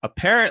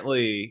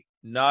apparently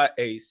not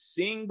a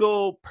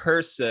single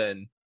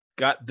person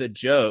got the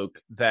joke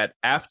that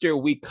after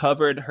we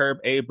covered Herb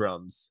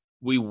Abrams,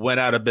 we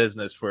went out of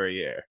business for a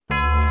year.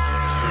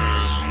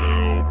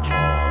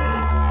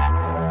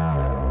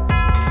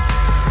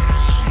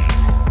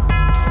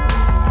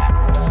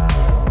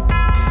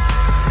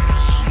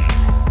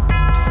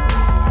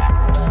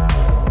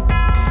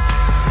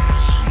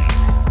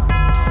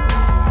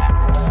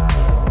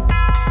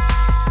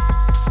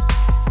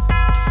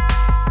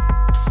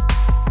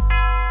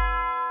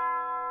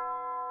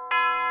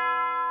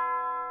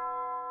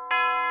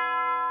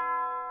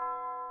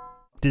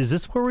 Is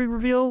this where we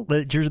reveal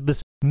that you're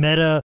this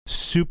meta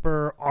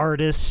super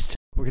artist?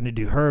 We're going to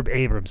do Herb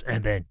Abrams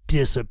and then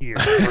disappear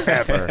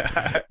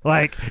forever.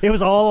 Like, it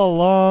was all a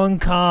long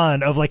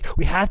con of like,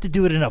 we have to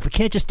do it enough. We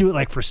can't just do it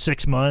like for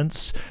 6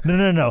 months.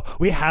 No.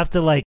 We have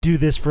to like do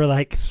this for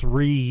like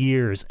 3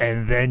 years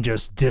and then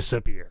just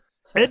disappear.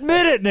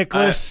 Admit it,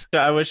 Nicholas.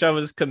 I wish I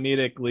was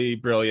comedically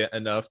brilliant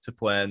enough to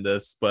plan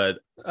this, but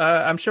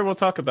I'm sure we'll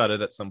talk about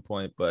it at some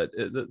point, but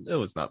it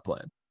was not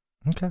planned.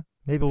 Okay.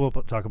 Maybe we'll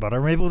talk about it,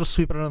 or maybe we'll just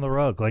sweep it under the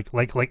rug, like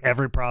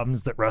every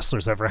problems that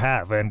wrestlers ever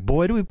have. And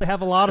boy, do we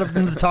have a lot of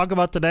them to talk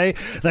about today.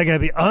 They're going to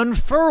be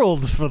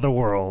unfurled for the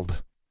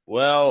world.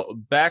 Well,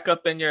 back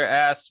up in your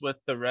ass with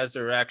the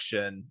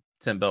resurrection,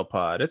 Tim Bell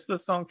Pod. It's the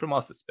song from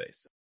Office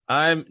Space.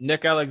 I'm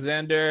Nick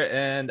Alexander,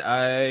 and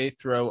I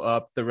throw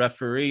up the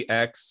referee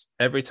X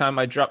every time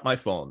I drop my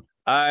phone.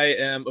 I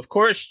am, of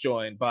course,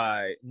 joined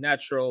by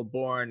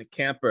natural-born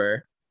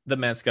camper, the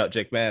Man Scout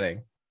Jake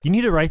Manning. You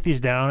need to write these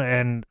down,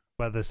 and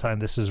by this time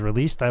this is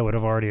released, I would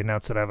have already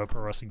announced that I have a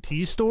Pro Wrestling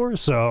Tees store.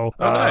 So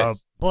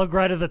nice. Plug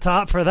right at the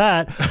top for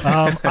that.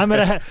 I'm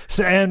gonna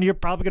and you're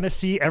probably gonna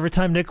see every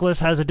time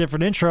Nicholas has a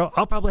different intro,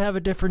 I'll probably have a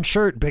different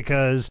shirt,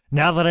 because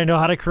now that I know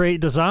how to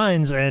create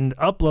designs and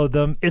upload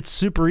them, it's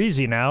super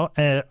easy now.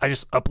 And I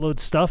just upload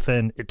stuff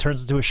and it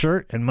turns into a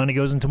shirt and money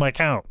goes into my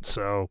account.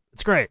 So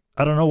it's great.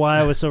 I don't know why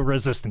I was so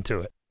resistant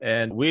to it.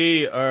 And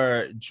we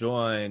are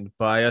joined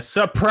by a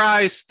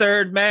surprise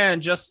third man,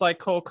 just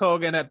like Hulk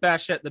Hogan at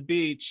Bash at the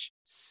Beach.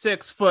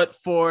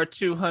 6'4",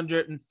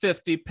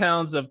 250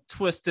 pounds of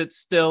twisted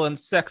steel and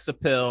sex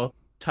appeal,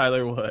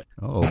 Tyler Wood.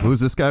 Oh, who's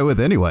this guy with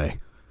anyway?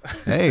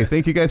 Hey,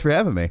 thank you guys for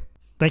having me.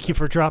 Thank you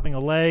for dropping a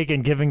leg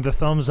and giving the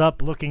thumbs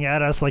up, looking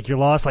at us like you're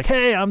lost, like,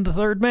 hey, I'm the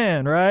third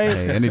man, right?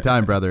 Hey,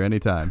 anytime, brother,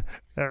 anytime.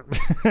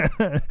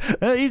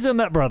 He's in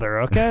that, brother,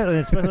 okay? And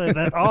especially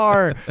that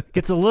R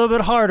gets a little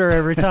bit harder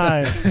every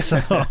time. So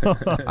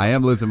I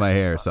am losing my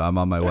hair, so I'm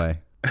on my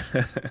way.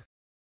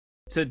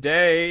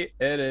 Today,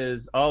 it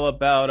is all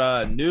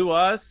about New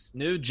Us,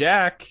 New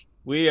Jack.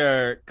 We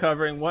are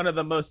covering one of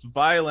the most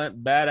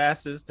violent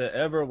badasses to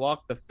ever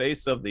walk the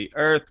face of the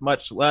earth,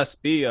 much less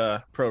be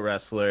a pro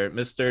wrestler,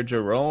 Mr.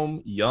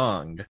 Jerome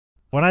Young.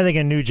 When I think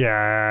of New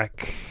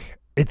Jack,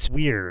 it's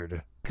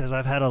weird, because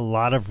I've had a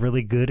lot of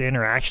really good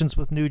interactions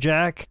with New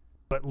Jack,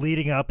 but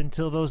leading up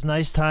until those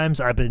nice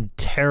times, I've been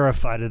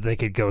terrified that they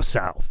could go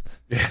south.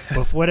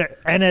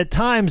 And at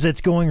times, it's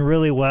going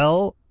really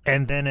well,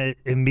 and then it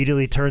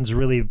immediately turns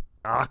really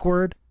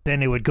awkward.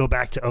 Then it would go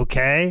back to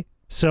okay.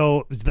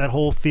 So that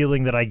whole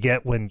feeling that I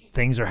get when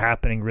things are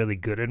happening really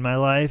good in my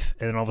life,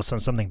 and then all of a sudden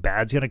something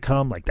bad's going to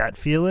come, like that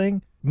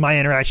feeling, my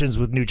interactions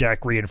with New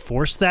Jack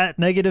reinforce that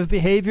negative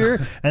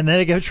behavior, and then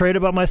I get betrayed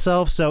about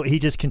myself, so he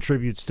just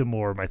contributes to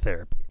more of my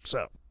therapy.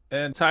 So.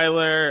 And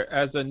Tyler,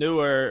 as a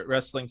newer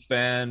wrestling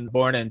fan,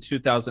 born in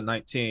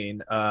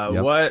 2019,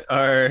 Yep. What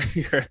are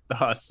your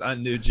thoughts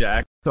on New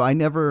Jack? So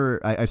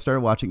I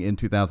started watching in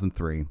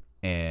 2003,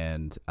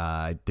 and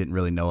I didn't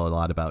really know a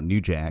lot about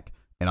New Jack.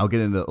 And I'll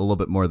get into a little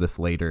bit more of this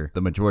later.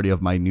 The majority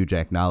of my New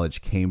Jack knowledge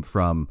came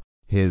from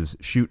his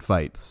shoot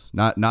fights.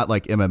 Not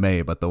like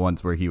MMA, but the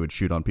ones where he would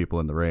shoot on people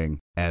in the ring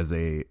as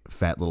a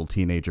fat little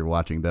teenager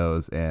watching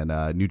those.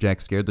 And New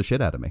Jack scared the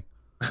shit out of me.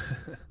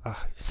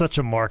 Such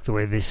a mark the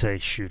way they say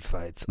shoot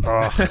fights.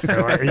 Oh,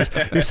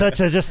 you're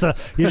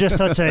just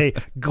such a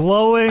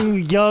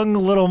glowing young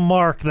little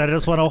mark that I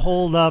just want to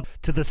hold up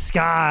to the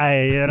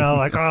sky. You know,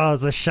 like, oh,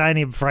 it's a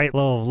shiny, bright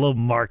little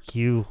mark.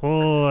 You,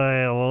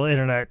 little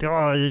internet.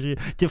 Oh, do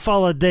you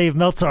follow Dave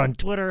Meltzer on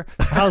Twitter?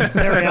 How's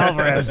Barry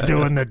Alvarez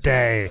doing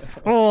today?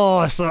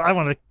 Oh, so I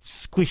want to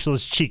squish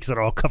those cheeks that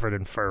are all covered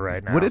in fur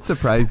right now. Would it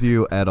surprise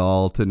you at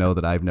all to know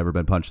that I've never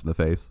been punched in the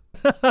face?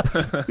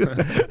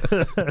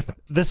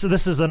 This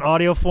is an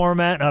audio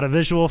format, not a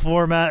visual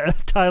format,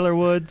 Tyler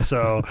Wood.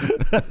 So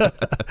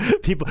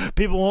people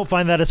won't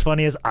find that as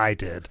funny as I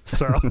did.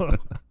 So,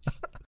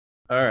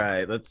 all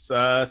right, let's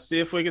see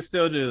if we can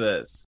still do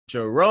this.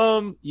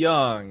 Jerome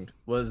Young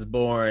was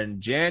born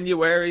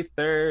January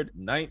 3rd,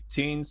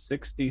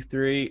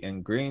 1963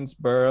 in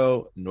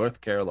Greensboro,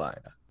 North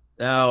Carolina.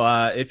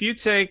 Now, if you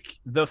take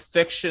the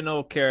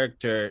fictional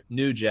character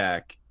New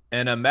Jack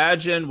and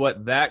imagine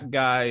what that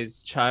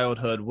guy's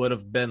childhood would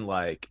have been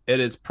like, it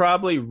is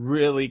probably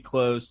really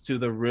close to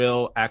the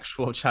real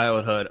actual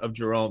childhood of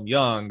Jerome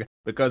Young,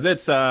 because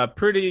it's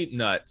pretty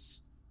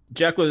nuts.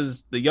 Jack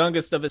was the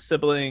youngest of his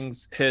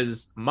siblings.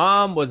 His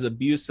mom was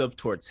abusive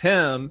towards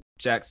him.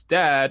 Jack's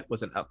dad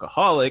was an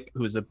alcoholic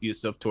who was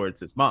abusive towards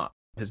his mom.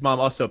 His mom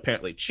also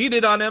apparently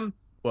cheated on him.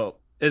 Well,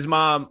 his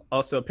mom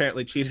also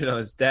apparently cheated on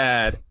his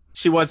dad.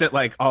 She wasn't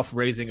like off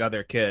raising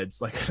other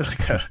kids, like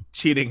a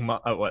cheating mom,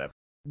 whatever.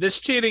 This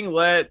cheating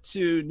led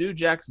to New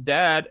Jack's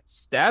dad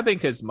stabbing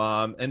his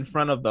mom in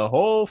front of the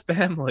whole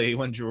family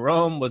when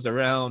Jerome was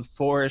around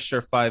 4-ish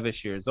or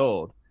 5-ish years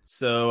old.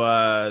 So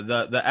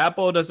the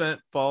apple doesn't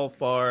fall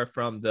far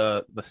from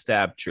the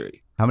stab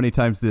tree. How many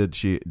times did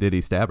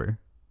he stab her?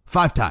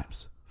 5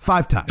 times.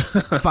 5 times.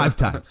 5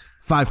 times.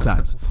 5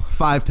 times.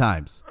 5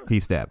 times he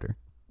stabbed her.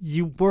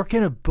 You work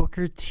in a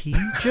Booker T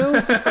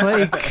joke?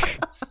 Like,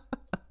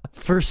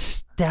 for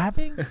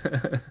stabbing?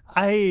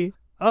 I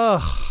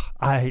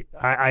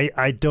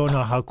don't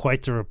know how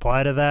quite to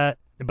reply to that,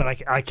 but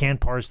I can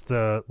parse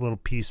the little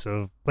piece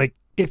of, like,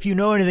 if you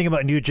know anything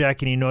about New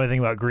Jack and you know anything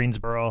about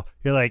Greensboro,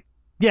 you're like,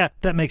 yeah,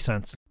 that makes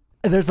sense.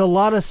 There's a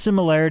lot of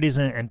similarities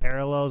and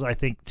parallels, I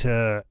think,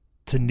 to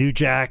New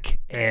Jack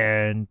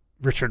and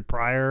Richard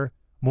Pryor,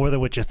 more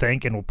than what you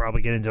think, and we'll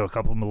probably get into a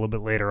couple of them a little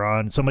bit later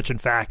on. So much, in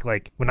fact,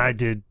 like when I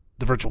did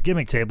the virtual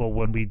gimmick table,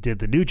 when we did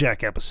the New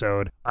Jack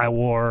episode, I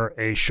wore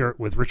a shirt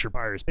with Richard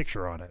Pryor's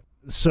picture on it.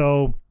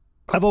 So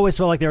I've always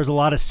felt like there was a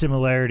lot of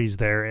similarities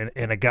there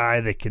in a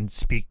guy that can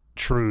speak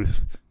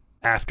truth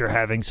after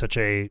having such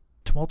a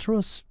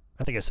tumultuous,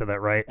 I think I said that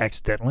right,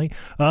 accidentally,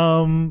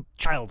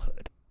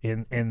 childhood.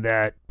 In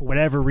that, for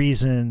whatever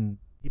reason,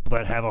 people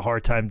that have a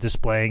hard time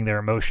displaying their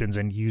emotions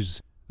and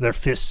use their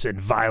fists and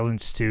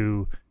violence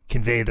to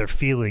convey their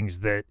feelings,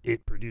 that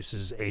it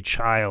produces a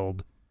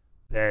child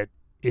that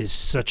is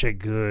such a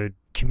good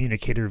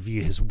communicator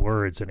via his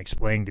words and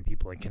explaining to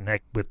people and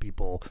connect with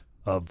people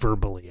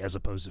verbally as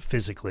opposed to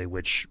physically,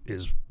 which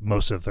is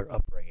most of their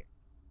upbringing.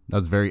 That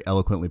was very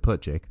eloquently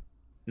put, Jake.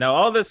 Now,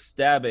 all this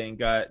stabbing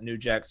got New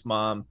Jack's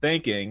mom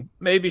thinking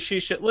maybe she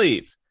should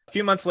leave. A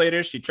few months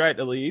later, she tried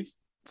to leave.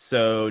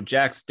 So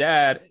Jack's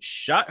dad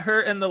shot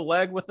her in the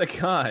leg with a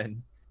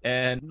gun,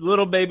 and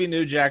little baby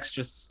New Jack's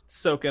just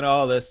soaking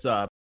all this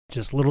up.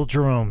 Just little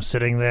Jerome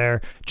sitting there,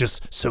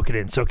 just soak it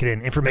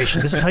in,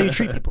 information. This is how you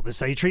treat people. This is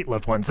how you treat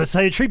loved ones. This is how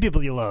you treat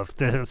people you love.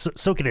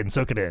 Soak it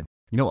in.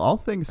 You know, all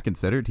things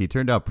considered, he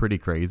turned out pretty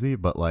crazy,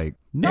 but like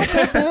not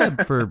that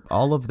bad for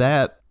all of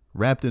that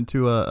wrapped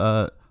into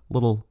a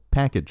little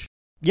package.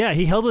 Yeah,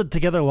 he held it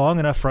together long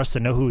enough for us to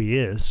know who he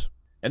is.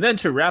 And then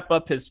to wrap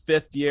up his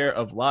 5th year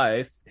of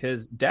life,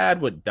 his dad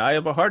would die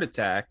of a heart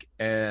attack.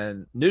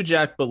 And New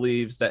Jack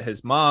believes that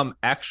his mom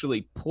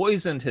actually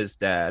poisoned his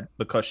dad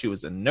because she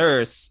was a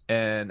nurse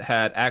and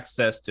had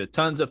access to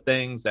tons of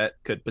things that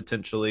could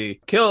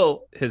potentially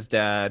kill his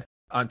dad,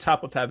 on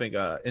top of having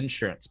an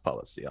insurance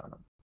policy on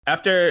him.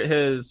 After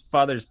his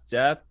father's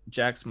death,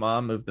 Jack's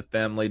mom moved the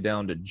family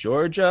down to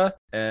Georgia,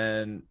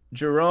 and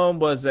Jerome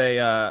was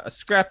a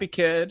scrappy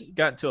kid. He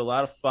got into a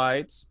lot of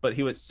fights, but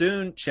he would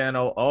soon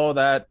channel all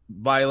that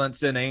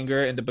violence and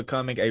anger into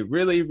becoming a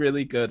really,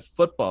 really good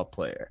football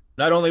player.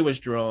 Not only was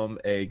Jerome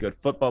a good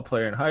football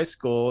player in high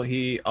school,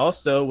 he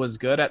also was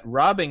good at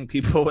robbing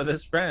people with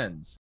his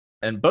friends.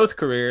 And both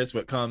careers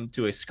would come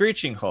to a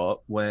screeching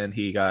halt when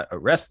he got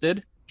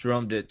arrested.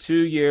 Jerome did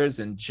 2 years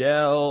in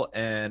jail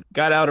and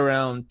got out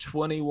around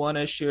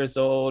 21-ish years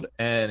old.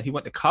 And he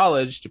went to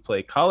college to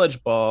play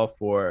college ball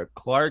for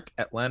Clark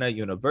Atlanta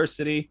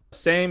University,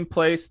 same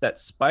place that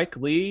Spike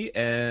Lee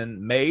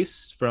and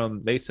Mace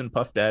from Mace and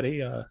Puff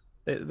Daddy,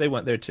 they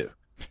went there too.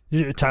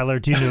 Tyler,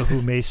 do you know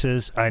who Mace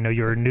is? I know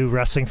you're a new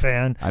wrestling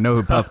fan. I know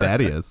who Puff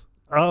Daddy is.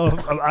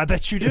 Oh, I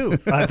bet you do.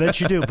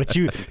 But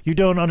you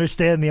don't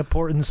understand the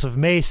importance of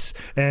Mace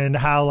and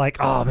how, like,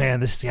 oh man,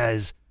 this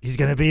guy's, he's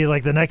going to be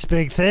like the next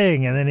big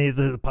thing. And then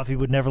the Puffy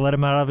would never let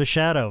him out of his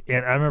shadow.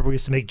 And I remember we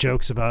used to make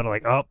jokes about it,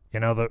 like, oh,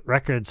 the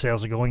record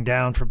sales are going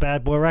down for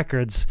Bad Boy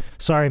Records.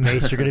 Sorry,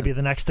 Mace, you're going to be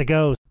the next to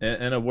go.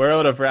 In a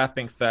world of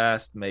rapping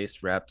fast,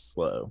 Mace raps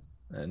slow,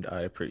 and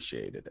I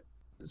appreciated it.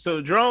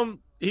 So Jerome,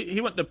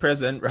 he went to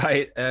prison,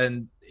 right?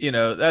 And,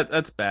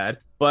 that's bad.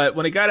 But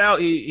when he got out,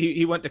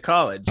 he went to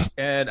college.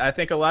 And I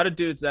think a lot of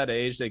dudes that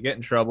age, they get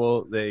in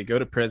trouble, they go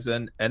to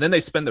prison, and then they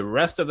spend the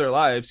rest of their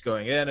lives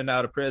going in and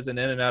out of prison,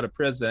 in and out of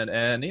prison.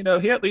 And,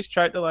 he at least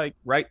tried to, like,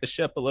 right the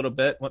ship a little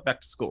bit, went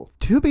back to school.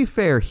 To be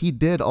fair, he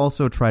did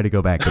also try to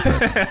go back to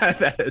prison.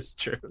 That is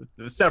true.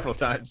 Several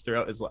times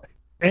throughout his life.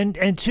 And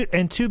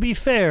to be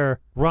fair,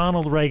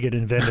 Ronald Reagan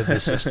invented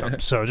this system.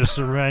 So just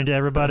to remind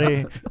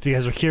everybody, if you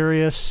guys are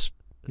curious,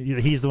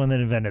 he's the one that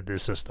invented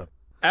this system.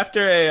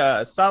 After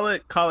a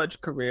solid college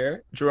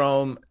career,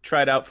 Jerome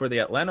tried out for the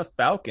Atlanta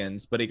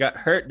Falcons, but he got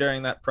hurt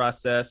during that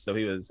process, so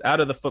he was out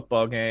of the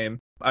football game.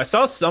 I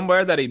saw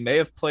somewhere that he may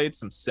have played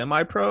some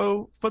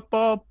semi-pro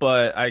football,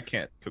 but I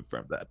can't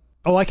confirm that.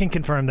 Oh, I can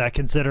confirm that,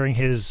 considering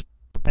his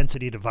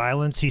propensity to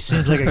violence. He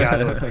seems like a guy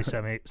that would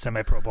play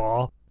semi-pro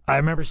ball. I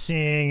remember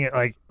seeing,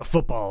 like,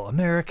 football,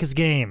 America's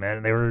Game,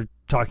 and they were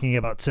talking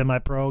about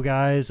semi-pro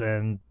guys,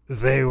 and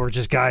they were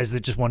just guys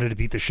that just wanted to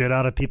beat the shit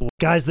out of people.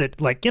 Guys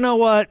that, like, you know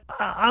what?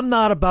 I'm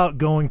not about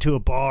going to a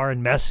bar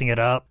and messing it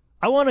up.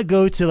 I want to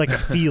go to like a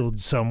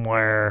field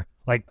somewhere,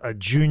 like a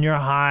junior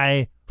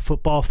high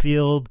football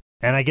field,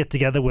 and I get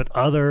together with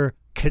other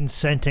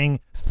consenting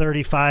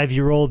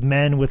 35-year-old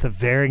men with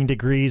varying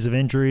degrees of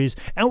injuries,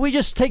 and we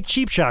just take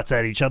cheap shots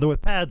at each other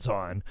with pads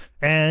on,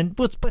 and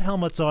let's put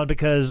helmets on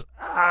because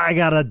I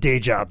got a day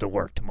job to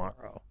work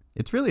tomorrow.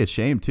 It's really a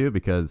shame, too,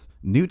 because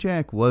New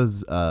Jack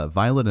was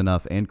violent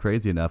enough and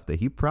crazy enough that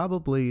he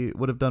probably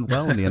would have done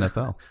well in the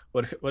NFL.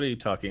 What are you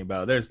talking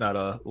about? There's not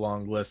a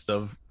long list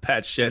of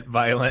batshit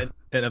violent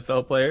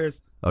NFL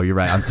players. Oh, you're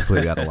right. I'm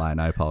completely out of line.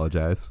 I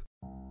apologize.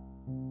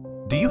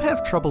 Do you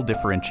have trouble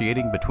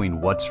differentiating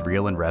between what's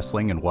real in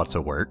wrestling and what's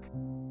a work?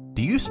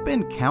 Do you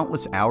spend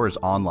countless hours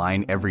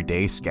online every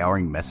day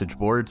scouring message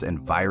boards and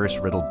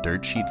virus-riddled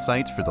dirt sheet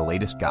sites for the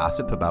latest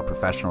gossip about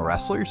professional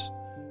wrestlers?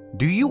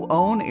 Do you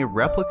own a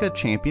replica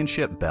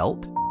championship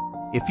belt?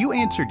 If you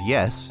answered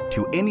yes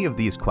to any of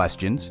these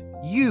questions,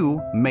 you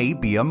may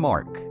be a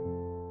mark.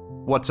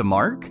 What's a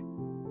mark?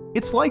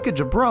 It's like a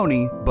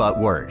jabroni, but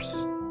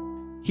worse.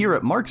 Here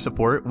at Mark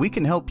Support, we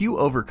can help you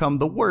overcome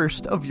the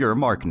worst of your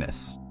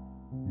markness.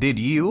 Did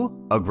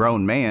you, a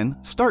grown man,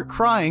 start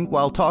crying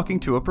while talking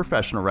to a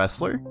professional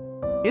wrestler?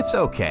 It's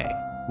okay.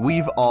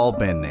 We've all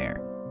been there.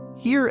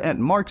 Here at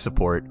Mark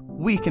Support,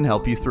 we can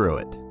help you through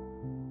it.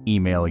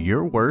 Email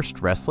your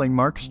worst Wrestling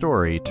Mark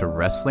story to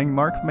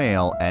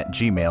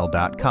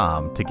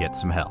wrestlingmarkmail@gmail.com to get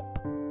some help.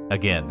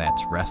 Again,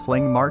 that's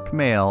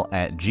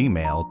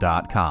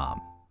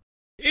wrestlingmarkmail@gmail.com.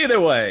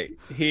 Either way,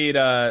 he'd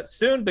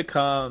soon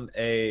become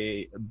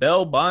a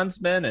bail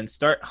bondsman and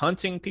start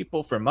hunting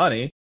people for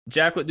money.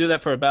 Jack would do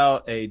that for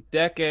about a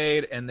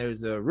decade, and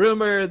there's a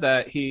rumor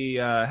that he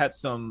had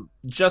some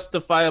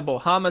justifiable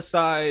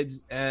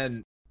homicides,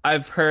 and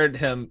I've heard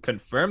him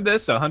confirm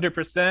this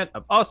 100%.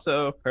 I've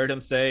also heard him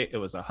say it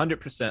was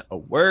 100% a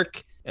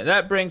work, and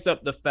that brings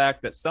up the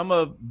fact that some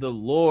of the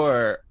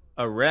lore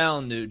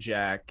around New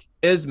Jack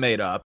is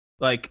made up.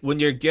 Like when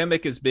your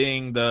gimmick is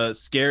being the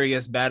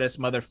scariest,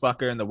 baddest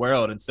motherfucker in the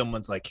world, and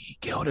someone's like, he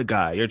killed a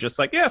guy, you're just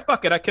like, yeah,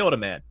 fuck it, I killed a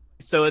man.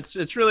 So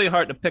it's really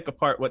hard to pick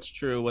apart what's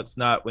true, what's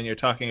not, when you're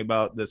talking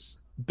about this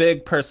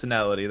big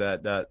personality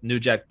that New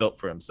Jack built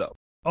for himself.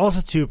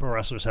 Also, too, pro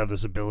wrestlers have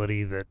this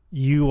ability that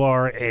you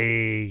are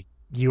a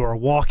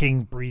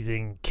walking,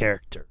 breathing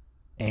character,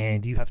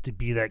 and you have to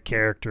be that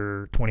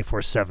character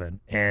 24/7.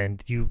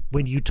 And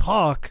when you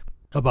talk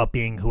about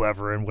being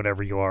whoever and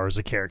whatever you are as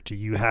a character,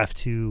 you have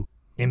to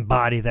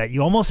embody that.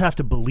 You almost have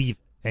to believe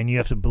it, and you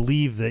have to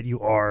believe that you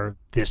are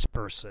this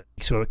person,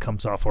 so it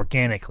comes off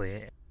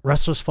organically.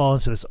 Wrestlers fall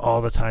into this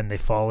all the time. They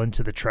fall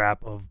into the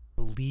trap of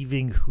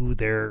believing who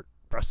their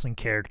wrestling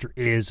character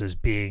is as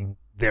being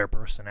their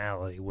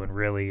personality, when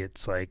really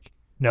it's like,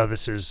 no,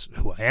 this is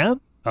who I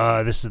am.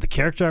 This is the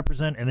character I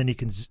present, and then you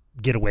can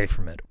get away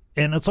from it.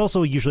 And it's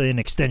also usually an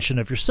extension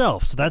of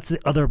yourself. So that's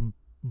the other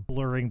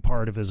blurring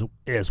part of it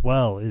as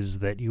well, is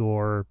that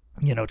you're,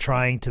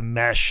 trying to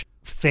mesh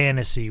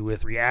fantasy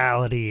with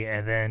reality.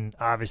 And then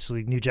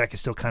obviously New Jack is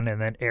still kind of in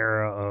that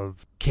era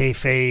of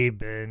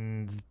kayfabe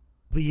and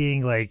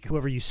being like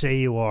whoever you say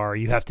you are.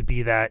 You have to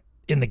be that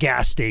in the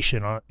gas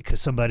station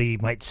because somebody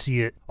might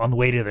see it on the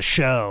way to the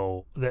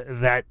show,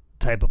 that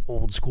type of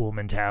old school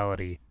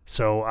mentality.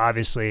 So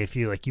obviously if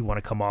you want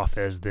to come off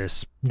as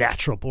this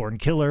natural born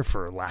killer,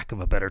 for lack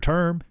of a better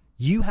term,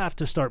 you have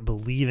to start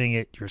believing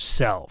it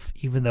yourself,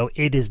 even though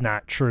it is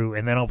not true.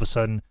 And then all of a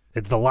sudden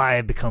the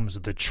lie becomes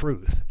the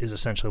truth, is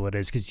essentially what it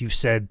is, because you've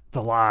said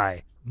the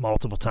lie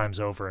multiple times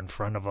over in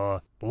front of a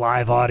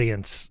live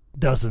audience,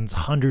 dozens,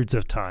 hundreds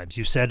of times.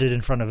 You said it in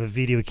front of a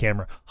video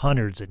camera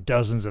hundreds and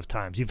dozens of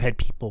times. You've had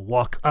people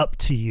walk up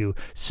to you,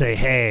 say,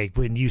 hey,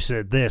 when you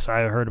said this,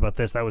 I heard about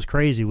this, that was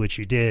crazy what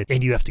you did.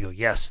 And you have to go,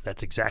 yes,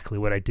 that's exactly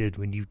what I did,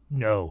 when you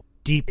know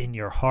deep in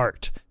your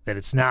heart that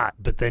it's not.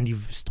 But then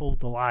you've told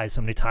the lie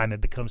so many times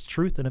it becomes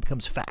truth and it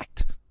becomes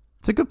fact.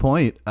 It's a good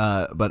point,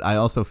 but I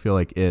also feel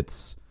like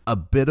it's a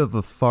bit of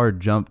a far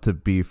jump to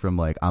be from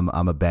like I'm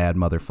a bad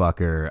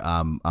motherfucker,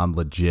 I'm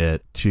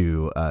legit,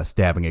 to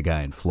stabbing a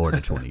guy in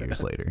Florida 20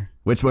 years later.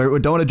 Which we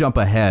don't want to jump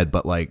ahead,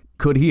 but like,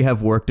 could he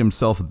have worked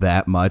himself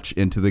that much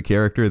into the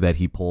character that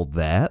he pulled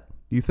that?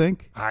 You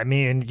think? I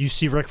mean, you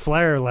see Ric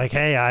Flair like,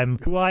 hey, I'm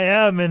who I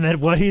am and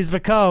then what he's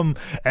become,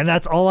 and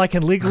that's all I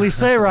can legally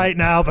say right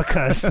now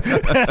because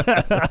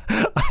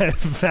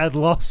I've had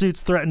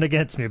lawsuits threatened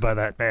against me by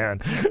that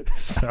man.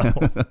 So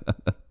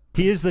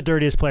he is the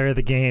dirtiest player of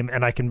the game,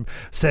 and I can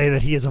say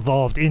that he has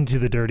evolved into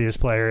the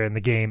dirtiest player in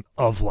the game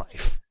of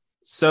life.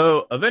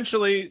 So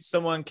eventually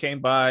someone came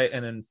by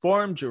and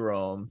informed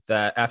Jerome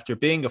that after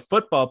being a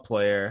football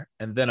player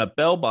and then a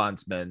bail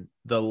bondsman,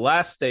 the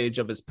last stage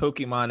of his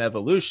Pokemon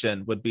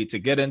evolution would be to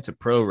get into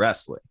pro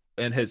wrestling.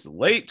 In his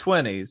late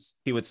 20s,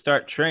 he would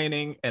start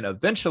training and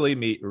eventually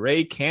meet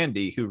Ray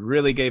Candy, who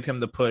really gave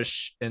him the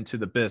push into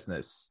the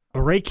business.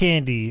 Ray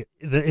Candy,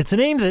 it's a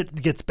name that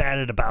gets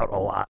batted about a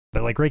lot,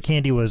 but like Ray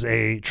Candy was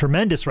a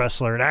tremendous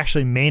wrestler and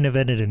actually main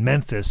evented in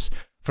Memphis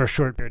for a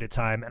short period of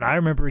time. And I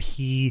remember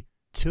he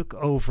took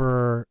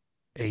over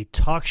a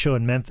talk show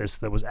in Memphis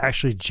that was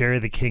actually Jerry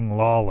the King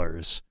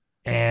Lawler's.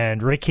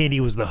 and Ray Candy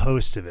was the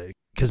host of it.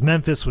 Because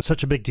Memphis was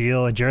such a big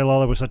deal and Jerry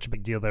Lawler was such a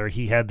big deal there,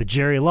 he had the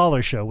Jerry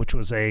Lawler Show, which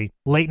was a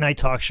late-night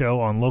talk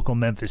show on local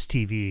Memphis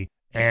TV.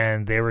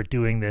 And they were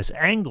doing this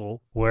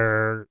angle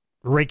where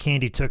Ray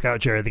Candy took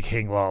out Jerry the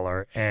King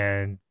Lawler,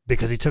 and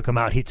because he took him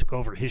out, he took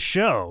over his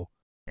show.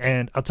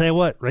 And I'll tell you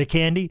what, Ray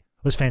Candy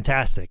was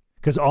fantastic,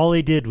 because all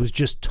he did was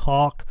just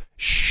talk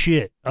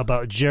shit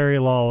about Jerry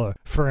Lawler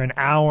for an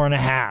hour and a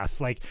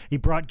half. Like, he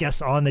brought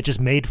guests on that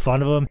just made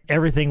fun of him.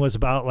 Everything was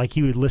about, like,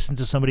 he would listen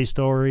to somebody's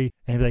story,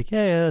 and he'd be like,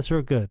 yeah, that's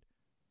real good.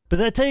 But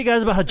did I tell you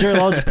guys about how Jerry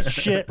Lawler's a piece of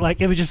shit? Like,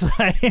 it was just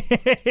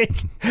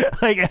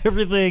like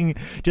everything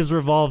just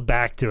revolved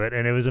back to it.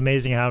 And it was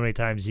amazing how many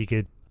times he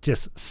could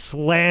just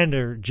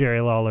slander Jerry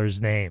Lawler's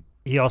name.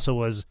 He also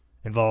was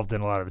involved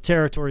in a lot of the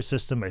territory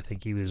system. I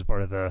think he was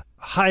part of the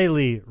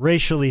highly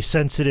racially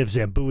sensitive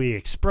Zambui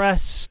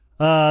Express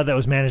that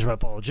was managed by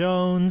Paul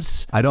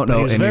Jones. I don't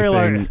know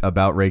anything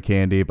about Ray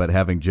Candy, but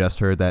having just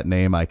heard that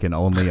name, I can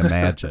only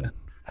imagine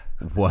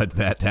what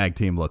that tag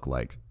team looked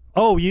like.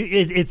 Oh,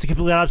 it's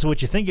completely opposite of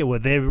what you think it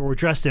would. They were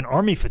dressed in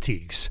army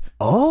fatigues.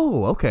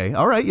 Oh, okay.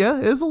 All right. Yeah,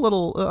 it is a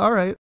little, all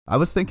right. I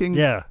was thinking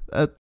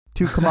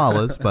two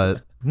Kamalas,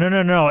 but...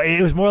 No. It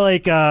was more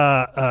like,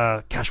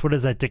 gosh, what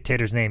is that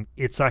dictator's name?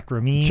 Itzhak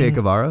Rabin? Che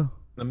Guevara?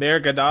 Amir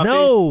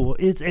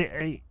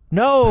Gaddafi?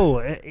 No,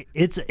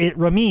 it's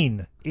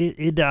Ramin.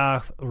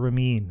 Iddah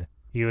Ramin.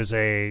 He was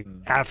a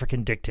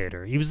African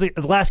dictator. He was the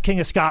last king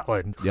of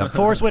Scotland. Yep.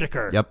 Forrest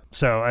Whitaker. Yep.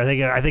 So I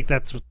think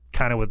that's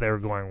kind of what they were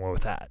going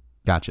with that.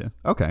 Gotcha.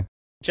 Okay.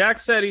 Jack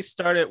said he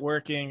started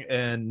working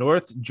in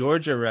North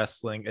Georgia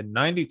Wrestling in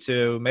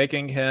 92,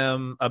 making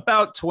him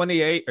about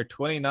 28 or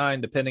 29,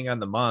 depending on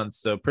the month.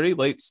 So pretty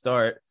late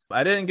start.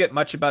 I didn't get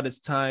much about his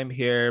time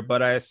here,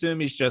 but I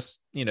assume he's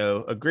just,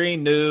 a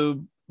green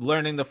noob,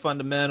 learning the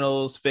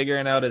fundamentals,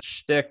 figuring out his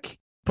shtick.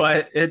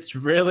 But it's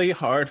really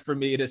hard for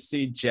me to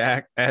see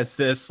Jack as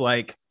this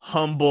like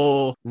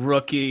humble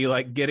rookie,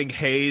 like getting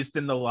hazed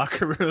in the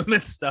locker room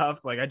and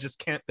stuff. Like, I just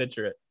can't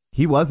picture it.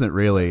 He wasn't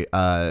really.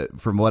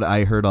 From what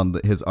I heard on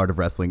his Art of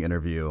Wrestling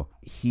interview,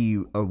 he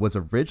was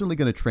originally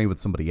going to train with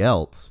somebody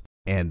else,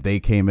 and they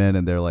came in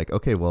and they're like,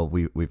 okay, well,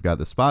 we've got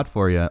this spot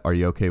for you. Are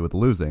you okay with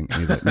losing? And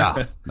he's like,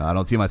 no, I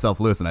don't see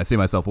myself losing. I see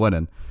myself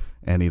winning.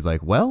 And he's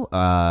like, well,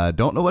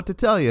 don't know what to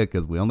tell you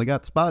because we only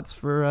got spots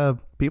for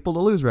people to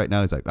lose right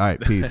now. He's like, all right,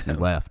 peace. He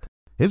left.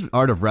 His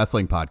Art of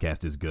Wrestling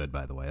podcast is good,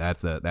 by the way.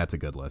 That's a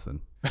good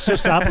listen. So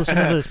stop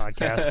listening to this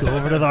podcast. Go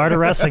over to the Art of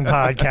Wrestling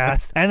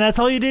podcast, and that's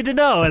all you need to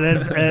know. And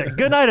then,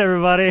 good night,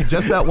 everybody.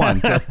 Just that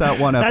one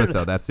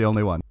episode. That's the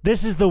only one.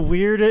 This is the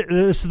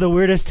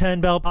weirdest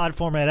 10 bell pod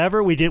format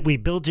ever. We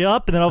build you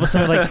up, and then all of a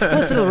sudden, like,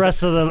 listen to the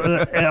rest of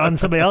the on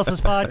somebody else's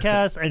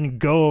podcast and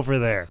go over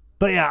there.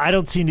 But yeah, I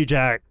don't see New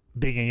Jack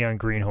being a young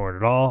greenhorn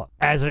at all.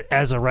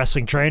 As a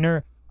wrestling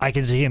trainer, I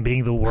can see him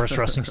being the worst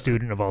wrestling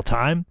student of all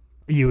time.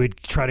 You would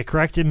try to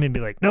correct him and be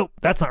like, nope,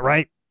 that's not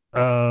right.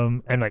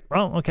 And like,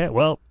 oh, okay,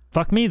 well,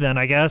 fuck me then,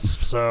 I guess.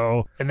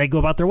 So, and they go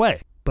about their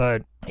way.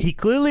 But he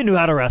clearly knew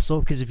how to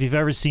wrestle, because if you've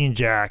ever seen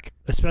Jack,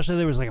 especially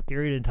there was like a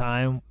period in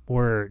time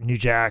where New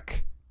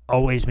Jack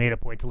always made a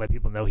point to let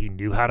people know he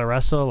knew how to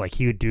wrestle. Like,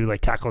 he would do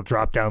like tackle,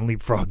 drop down,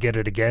 leapfrog, get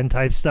it again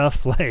type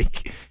stuff.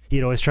 Like,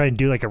 he'd always try and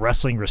do like a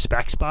wrestling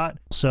respect spot.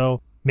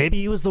 So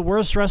maybe he was the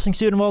worst wrestling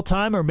student of all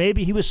time, or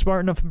maybe he was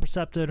smart enough and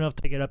perceptive enough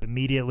to pick it up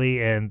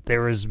immediately, and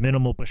there was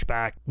minimal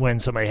pushback when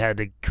somebody had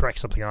to correct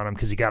something on him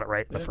because he got it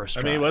right in the first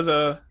try. I mean, he was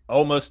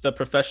almost a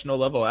professional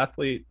level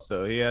athlete,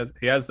 so he has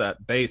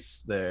that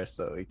base there,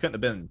 so he couldn't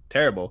have been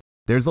terrible.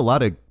 There's a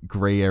lot of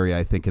gray area,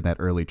 I think, in that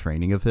early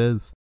training of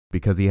his,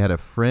 because he had a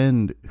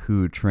friend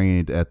who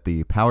trained at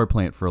the power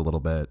plant for a little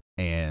bit,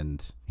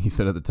 and he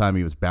said at the time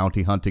he was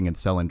bounty hunting and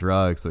selling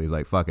drugs, so he's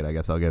like, fuck it, I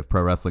guess I'll give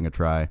pro wrestling a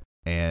try.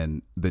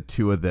 And the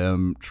two of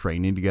them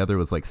training together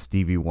was like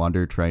Stevie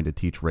Wonder trying to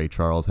teach Ray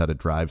Charles how to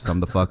drive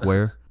some the fuck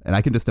where. And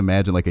I can just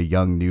imagine like a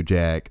young New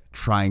Jack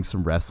trying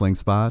some wrestling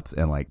spots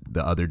and like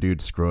the other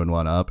dude screwing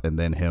one up, and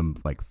then him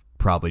like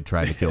probably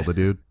trying to kill the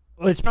dude.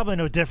 Well, it's probably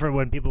no different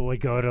when people would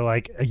go to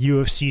like a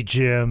UFC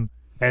gym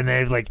and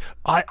they've like,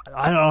 I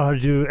don't know how to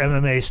do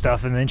MMA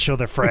stuff, and then show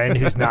their friend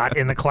who's not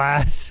in the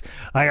class.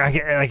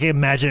 I can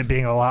imagine it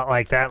being a lot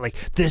like that. Like,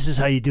 this is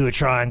how you do a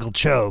triangle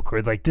choke,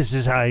 or like, this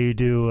is how you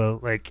do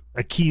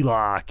a key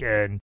lock,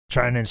 and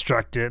trying to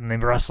instruct it, and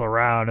then wrestle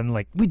around, and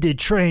like, we did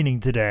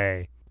training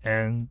today.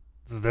 And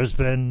there's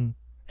been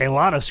a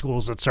lot of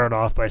schools that start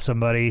off by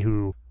somebody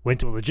who went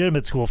to a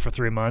legitimate school for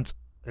 3 months,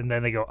 and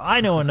then they go,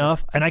 I know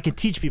enough, and I can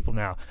teach people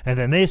now. And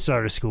then they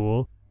start a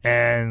school,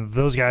 and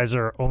those guys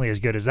are only as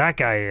good as that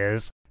guy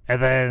is.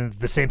 And then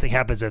the same thing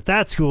happens at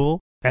that school,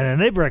 and then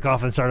they break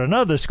off and start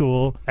another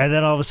school, and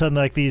then all of a sudden,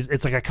 like,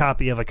 it's like a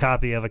copy of a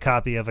copy of a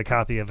copy of a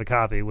copy of a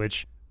copy,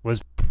 which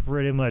was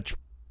pretty much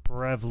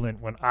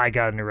prevalent when I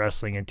got into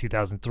wrestling in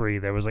 2003.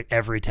 There was like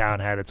every town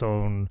had its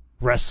own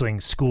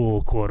wrestling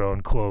school, quote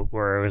unquote,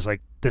 where it was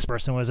like this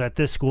person was at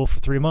this school for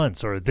 3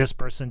 months, or this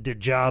person did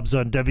jobs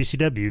on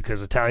WCW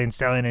because Italian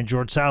Stallion and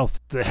George South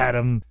had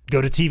him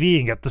go to TV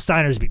and get the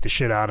Steiners beat the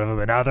shit out of him.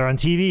 And now they're on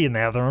TV and they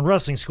have their own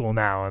wrestling school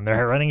now and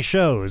they're running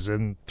shows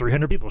and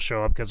 300 people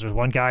show up because there's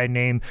one guy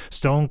named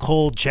Stone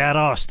Cold Chad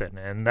Austin.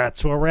 And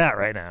that's where we're at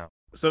right now.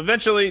 So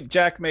eventually,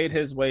 Jack made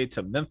his way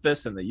to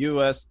Memphis in the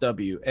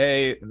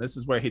USWA, and this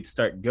is where he'd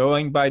start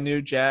going by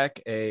New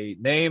Jack, a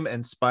name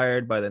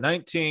inspired by the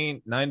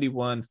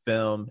 1991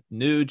 film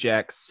New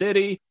Jack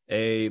City,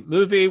 a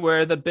movie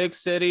where the big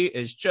city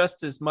is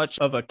just as much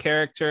of a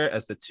character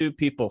as the two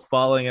people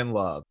falling in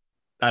love.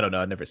 I don't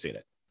know, I've never seen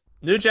it.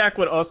 New Jack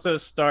would also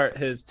start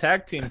his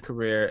tag team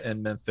career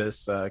in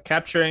Memphis,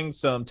 capturing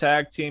some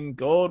tag team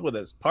gold with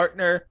his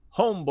partner,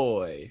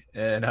 Homeboy,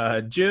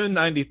 in June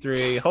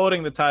 93,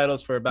 holding the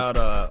titles for about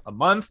a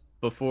month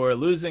before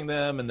losing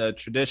them in the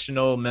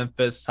traditional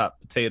Memphis hot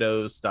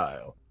potato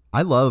style.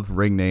 I love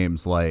ring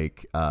names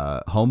like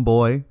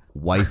Homeboy,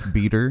 Wife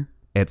Beater,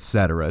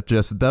 etc.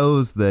 Just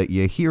those that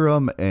you hear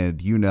them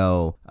and you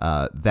know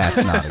that's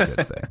not a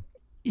good thing.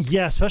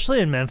 Yeah,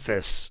 especially in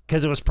Memphis,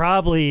 because it was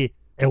probably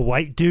a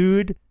white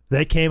dude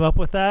that came up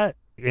with that.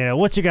 You know,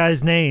 what's your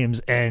guys' names?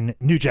 And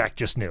New Jack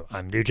just knew.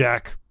 I'm New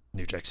Jack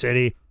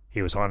City.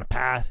 He was on a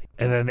path.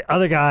 And then the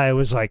other guy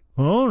was like,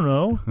 oh,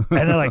 no.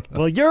 And they're like,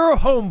 well, you're a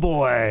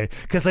Homeboy.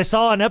 Because they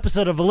saw an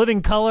episode of A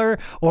Living Color,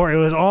 or it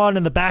was on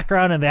in the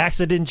background and they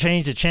accidentally didn't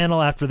change the channel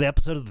after the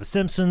episode of The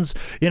Simpsons.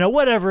 You know,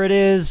 whatever it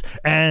is.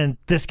 And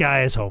this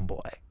guy is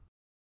Homeboy.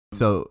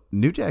 So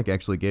New Jack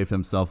actually gave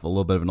himself a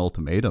little bit of an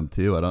ultimatum,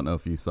 too. I don't know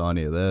if you saw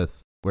any of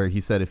this, where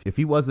he said if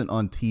he wasn't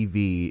on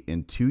TV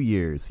in 2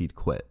 years, he'd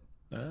quit.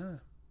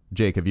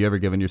 Jake, have you ever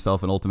given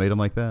yourself an ultimatum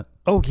like that?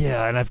 Oh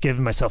yeah, and I've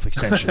given myself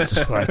extensions.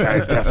 Like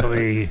I've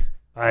definitely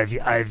have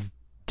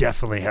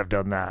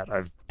done that.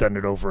 I've done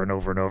it over and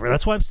over and over.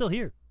 That's why I'm still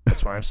here.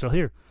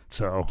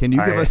 So can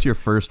you give us your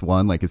first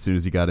one? Like as soon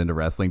as you got into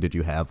wrestling, did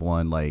you have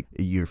one like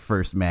your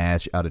first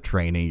match out of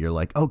training? You're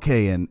like,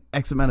 okay, in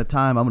X amount of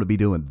time, I'm going to be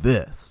doing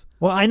this.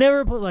 Well, I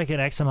never put like an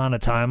X amount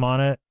of time on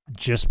it,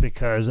 just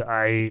because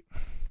I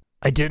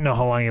didn't know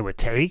how long it would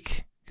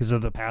take because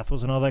of the path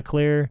wasn't all that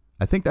clear.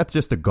 I think that's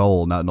just a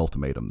goal, not an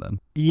ultimatum then.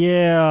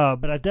 Yeah,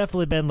 but I've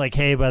definitely been like,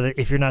 hey,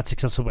 if you're not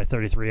successful by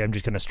 33, I'm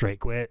just going to straight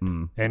quit.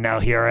 And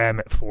now here I am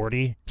at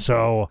 40.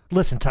 So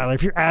listen, Tyler,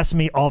 if you're asking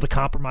me all the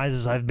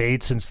compromises I've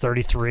made since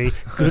 33,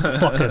 good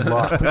fucking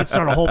luck. We could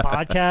start a whole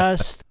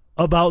podcast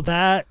about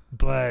that,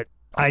 but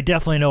I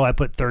definitely know I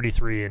put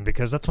 33 in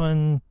because that's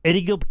when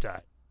Eddie Gilbert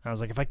died. I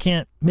was like, if I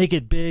can't make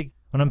it big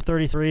when I'm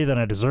 33, then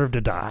I deserve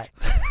to die.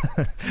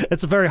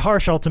 It's a very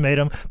harsh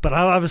ultimatum, but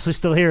I'm obviously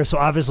still here, so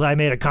obviously I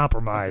made a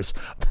compromise.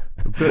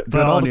 Good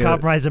all the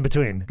compromise in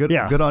between.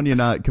 Good on you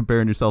not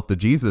comparing yourself to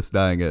Jesus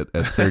dying at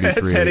 33.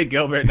 It's Eddie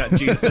Gilbert, not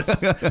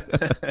Jesus.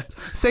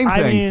 Same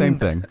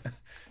thing.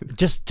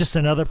 Just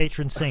another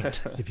patron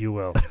saint, if you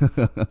will.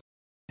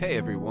 Hey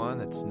everyone,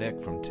 it's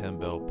Nick from Tim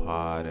Bell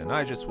Pod, and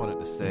I just wanted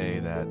to say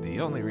that the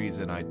only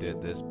reason I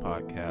did this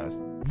podcast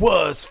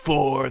was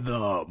for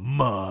the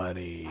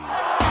money. And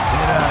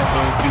I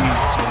hope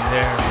each and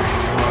every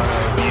one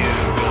of you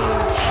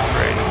goes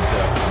straight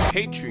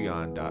to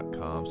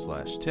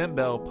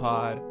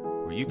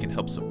patreon.com/TimBellPod, where you can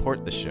help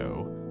support the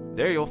show.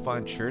 There you'll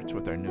find shirts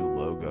with our new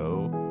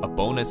logo, a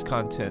bonus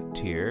content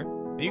tier,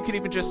 and you can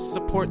even just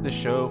support the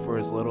show for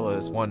as little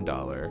as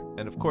 $1.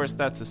 And of course,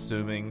 that's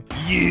assuming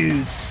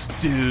you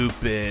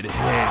stupid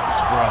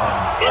hicks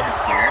from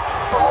insert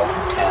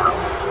hometown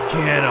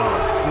can't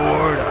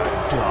afford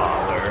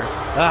 $1.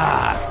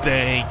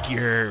 Think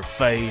your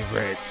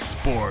favorite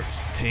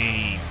sports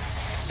team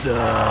sucks.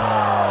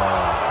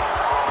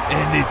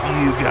 And if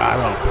you got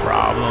a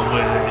problem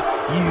with it,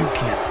 you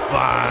can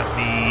find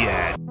me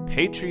at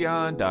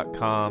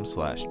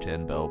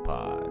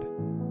patreon.com/10bellpod.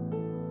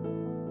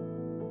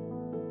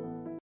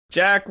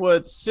 Jack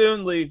would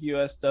soon leave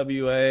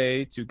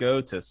USWA to go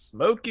to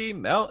Smoky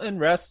Mountain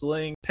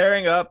Wrestling,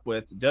 pairing up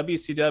with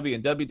WCW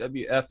and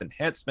WWF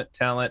enhancement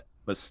talent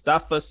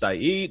Mustafa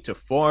Saeed to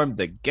form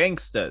the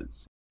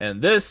Gangstas.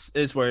 And this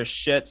is where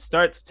shit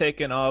starts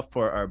taking off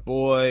for our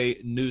boy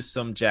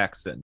Newsome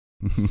Jackson.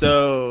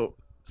 So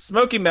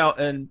Smoky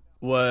Mountain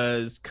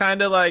was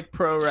kind of like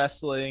pro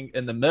wrestling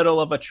in the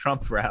middle of a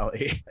Trump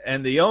rally.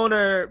 And the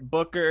owner,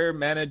 booker,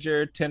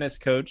 manager, tennis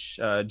coach,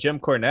 Jim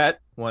Cornette,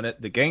 wanted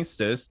the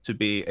Gangstas to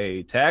be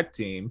a tag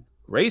team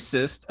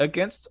racist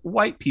against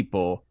white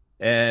people.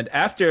 And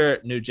after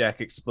New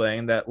Jack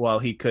explained that while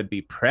he could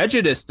be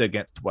prejudiced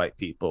against white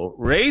people,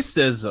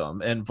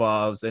 racism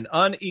involves an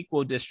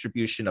unequal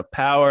distribution of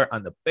power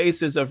on the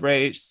basis of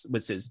race,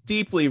 which is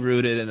deeply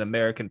rooted in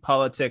American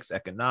politics,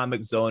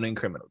 economic zoning,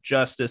 criminal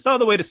justice, all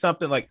the way to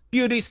something like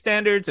beauty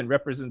standards and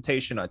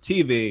representation on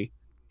TV.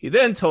 He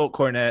then told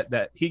Cornette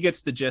that he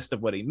gets the gist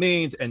of what he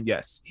means, and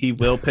yes, he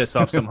will piss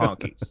off some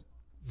honkies.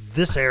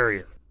 This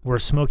area where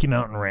Smoky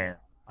Mountain ran,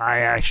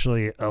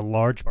 a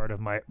large part of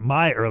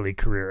my early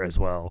career as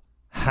well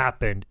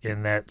happened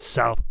in that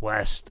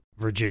Southwest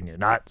Virginia,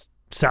 not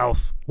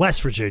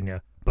Southwest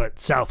Virginia, but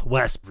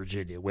Southwest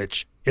Virginia,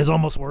 which is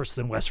almost worse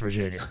than West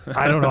Virginia.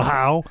 I don't know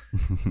how.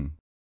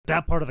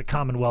 That part of the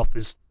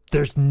Commonwealth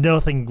there's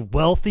nothing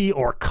wealthy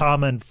or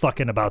common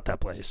fucking about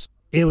that place.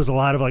 It was a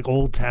lot of like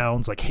old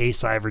towns like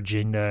Hayside,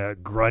 Virginia,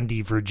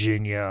 Grundy,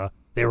 Virginia.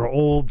 They were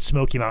old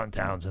Smoky Mountain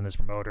towns, and this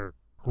promoter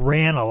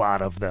ran a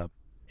lot of them.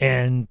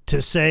 And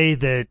to say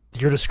that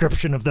your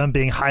description of them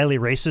being highly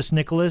racist,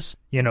 Nicholas,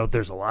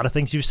 there's a lot of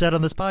things you've said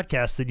on this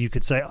podcast that you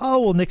could say, oh,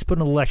 well, Nick's put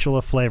an intellectual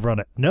flavor on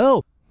it.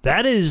 No,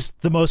 that is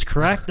the most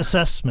correct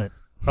assessment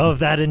of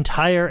that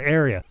entire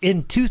area.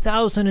 In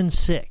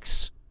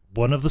 2006,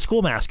 one of the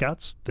school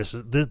mascots, this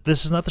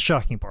is not the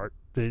shocking part,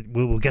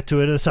 we'll get to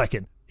it in a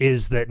second,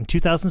 is that in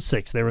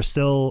 2006, there was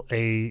still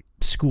a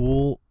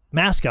school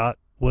mascot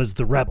was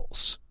the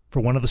Rebels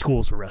for one of the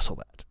schools we wrestled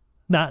at.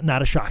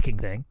 Not a shocking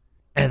thing.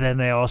 And then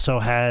they also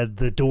had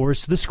the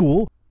doors to the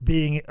school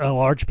being a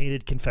large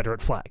painted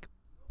Confederate flag.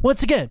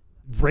 Once again,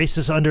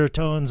 racist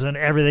undertones and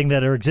everything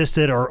that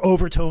existed, or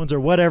overtones or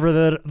whatever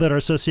that are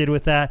associated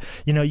with that,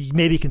 you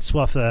maybe can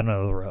swath that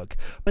under the rug.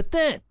 But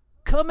then,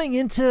 coming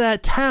into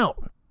that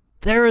town,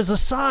 there is a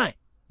sign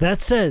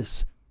that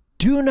says,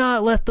 "Do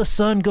not let the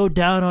sun go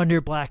down on your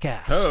black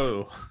ass."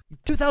 Oh.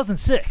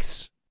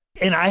 2006.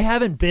 And I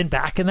haven't been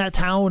back in that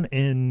town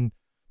in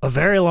a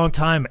very long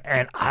time,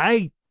 and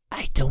I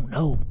don't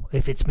know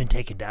if it's been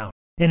taken down.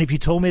 And if you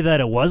told me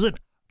that it wasn't,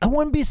 I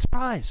wouldn't be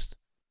surprised,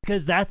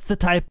 because that's the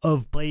type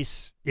of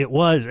place it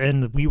was.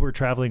 And we were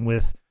traveling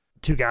with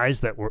two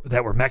guys that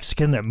were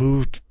Mexican that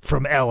moved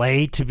from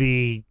LA to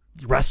be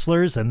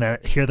wrestlers, and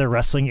that here they're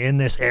wrestling in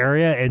this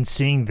area, and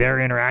seeing their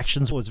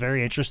interactions was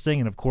very interesting.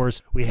 And of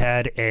course, we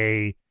had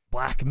a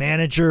black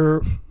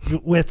manager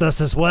with us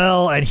as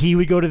well, and he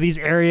would go to these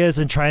areas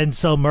and try and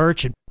sell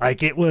merch, and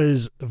it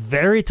was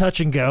very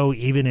touch and go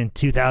even in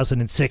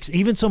 2006.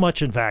 Even so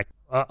much, in fact,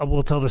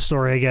 we'll tell the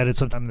story again at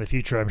some time in the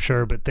future, I'm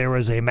sure, but there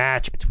was a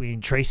match between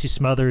Tracy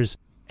Smothers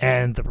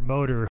and the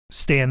promoter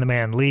Stan the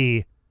Man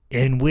Lee,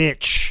 in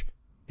which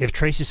if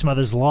Tracy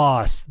Smothers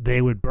lost,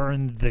 they would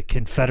burn the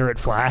Confederate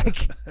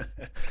flag.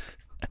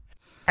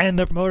 And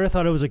the promoter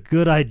thought it was a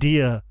good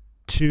idea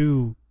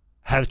to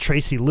have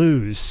Tracy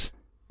lose.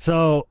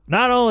 So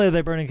not only are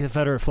they burning the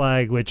Confederate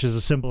flag, which is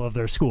a symbol of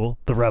their school,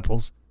 the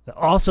Rebels,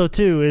 also,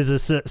 too, is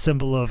a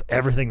symbol of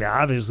everything they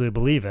obviously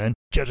believe in,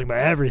 judging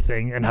by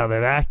everything and how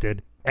they've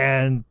acted.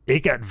 And it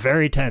got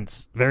very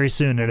tense very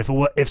soon. And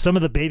if some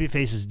of the baby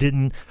faces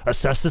didn't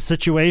assess the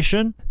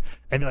situation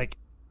and be like,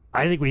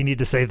 I think we need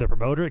to save the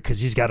promoter because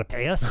he's got to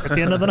pay us at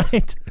the end of the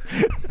night,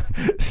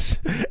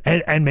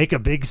 and make a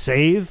big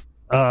save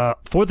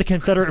for the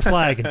Confederate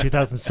flag in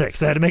 2006.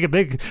 They had to make a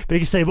big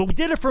save, but we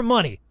did it for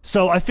money.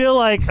 So I feel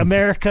like the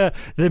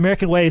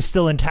American way is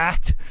still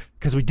intact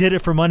because we did it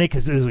for money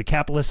because it was a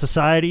capitalist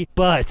society.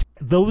 But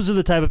those are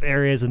the type of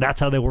areas, and that's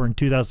how they were in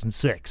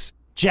 2006.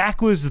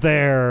 Jack was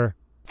there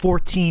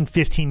 14,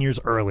 15 years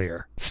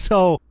earlier.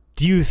 So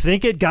do you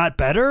think it got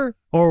better,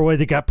 or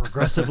whether it got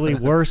progressively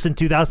worse in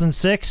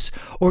 2006?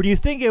 Or do you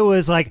think it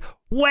was like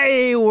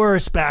way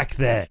worse back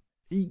then?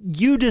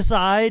 You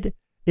decide.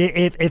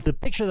 If the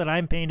picture that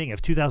I'm painting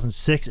of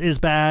 2006 is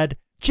bad,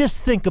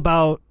 just think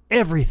about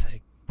everything.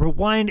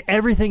 Rewind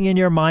everything in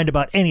your mind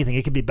about anything.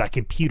 It could be about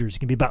computers. It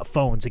can be about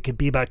phones. It could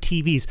be about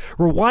TVs.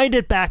 Rewind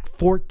it back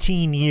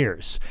 14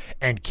 years,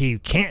 and you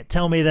can't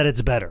tell me that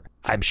it's better.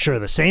 I'm sure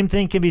the same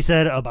thing can be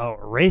said about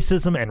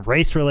racism and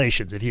race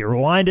relations. If you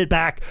rewind it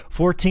back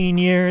 14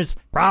 years,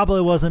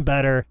 probably wasn't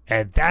better,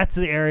 and that's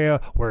the area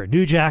where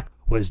New Jack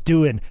was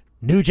doing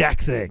New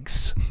Jack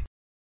things.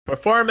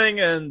 Performing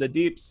in the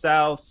Deep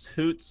South's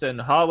hoots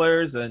and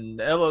hollers and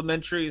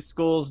elementary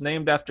schools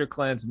named after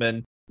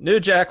Klansmen, New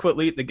Jack would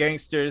lead the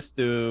gangsters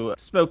through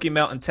Smoky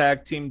Mountain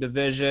Tag Team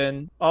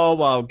Division, all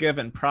while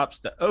giving props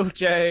to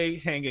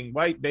OJ, hanging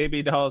white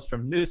baby dolls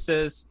from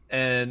nooses,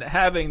 and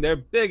having their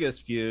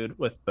biggest feud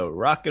with the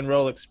Rock and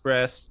Roll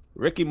Express,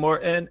 Ricky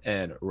Morton,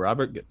 and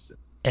Robert Gibson.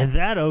 And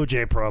that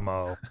OJ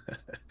promo,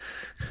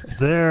 It's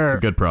a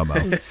good promo.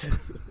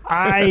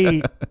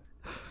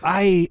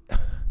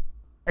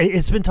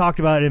 It's been talked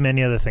about in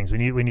many other things. When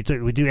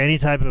we do any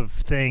type of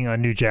thing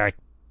on New Jack,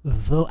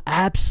 the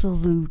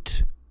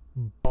absolute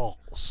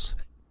balls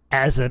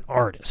as an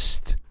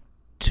artist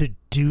to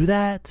do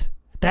that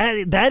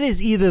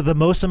is either the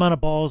most amount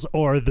of balls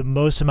or the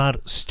most amount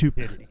of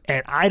stupidity.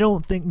 And I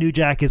don't think New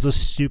Jack is a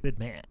stupid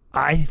man.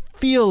 I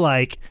feel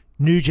like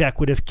New Jack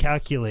would have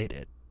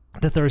calculated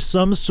that there's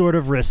some sort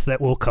of risk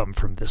that will come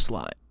from this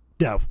line.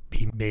 Now,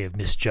 he may have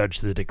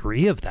misjudged the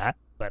degree of that,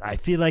 but I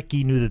feel like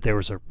he knew that there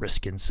was a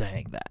risk in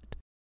saying that.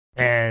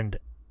 And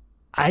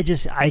I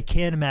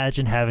can't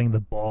imagine having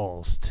the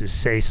balls to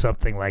say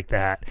something like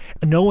that,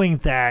 knowing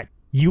that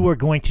you are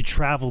going to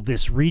travel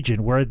this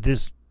region where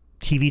this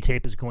TV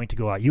tape is going to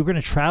go out. You're going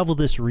to travel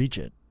this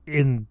region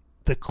in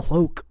the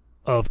cloak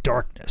of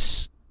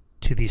darkness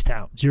to these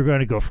towns. You're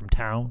going to go from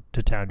town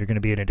to town. You're going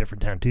to be in a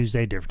different town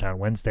Tuesday, different town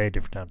Wednesday,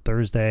 different town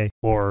Thursday,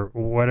 or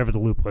whatever the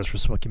loop was for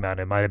Smoky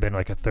Mountain. It might have been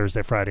like a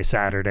Thursday, Friday,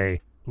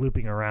 Saturday,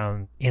 looping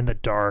around in the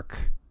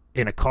dark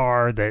in a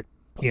car that,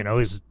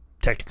 is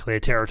technically a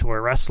territory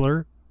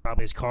wrestler,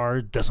 Probably his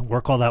car doesn't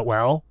work all that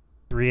well.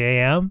 3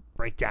 a.m.,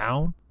 break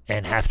down,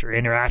 and have to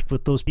interact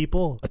with those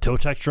people. A tow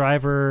truck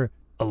driver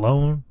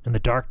alone in the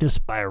darkness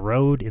by a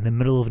road in the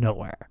middle of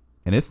nowhere.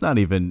 And it's not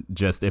even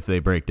just if they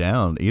break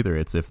down either.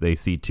 It's if they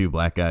see two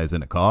black guys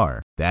in a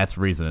car. That's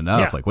reason enough.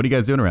 Yeah. Like, what are you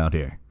guys doing around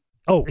here?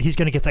 Oh, he's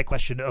going to get that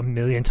question a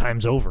million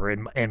times over,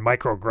 and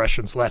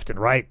microaggressions left and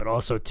right. But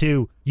also,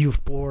 too,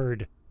 you've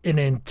poured an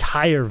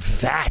entire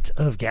vat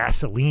of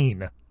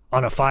gasoline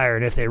on a fire.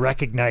 And if they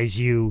recognize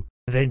you,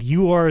 then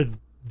you are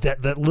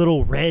that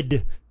little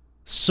red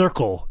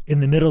circle in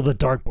the middle of the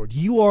dartboard.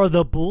 You are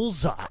the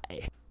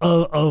bullseye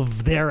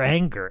of their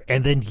anger.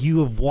 And then you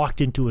have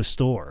walked into a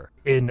store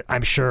in,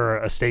 I'm sure,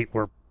 a state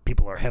where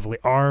people are heavily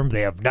armed.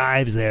 They have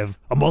knives. They have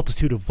a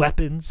multitude of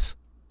weapons.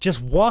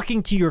 Just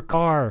walking to your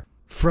car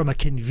from a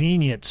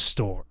convenience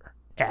store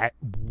at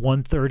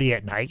 1:30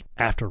 at night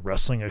after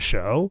wrestling a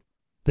show,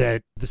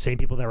 that the same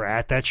people that were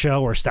at that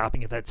show are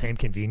stopping at that same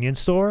convenience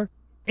store.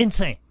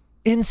 Insane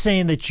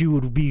that you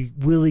would be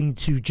willing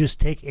to just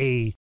take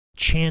a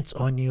chance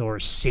on your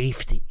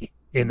safety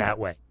in that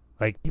way.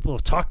 Like, people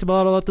have talked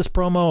about this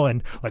promo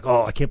and like,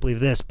 oh, I can't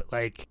believe this, but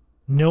like,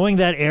 knowing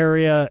that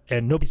area,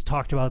 and nobody's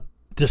talked about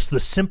just the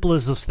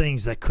simplest of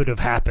things that could have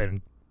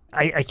happened.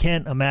 I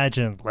can't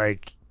imagine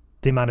like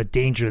the amount of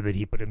danger that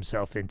he put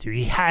himself into.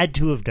 He had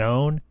to have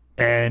known,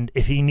 and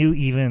if he knew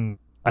even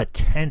a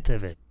tenth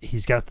of it,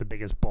 he's got the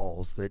biggest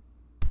balls that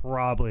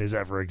probably has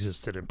ever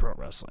existed in pro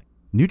wrestling.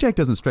 New Jack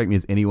doesn't strike me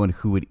as anyone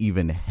who would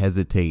even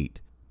hesitate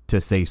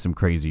to say some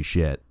crazy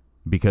shit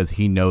because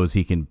he knows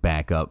he can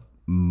back up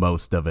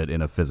most of it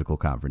in a physical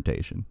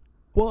confrontation.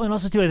 Well, and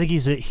also too, I think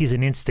he's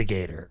an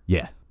instigator.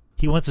 Yeah.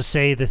 He wants to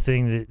say the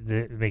thing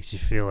that makes you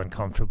feel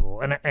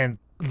uncomfortable, and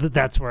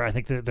that's where I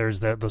think that there's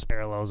those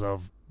parallels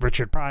of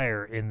Richard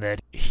Pryor, in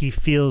that he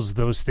feels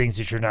those things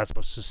that you're not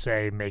supposed to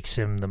say makes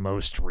him the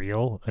most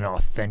real and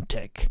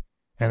authentic,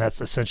 and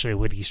that's essentially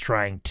what he's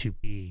trying to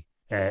be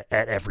at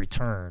every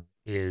turn,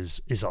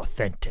 is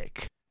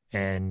authentic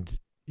and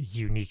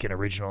unique and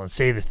original, and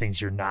say the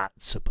things you're not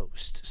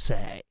supposed to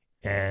say.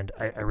 And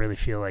I really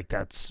feel like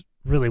that's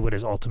really what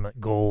his ultimate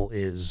goal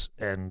is.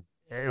 And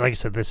like I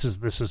said, this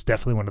is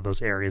definitely one of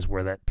those areas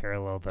where that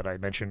parallel that I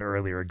mentioned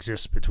earlier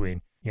exists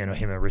between, him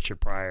and Richard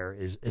Pryor,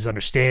 is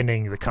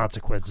understanding the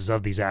consequences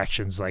of these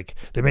actions. Like,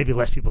 there may be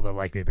less people that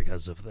like me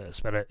because of this,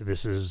 but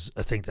this is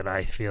a thing that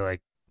I feel like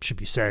should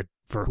be said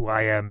for who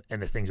I am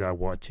and the things I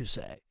want to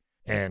say.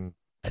 And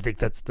I think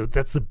that's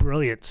the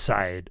brilliant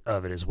side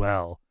of it as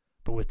well.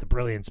 But with the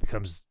brilliance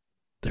becomes,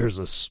 there's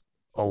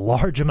a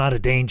large amount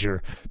of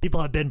danger.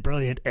 People have been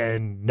brilliant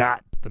and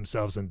not put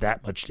themselves in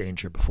that much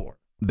danger before.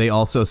 They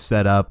also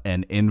set up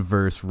an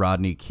inverse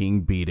Rodney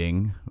King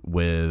beating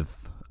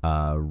with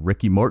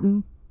Ricky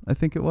Morton, I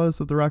think it was,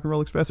 of the Rock and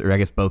Roll Express, or I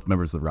guess both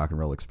members of the Rock and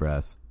Roll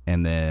Express.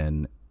 And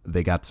then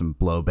they got some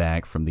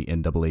blowback from the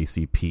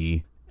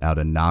NAACP out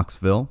in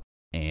Knoxville.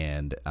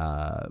 And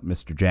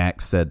Mr.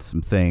 Jack said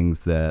some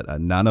things that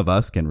none of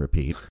us can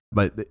repeat.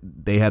 But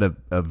they had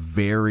a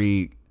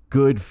very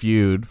good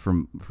feud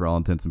for all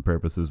intents and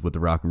purposes with the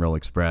Rock and Roll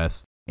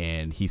Express.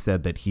 And he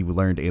said that he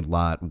learned a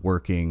lot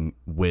working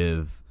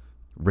with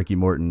Ricky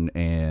Morton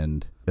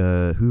and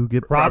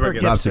Robert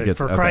Gibson.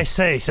 For Christ's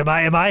sakes, am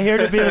I here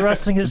to be the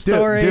wrestling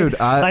historian? Dude,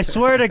 I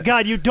swear to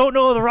God, you don't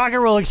know what the Rock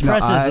and Roll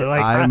Express is.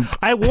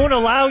 I won't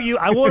allow you.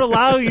 I won't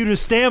allow you to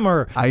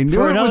stammer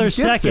for another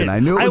second. I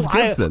knew it was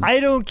Gibson. I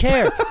don't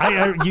care.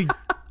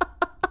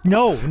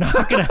 No,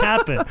 not going to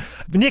happen.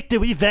 Nick, did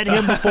we vet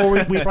him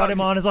before we brought him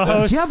on as a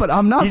host? Yeah, but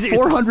I'm not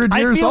 400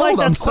 years old.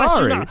 I'm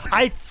sorry.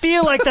 I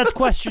feel like that's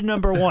question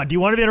number one. Do you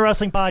want to be in a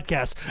wrestling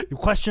podcast?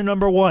 Question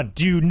number one.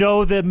 Do you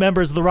know the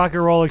members of the Rock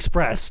and Roll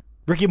Express?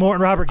 Ricky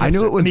Morton, Robert Gibson. I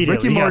knew it was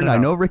Ricky Morton. I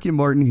know Ricky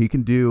Morton. He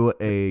can do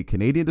a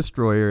Canadian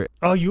Destroyer.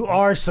 Oh, you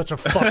are such a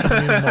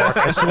fucking mark.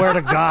 I swear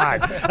to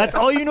God. That's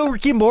all you know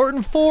Ricky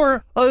Morton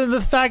for? Other than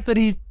the fact that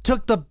he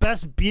took the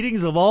best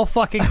beatings of all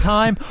fucking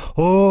time?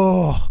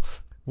 Oh...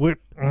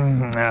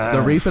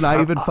 The reason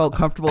I even felt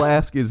comfortable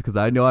asking is because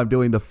I know I'm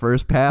doing the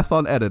first pass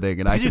on editing,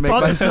 and I can make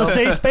myself. This is a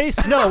safe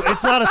space? No,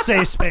 it's not a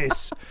safe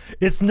space.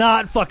 It's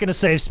not fucking a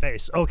safe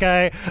space,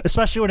 okay?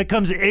 Especially when it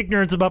comes to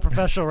ignorance about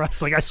professional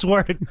wrestling. I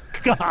swear to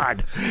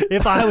God,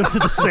 if I was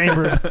in the same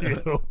room with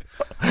you,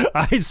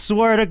 I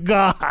swear to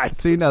God.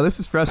 See, now this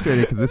is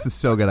frustrating because this is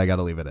so good. I got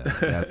to leave it in.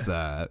 That's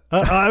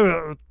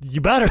you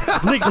better,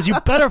 because you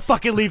better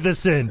fucking leave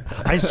this in.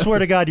 I swear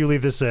to God, you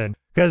leave this in.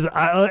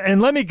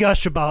 And let me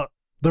gush about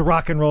the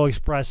Rock and Roll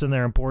Express and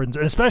their importance,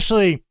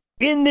 especially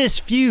in this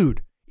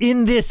feud,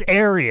 in this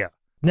area.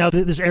 Now,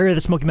 this area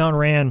that Smoky Mountain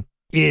ran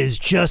is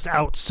just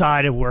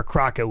outside of where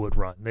Crockett would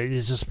run.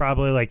 It's just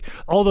probably like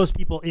all those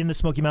people in the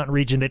Smoky Mountain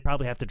region, they'd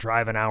probably have to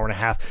drive an hour and a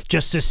half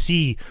just to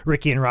see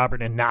Ricky and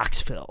Robert in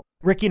Knoxville.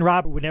 Ricky and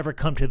Robert would never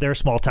come to their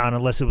small town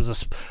unless it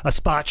was a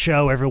spot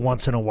show every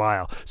once in a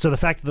while. So the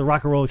fact that the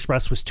Rock and Roll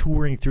Express was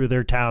touring through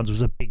their towns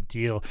was a big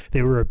deal.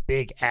 They were a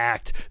big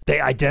act.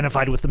 They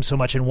identified with them so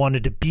much and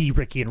wanted to be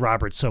Ricky and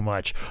Robert so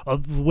much.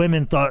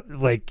 Women thought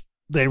like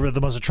they were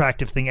the most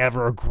attractive thing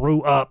ever, or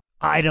grew up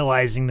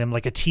idolizing them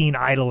like a teen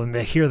idol, and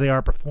here they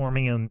are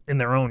performing in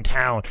their own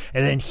town.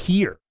 And then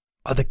here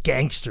are the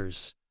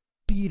gangsters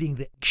beating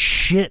the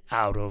shit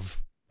out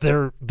of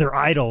their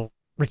idol,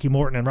 Ricky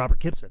Morton and Robert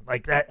Gibson.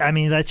 Like that, I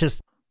mean, that's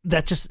just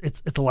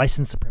it's a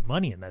license to print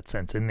money in that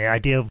sense. And the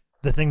idea of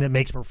the thing that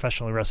makes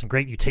professional wrestling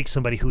great, you take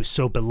somebody who's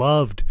so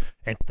beloved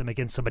and put them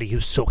against somebody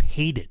who's so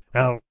hated.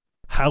 Now,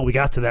 how we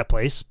got to that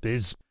place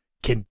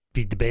can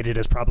be debated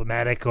as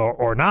problematic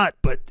or not,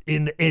 but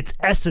in its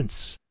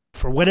essence,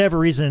 for whatever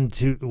reason,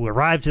 to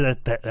arrive to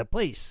that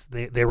place,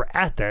 they were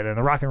at that, and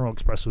the Rock and Roll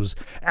Express was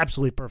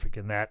absolutely perfect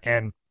in that.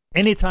 And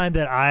anytime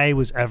that I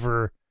was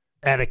ever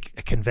at a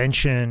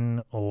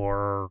convention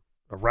or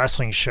a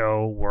wrestling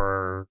show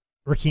where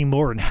Ricky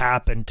Morton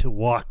happened to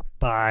walk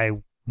by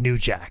New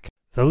Jack,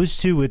 those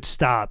two would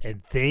stop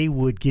and they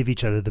would give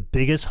each other the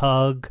biggest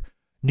hug.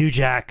 New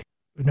Jack,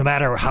 no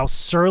matter how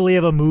surly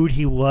of a mood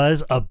he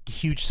was, a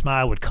huge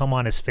smile would come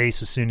on his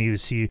face as soon as he would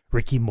see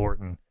Ricky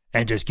Morton,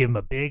 and just give him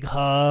a big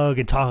hug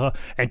and talk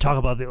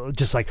about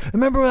just like,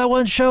 remember that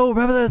one show?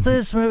 Remember that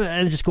this? Remember?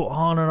 And just go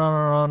on and on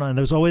and on. And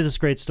there's always this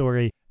great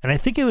story. And I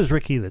think it was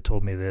Ricky that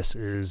told me this,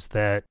 is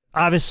that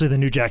obviously the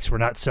New Jacks were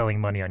not selling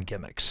money on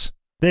gimmicks.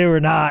 They were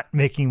not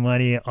making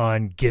money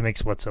on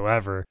gimmicks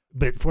whatsoever.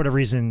 But for whatever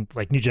reason,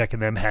 like New Jack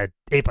and them had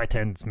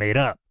 8x10s made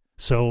up.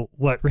 So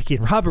what Ricky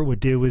and Robert would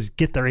do was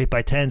get their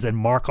 8x10s and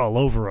mark all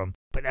over them,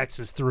 put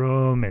X's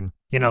through them, and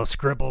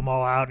scribble them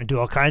all out and do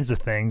all kinds of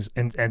things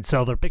and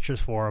sell their pictures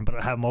for them, but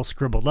have them all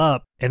scribbled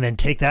up, and then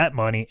take that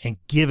money and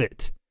give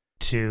it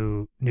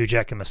to New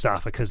Jack and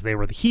Mustafa because they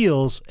were the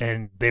heels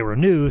and they were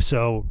new.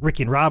 So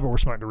Ricky and Robert were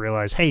smart to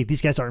realize, hey,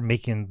 these guys aren't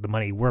making the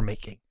money we're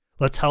making.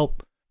 Let's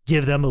help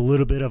give them a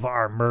little bit of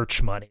our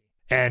merch money.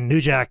 And New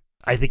Jack,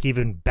 I think,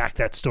 even backed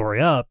that story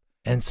up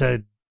and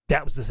said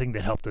that was the thing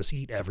that helped us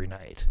eat every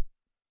night,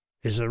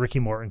 is that Ricky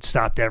Morton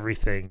stopped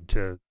everything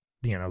to,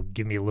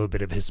 give me a little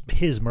bit of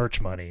his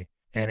merch money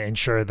and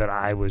ensure that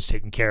I was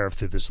taken care of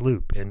through this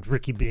loop. And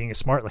Ricky being a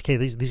smart, like, hey,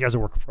 these guys are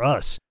working for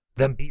us.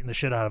 Them beating the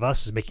shit out of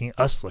us is making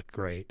us look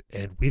great,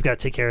 and we've got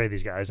to take care of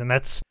these guys. And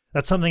that's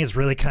something that's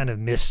really kind of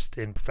missed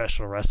in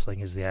professional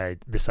wrestling, is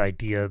this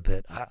idea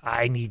that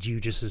I need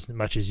you just as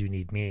much as you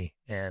need me.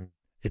 And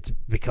it's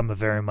become a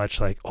very much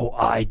like, oh,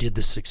 I did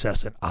this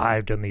success and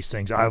I've done these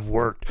things. I've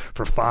worked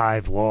for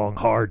 5 long,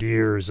 hard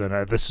years,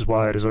 and this is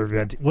why I deserve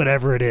it.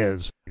 Whatever it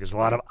is, there's a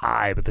lot of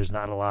I, but there's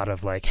not a lot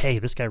of like, hey,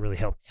 this guy really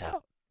helped me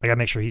out. I got to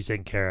make sure he's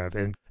taken care of.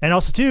 And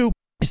also, too,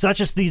 it's not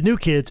just these new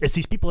kids. It's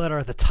these people that are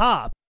at the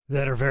top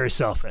that are very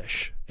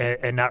selfish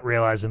and not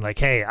realizing like,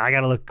 hey, I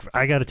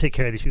got to take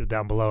care of these people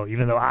down below.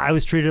 Even though I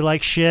was treated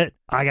like shit,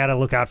 I got to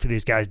look out for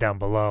these guys down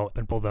below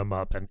and pull them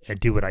up and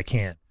do what I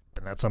can.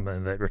 And that's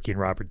something that Ricky and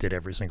Robert did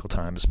every single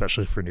time,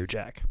 especially for New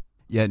Jack.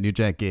 Yeah, New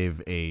Jack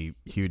gave a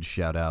huge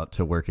shout out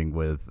to working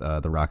with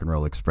the Rock and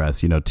Roll Express.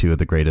 2 of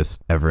the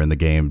greatest ever in the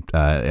game.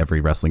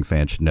 Every wrestling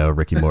fan should know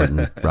Ricky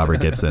Morton,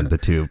 Robert Gibson, the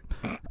two.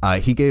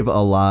 He gave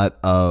a lot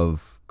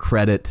of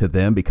credit to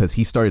them because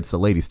he started so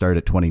late. He started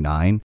at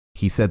 29.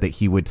 He said that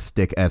he would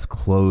stick as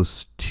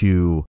close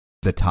to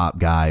the top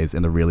guys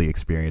and the really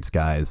experienced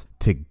guys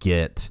to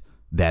get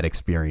that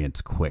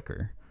experience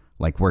quicker.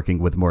 Like working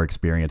with more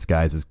experienced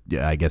guys is,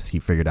 I guess he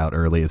figured out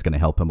early, is going to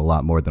help him a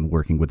lot more than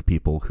working with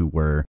people who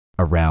were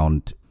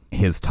around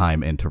his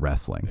time into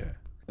wrestling. Yeah.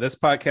 This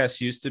podcast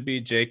used to be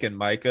Jake and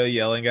Micah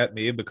yelling at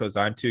me because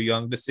I'm too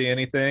young to see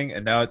anything,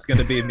 and now it's going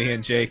to be me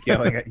and Jake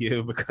yelling at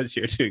you because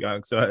you're too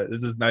young. So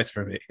this is nice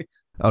for me.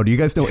 Oh, do you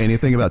guys know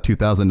anything about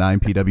 2009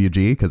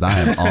 PWG? Because I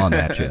am on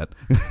that shit.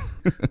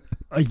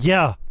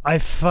 Yeah, I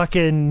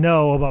fucking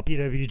know about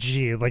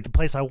PWG. Like the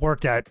place I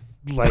worked at,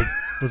 like,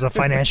 was a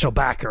financial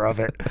backer of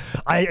it.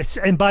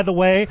 And by the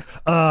way,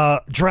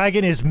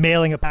 Dragon is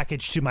mailing a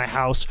package to my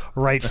house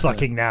right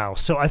fucking now.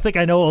 So I think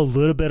I know a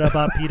little bit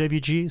about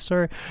PWG,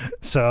 sir.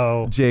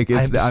 So Jake,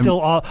 I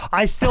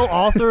still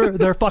author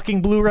their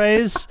fucking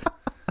Blu-rays,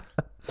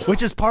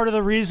 which is part of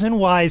the reason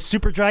why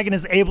Super Dragon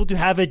is able to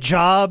have a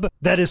job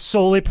that is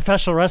solely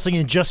professional wrestling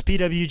in just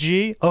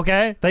PWG.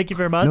 Okay, thank you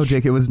very much. No,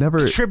 Jake, it was never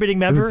contributing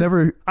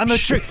member. I'm a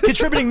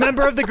contributing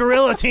member of the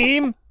Gorilla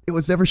team. It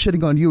was never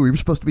shitting on you. We were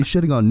supposed to be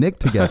shitting on Nick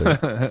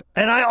together.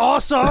 And I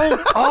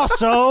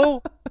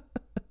also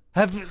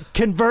have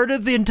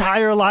converted the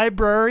entire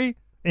library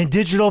in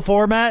digital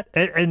format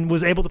and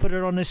was able to put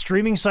it on a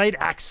streaming site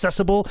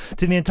accessible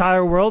to the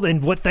entire world.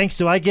 And what thanks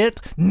do I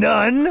get?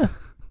 None.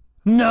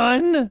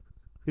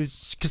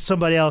 It's because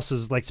somebody else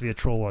likes to be a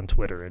troll on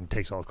Twitter and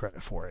takes all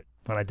credit for it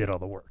when I did all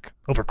the work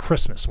over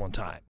Christmas one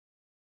time.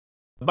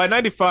 By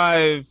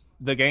 95,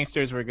 the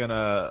gangsters were going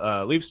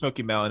to leave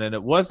Smoky Mountain, and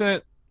it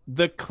wasn't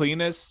the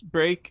cleanest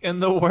break in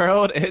the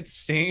world. It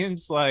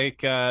seems like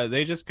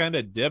they just kind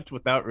of dipped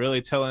without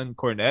really telling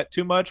Cornette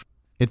too much.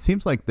 It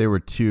seems like they were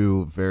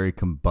two very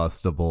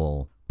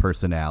combustible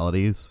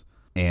personalities,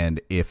 and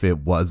if it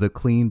was a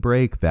clean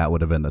break, that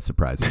would have been the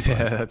surprising part.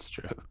 Yeah, that's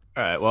true.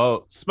 All right,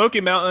 well,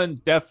 Smoky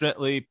Mountain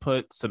definitely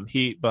put some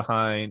heat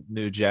behind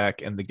New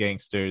Jack and the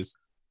gangsters.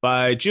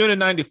 By June of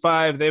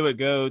 95, they would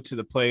go to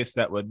the place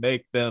that would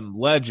make them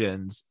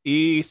legends,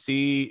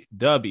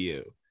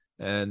 ECW.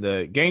 And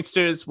the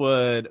Gangsters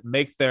would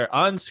make their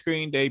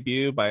on-screen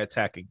debut by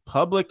attacking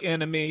Public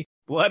Enemy,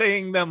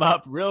 blooding them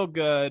up real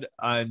good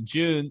on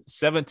June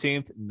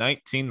 17th,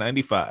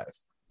 1995.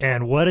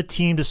 And what a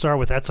team to start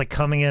with. That's like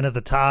coming in at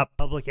the top.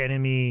 Public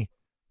Enemy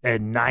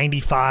at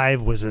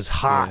 95 was as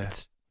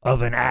hot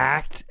of an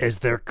act as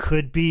there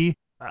could be.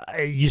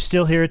 You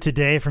still hear it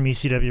today from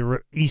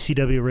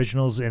ECW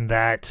originals in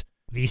that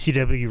the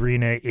ECW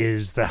arena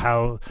is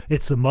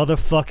it's the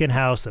motherfucking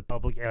house that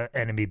Public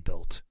Enemy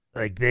built.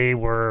 Like, they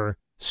were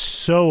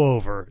so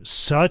over,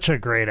 such a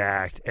great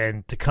act.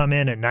 And to come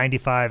in at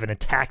 95 and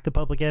attack the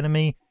Public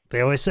Enemy,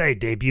 they always say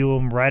debut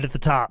them right at the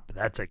top.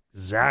 That's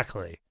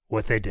exactly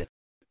what they did.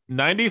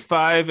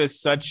 95 is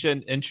such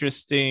an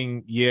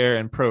interesting year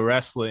in pro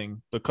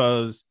wrestling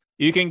because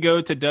you can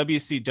go to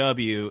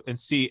WCW and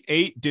see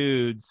 8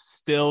 dudes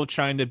still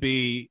trying to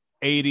be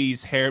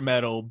 80s hair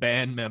metal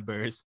band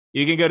members.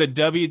 You can go to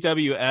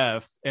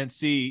WWF and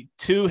see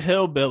 2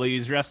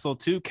 hillbillies wrestle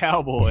 2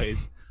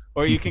 cowboys.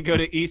 Or you can go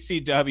to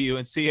ECW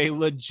and see a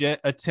legit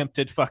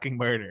attempted fucking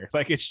murder.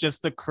 Like, it's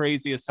just the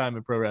craziest time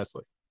in pro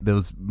wrestling.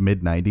 Those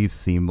mid-90s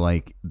seem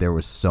like there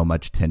was so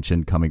much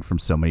tension coming from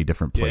so many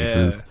different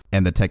places. Yeah.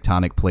 And the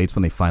tectonic plates,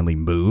 when they finally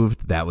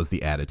moved, that was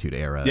the Attitude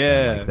Era.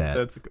 Yeah. And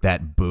like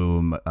that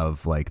boom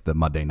of like the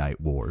Monday Night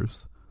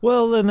Wars.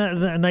 Well, in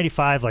the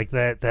 95, like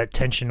that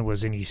tension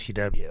was in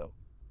ECW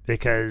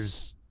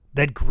because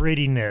that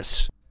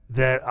grittiness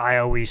that I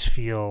always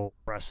feel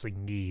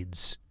wrestling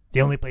needs. The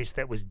only place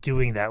that was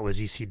doing that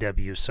was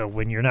ECW. So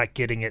when you're not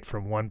getting it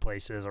from one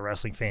place as a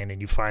wrestling fan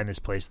and you find this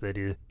place that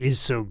is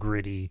so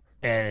gritty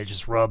and it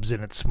just rubs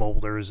and it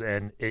smolders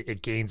and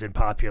it gains in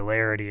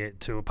popularity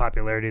to a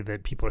popularity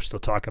that people are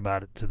still talking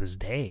about it to this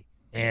day.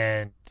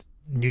 And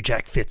New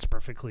Jack fits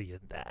perfectly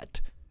in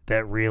that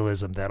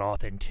realism, that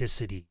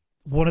authenticity.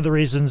 One of the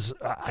reasons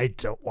I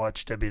don't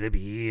watch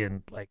WWE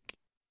and like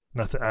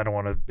nothing, I don't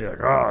want to be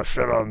like, oh,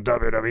 shit on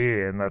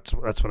WWE, and that's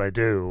what I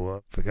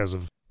do because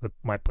of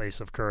my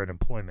place of current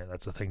employment.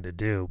 That's a thing to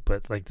do.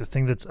 But like the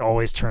thing that's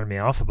always turned me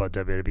off about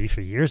WWE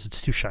for years,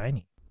 it's too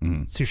shiny.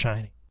 It's too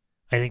shiny.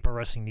 I think pro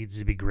wrestling needs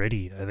to be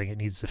gritty. I think it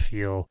needs to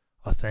feel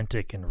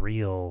authentic and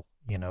real.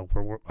 You know,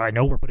 I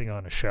know we're putting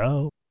on a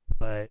show,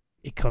 but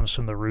it comes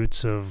from the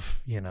roots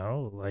of, you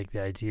know, like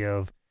the idea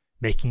of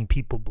making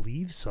people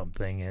believe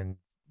something and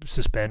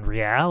suspend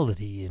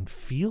reality and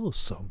feel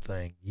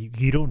something.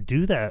 You don't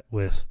do that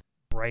with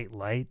bright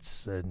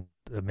lights and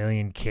a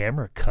million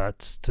camera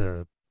cuts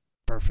to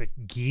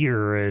perfect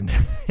gear and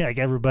like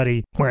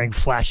everybody wearing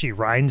flashy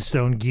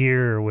rhinestone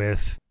gear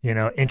with, you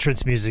know,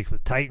 entrance music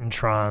with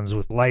Titantrons,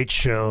 with light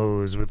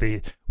shows, with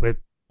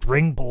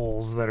ring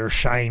bowls that are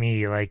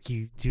shiny. Like,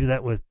 you do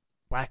that with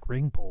black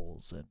ring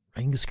bowls and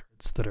ring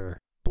skirts that are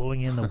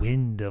blowing in the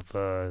wind of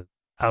a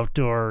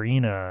outdoor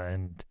arena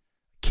and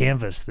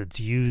canvas that's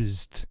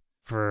used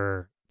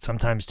for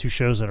sometimes 2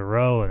 shows in a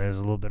row, and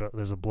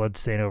there's a blood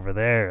stain over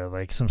there,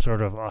 like some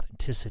sort of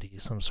authenticity,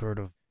 some sort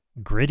of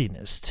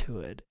grittiness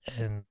to it.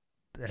 And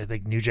I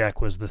think New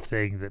Jack was the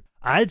thing that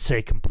I'd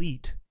say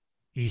complete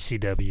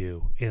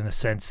ECW in the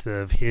sense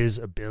of his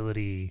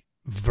ability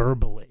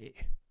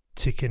verbally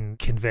to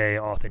convey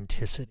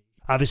authenticity.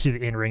 Obviously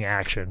the in-ring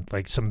action,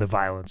 like some of the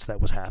violence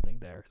that was happening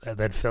there,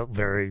 that felt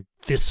very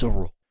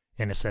visceral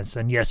in a sense.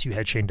 And yes, you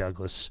had Shane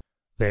Douglas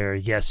there.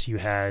 Yes, you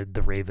had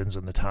the Ravens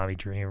and the Tommy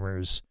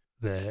Dreamers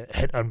that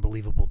had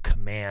unbelievable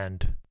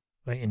command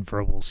in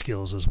verbal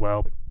skills as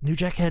well. But New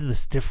Jack had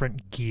this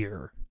different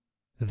gear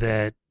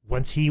that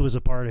once he was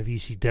a part of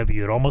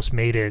ECW, it almost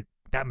made it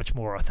that much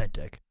more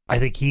authentic. I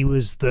think he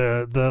was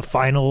the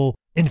final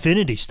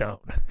Infinity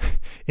Stone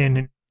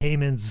in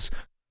Heyman's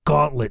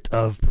gauntlet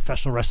of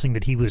professional wrestling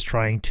that he was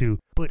trying to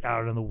put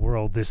out in the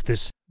world.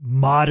 This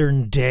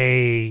modern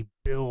day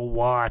Bill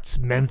Watts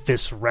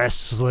Memphis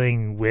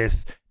wrestling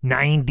with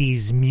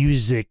 90s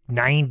music,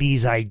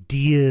 90s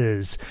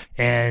ideas,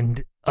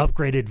 and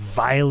upgraded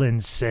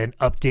violence and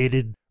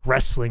updated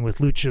wrestling with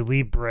Lucha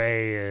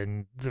Libre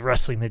and the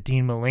wrestling that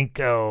Dean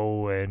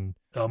Malenko and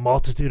a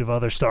multitude of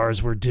other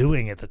stars were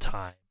doing at the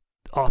time.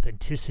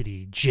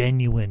 Authenticity,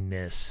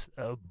 genuineness,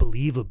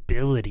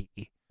 believability,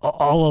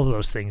 all of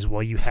those things.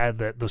 While you had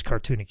those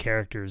cartoony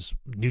characters,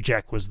 New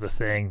Jack was the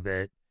thing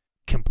that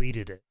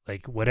completed it.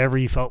 Like, whatever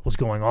you felt was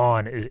going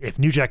on, if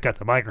New Jack got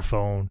the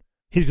microphone,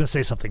 he was going to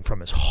say something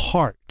from his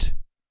heart,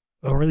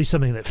 or at least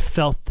something that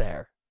felt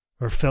there,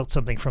 or felt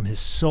something from his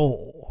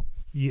soul,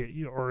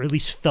 or at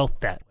least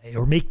felt that way,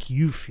 or make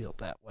you feel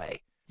that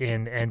way.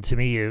 And to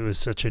me, it was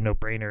such a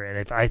no-brainer. And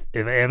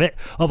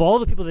if of all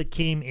the people that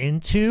came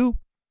into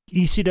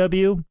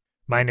ECW,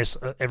 minus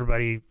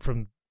everybody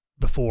from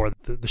before,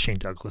 the Shane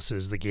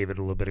Douglases that gave it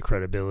a little bit of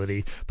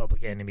credibility,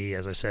 Public Enemy,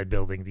 as I said,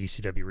 building the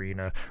ECW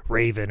arena,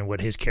 Raven and what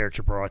his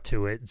character brought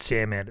to it,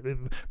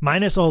 Sandman,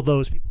 minus all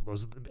those people,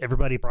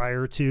 everybody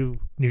prior to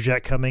New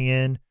Jack coming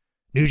in,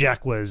 New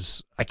Jack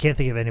was, I can't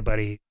think of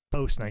anybody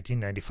post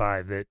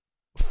 1995 that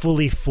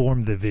fully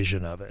formed the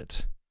vision of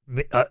it,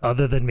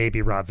 other than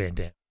maybe Rob Van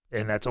Dam.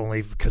 And that's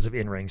only because of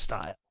in-ring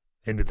style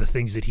and the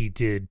things that he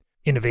did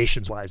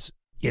innovations-wise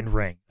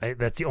in-ring.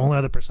 That's the only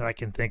other person I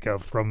can think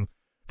of from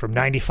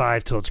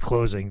 95 till its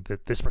closing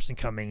that this person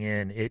coming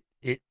in,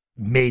 it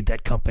made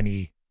that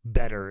company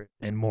better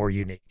and more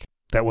unique.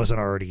 That wasn't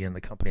already in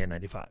the company in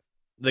 95.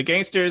 The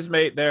Gangsters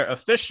made their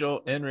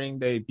official in-ring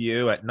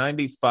debut at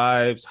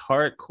 95's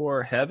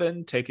Hardcore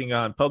Heaven, taking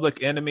on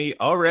Public Enemy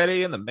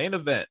already in the main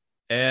event.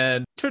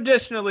 And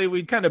traditionally,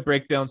 we kind of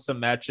break down some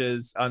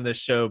matches on this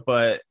show,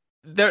 but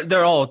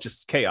they're all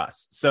just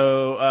chaos.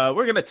 So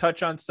we're going to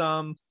touch on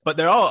some, but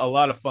they're all a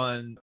lot of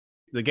fun.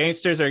 The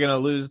Gangsters are going to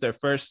lose their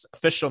first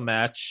official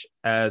match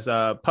as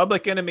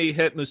Public Enemy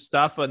hit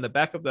Mustafa in the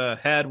back of the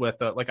head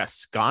with like a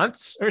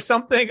sconce or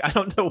something. I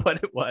don't know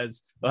what it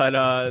was, but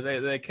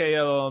they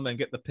KO him and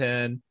get the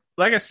pin.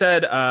 Like I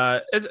said,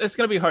 it's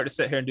going to be hard to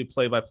sit here and do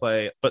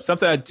play-by-play, but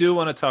something I do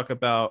want to talk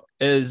about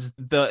is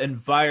the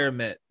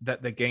environment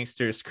that the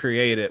Gangsters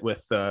created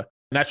with the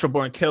Natural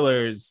Born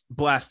Killers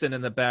blasting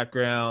in the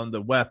background,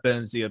 the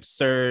weapons, the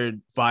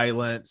absurd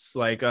violence.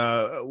 Like,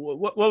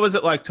 what was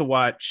it like to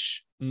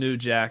watch New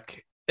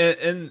Jack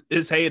in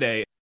his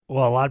heyday?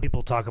 Well, a lot of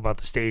people talk about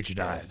the stage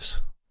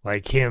dives,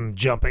 like him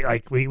jumping.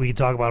 Like we can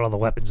talk about all the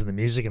weapons and the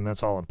music, and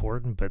that's all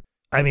important. But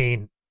I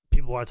mean,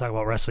 people want to talk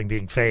about wrestling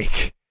being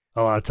fake.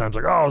 A lot of times,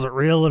 like, oh, is it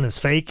real and it's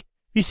fake?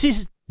 You see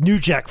New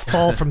Jack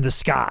fall from the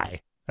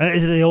sky.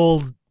 The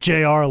old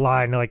JR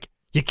line, like,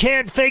 you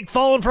can't fake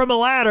falling from a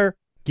ladder.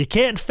 You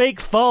can't fake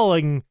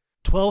falling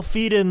 12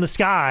 feet in the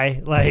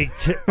sky, like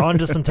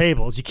onto some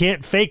tables. You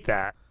can't fake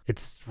that.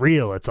 It's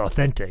real. It's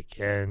authentic.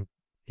 And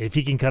if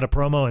he can cut a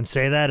promo and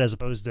say that as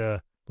opposed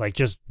to like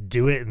just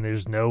do it and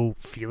there's no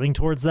feeling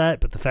towards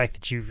that, but the fact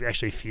that you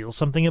actually feel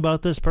something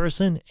about this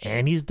person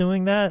and he's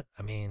doing that,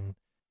 I mean,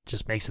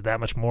 just makes it that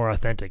much more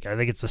authentic. I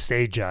think it's the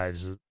stage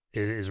dives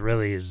is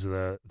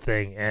the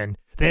thing. And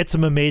they had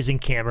some amazing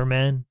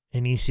cameramen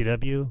in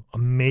ECW,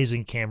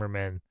 amazing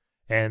cameramen,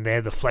 and they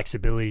had the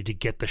flexibility to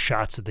get the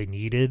shots that they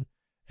needed.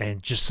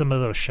 And just some of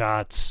those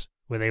shots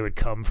where they would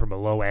come from a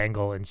low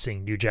angle and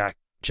seeing New Jack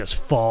just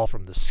fall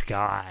from the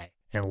sky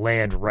and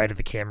land right at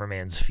the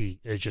cameraman's feet.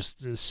 It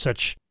just is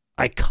such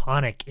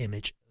iconic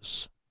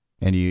images.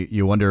 And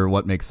you wonder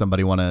what makes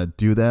somebody want to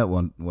do that?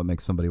 What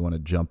makes somebody want to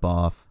jump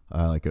off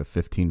like a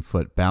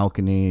 15-foot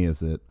balcony?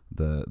 Is it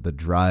the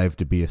drive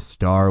to be a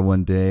star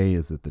one day?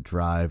 Is it the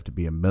drive to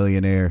be a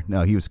millionaire?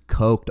 No, he was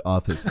coked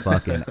off his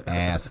fucking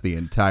ass the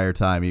entire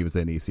time he was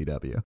in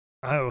ECW.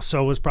 Oh,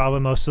 so was probably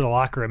most of the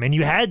locker room, and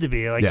you had to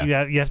be like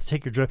you have to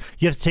take your drug.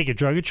 You have to take a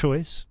drug of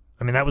choice.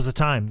 I mean, that was the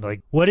time.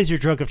 Like, what is your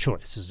drug of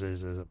choice? Is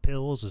it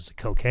pills? Is it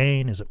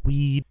cocaine? Is it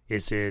weed?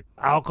 Is it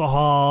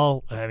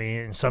alcohol? I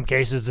mean, in some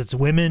cases, it's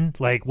women.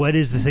 Like, what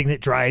is the thing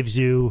that drives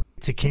you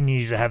to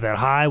continue to have that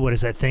high? What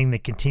is that thing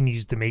that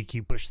continues to make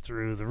you push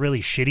through the really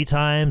shitty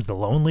times, the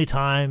lonely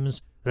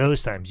times,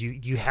 those times?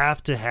 You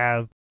have to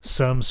have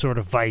some sort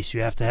of vice.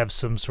 You have to have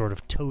some sort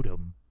of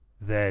totem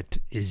that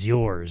is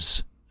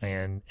yours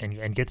and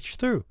gets you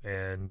through.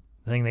 And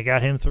the thing that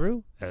got him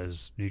through,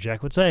 as New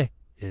Jack would say,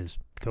 is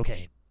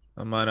cocaine.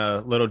 I'm on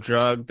a little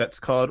drug that's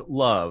called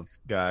love,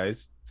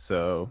 guys.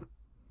 So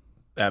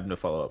I have no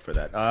follow-up for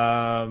that.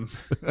 No.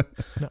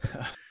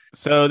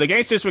 So the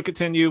Gangsters would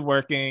continue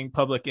working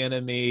Public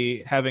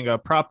Enemy, having a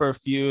proper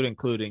feud,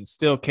 including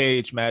steel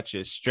cage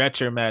matches,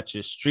 stretcher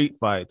matches, street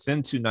fights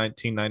into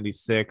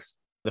 1996.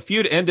 The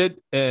feud ended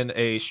in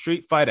a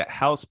street fight at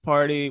House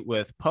Party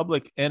with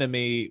Public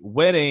Enemy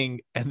winning,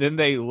 and then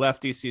they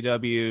left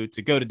ECW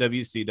to go to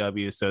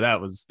WCW, so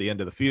that was the end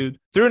of the feud.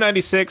 Through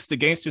 96, the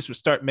Gangsters would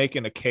start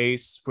making a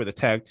case for the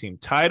tag team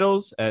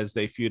titles as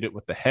they feuded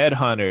with the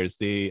Headhunters,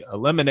 the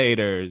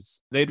Eliminators.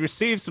 They'd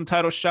received some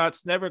title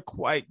shots, never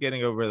quite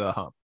getting over the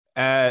hump.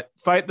 At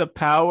Fight the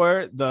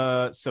Power,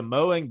 the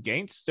Samoan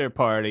Gangster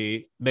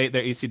Party made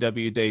their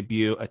ECW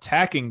debut,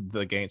 attacking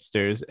the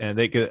Gangsters, and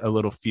they get a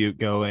little feud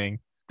going.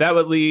 That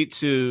would lead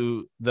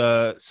to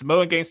the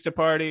Samoan Gangster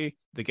Party,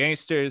 the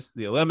Gangsters,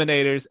 the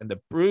Eliminators, and the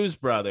Bruise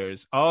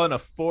Brothers, all in a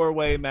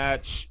four-way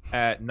match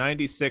at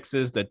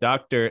 96's The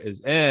Doctor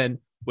Is In,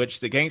 which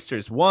the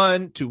Gangsters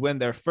won to win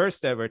their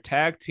first ever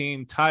tag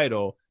team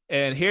title.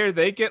 And here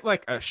they get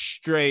like a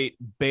straight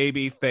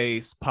baby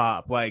face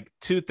pop, like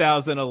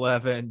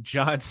 2011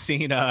 John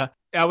Cena.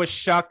 I was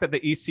shocked that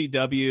the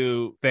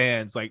ECW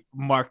fans like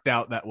marked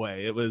out that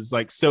way. It was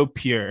like so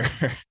pure.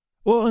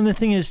 Well, and the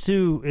thing is,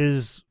 too,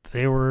 is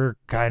they were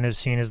kind of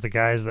seen as the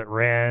guys that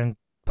ran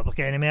Public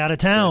Enemy out of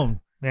town.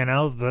 Yeah. You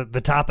know,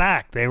 the top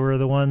act. They were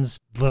the ones,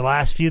 the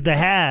last feud they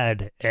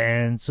had.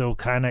 And so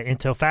kind of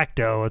into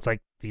facto, it's like,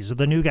 these are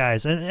the new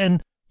guys.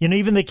 And you know,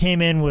 even they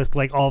came in with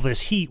like all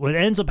this heat. What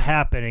ends up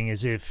happening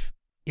is if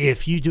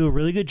you do a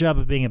really good job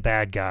of being a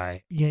bad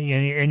guy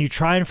and you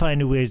try and find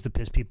new ways to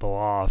piss people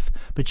off,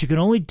 but you can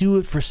only do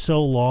it for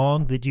so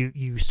long that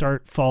you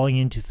start falling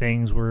into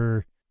things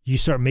where you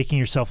start making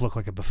yourself look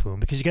like a buffoon,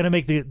 because you got to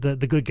make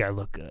the good guy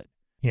look good.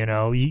 You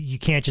know, you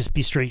can't just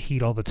be straight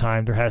heat all the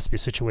time. There has to be a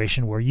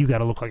situation where you got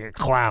to look like a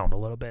clown a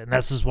little bit. And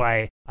this is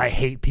why I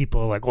hate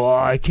people like, well,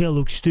 I can't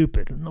look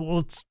stupid.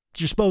 Well,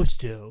 you're supposed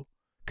to.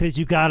 because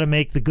you got to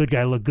make the good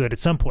guy look good at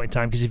some point in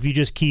time. Because if you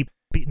just keep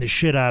beating the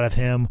shit out of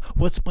him,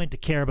 what's the point to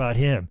care about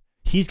him?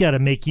 He's got to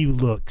make you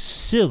look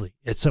silly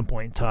at some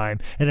point in time.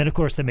 And then, of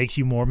course, that makes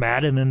you more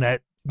mad. And then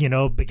that,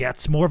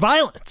 begets more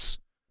violence.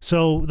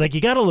 So, like,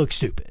 you got to look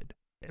stupid.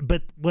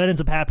 But what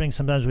ends up happening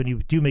sometimes when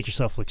you do make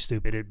yourself look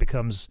stupid, it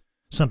becomes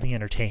something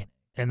entertaining.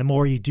 And the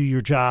more you do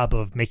your job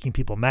of making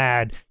people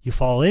mad, you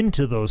fall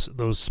into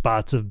those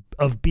spots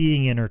of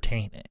being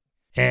entertaining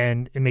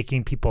and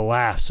making people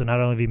laugh. So not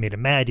only have you made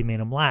them mad, you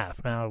made them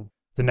laugh. Now,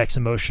 the next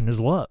emotion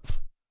is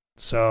love.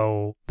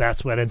 So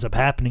that's what ends up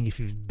happening if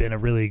you've been a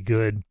really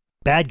good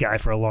bad guy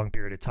for a long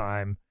period of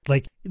time.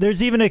 Like,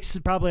 there's even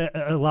probably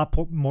a lot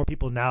more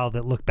people now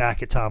that look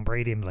back at Tom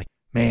Brady and be like,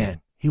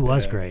 man, he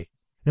was great.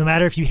 No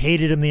matter if you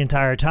hated him the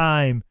entire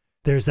time,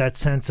 there's that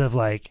sense of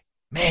like,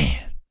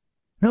 man,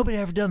 nobody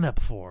ever done that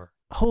before.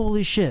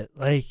 Holy shit.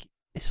 Like,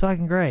 it's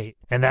fucking great.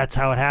 And that's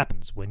how it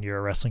happens when you're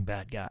a wrestling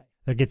bad guy.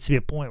 There gets to be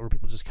a point where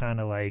people just kind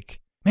of like,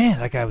 man,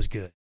 that guy was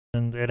good.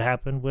 And it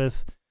happened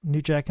with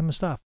New Jack and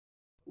Mustafa.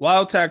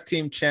 Wild Tag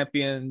Team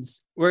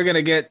Champions, we're going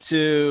to get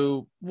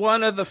to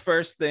one of the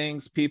first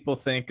things people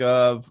think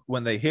of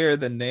when they hear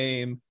the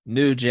name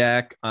New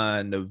Jack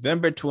on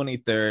November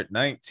 23rd,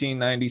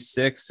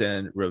 1996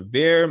 in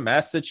Revere,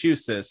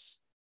 Massachusetts,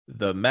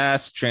 the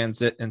mass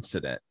transit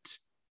incident.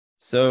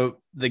 So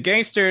the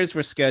Gangsters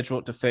were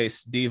scheduled to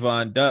face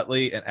Devon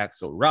Dudley and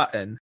Axel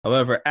Rotten.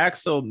 However,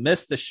 Axel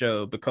missed the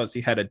show because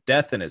he had a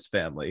death in his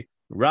family.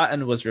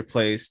 Rotten was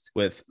replaced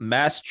with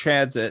mass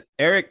transit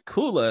Eric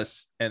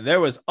Koulis, and there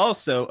was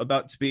also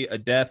about to be a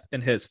death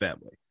in his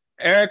family.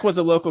 Eric was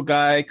a local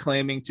guy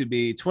claiming to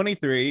be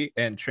 23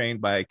 and trained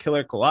by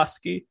Killer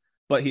Kowalski,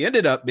 but he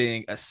ended up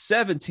being a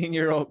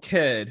 17-year-old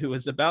kid who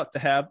was about to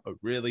have a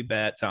really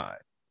bad time.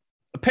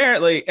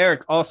 Apparently,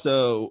 Eric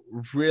also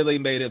really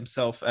made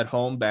himself at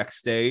home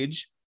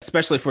backstage,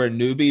 especially for a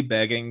newbie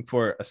begging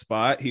for a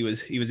spot. He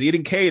was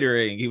eating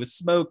catering, he was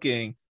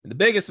smoking, and the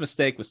biggest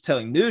mistake was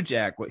telling New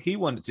Jack what he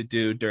wanted to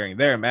do during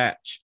their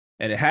match.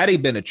 And had he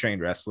been a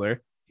trained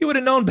wrestler, he would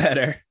have known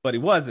better, but he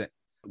wasn't.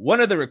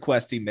 One of the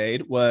requests he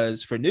made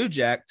was for New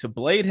Jack to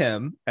blade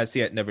him, as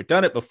he had never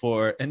done it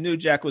before, and New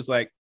Jack was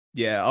like,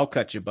 yeah, I'll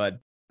cut you, bud.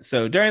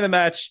 So during the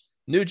match,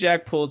 New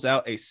Jack pulls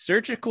out a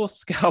surgical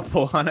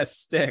scalpel on a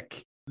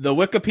stick. The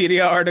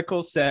Wikipedia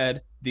article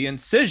said the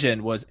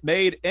incision was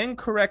made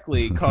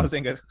incorrectly,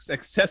 causing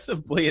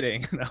excessive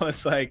bleeding. And I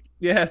was like,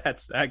 yeah,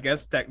 I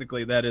guess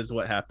technically that is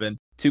what happened.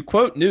 To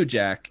quote New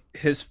Jack,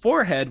 his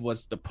forehead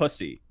was the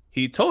pussy.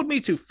 He told me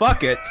to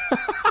fuck it,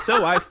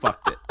 so I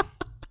fucked it.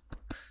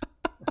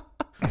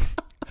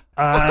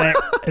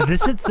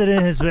 This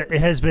incident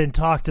has been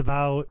talked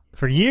about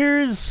for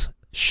years.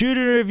 Shoot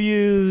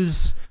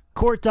interviews,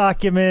 court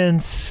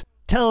documents,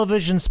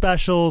 television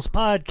specials,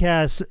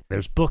 podcasts.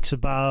 There's books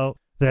about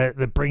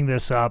that bring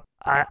this up.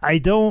 I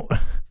don't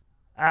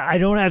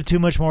have too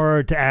much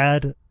more to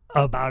add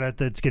about it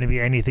that's going to be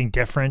anything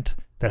different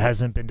that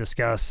hasn't been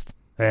discussed.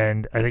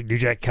 And I think New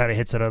Jack kind of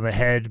hits it on the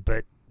head.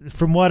 But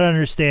from what I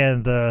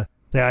understand, the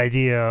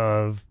idea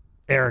of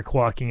Eric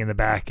walking in the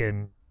back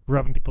and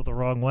rubbing people the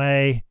wrong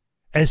way,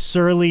 as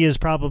surly as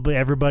probably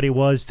everybody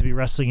was to be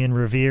wrestling in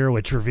Revere,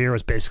 which Revere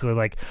was basically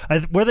like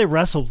where they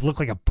wrestled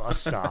looked like a bus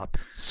stop.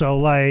 So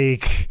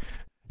like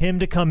him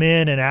to come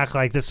in and act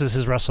like this is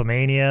his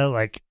WrestleMania.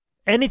 Like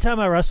anytime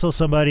I wrestle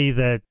somebody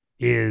that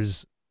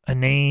is a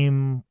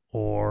name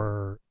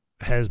or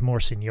has more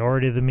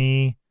seniority than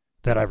me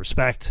that I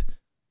respect,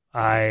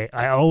 I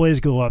always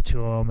go up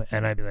to him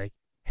and I'd be like,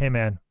 hey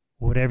man,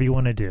 whatever you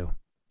want to do,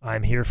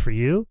 I'm here for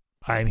you.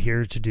 I'm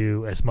here to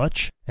do as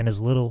much and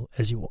as little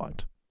as you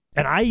want.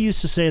 And I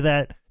used to say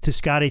that to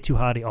Scotty 2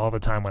 Hotty all the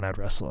time when I'd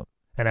wrestle him.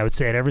 And I would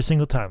say it every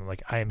single time. I'm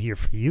like, I am here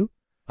for you.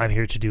 I'm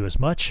here to do as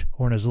much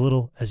or as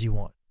little as you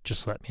want.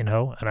 Just let me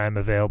know, and I'm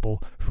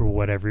available for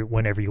whenever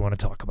you want to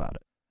talk about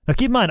it. Now,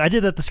 keep in mind, I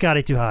did that to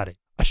Scotty 2 Hotty.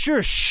 I sure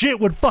as shit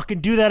would fucking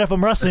do that if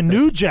I'm wrestling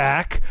New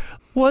Jack.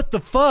 What the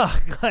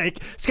fuck? Like,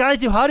 Scotty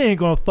 2 Hotty ain't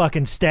gonna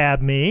fucking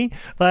stab me.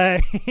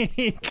 Like,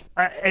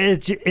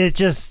 it's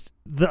just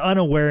the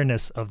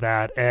unawareness of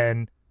that.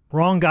 And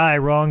wrong guy,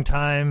 wrong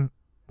time.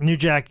 New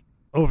Jack,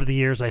 over the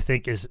years, I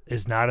think,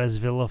 is not as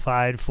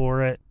vilified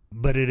for it,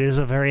 but it is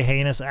a very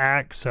heinous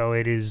act, so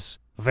it is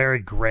a very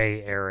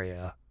gray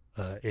area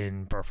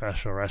in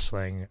professional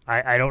wrestling.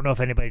 I don't know if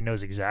anybody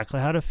knows exactly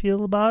how to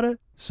feel about it,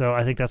 so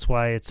I think that's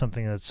why it's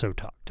something that's so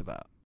talked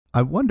about.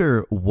 I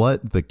wonder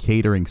what the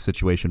catering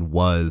situation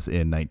was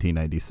in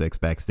 1996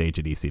 backstage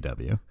at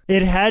ECW.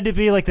 It had to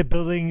be like the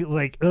building,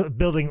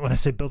 when I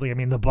say building, I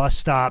mean the bus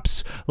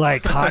stops,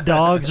 like hot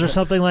dogs or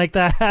something like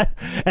that.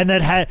 And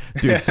that had...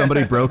 Dude,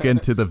 somebody broke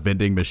into the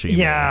vending machine.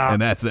 Yeah. There,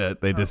 and that's it.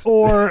 They just...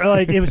 Or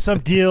like it was some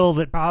deal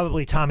that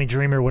probably Tommy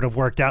Dreamer would have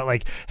worked out.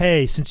 Like,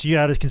 hey, since you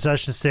got a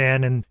concession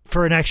stand and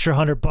for an extra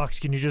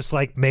 $100, can you just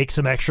like make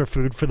some extra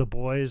food for the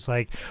boys?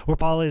 Like, or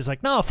Paulie's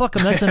like, no, fuck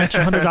them. That's an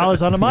extra $100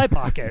 out of my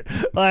pocket.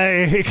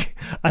 Like,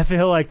 I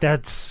feel like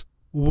that's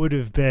would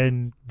have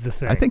been the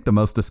thing. I think the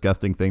most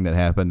disgusting thing that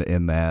happened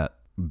in that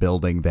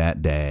building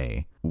that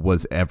day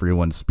was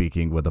everyone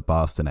speaking with a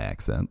Boston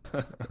accent.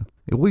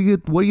 What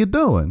are you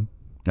doing?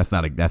 That's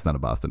not a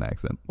Boston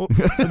accent. No,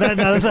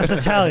 that's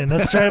Italian.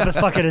 That's straight up a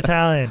fucking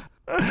Italian.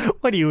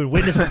 What are you, in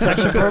witness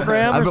protection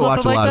program or I've been something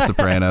watching like a lot that? of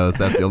Sopranos.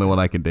 That's the only one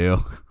I can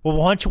do. Well,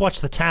 why don't you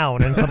watch The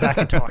Town and come back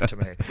and talk to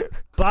me?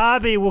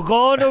 Bobby, we're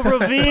going to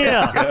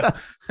Revere.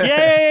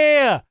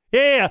 Yeah.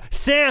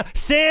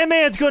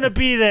 Sandman's going to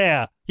be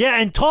there. Yeah,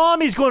 and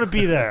Tommy's going to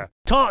be there.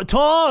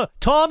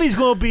 Tommy's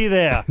going to be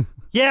there.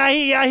 Yeah,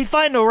 he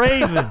fighting a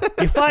raven.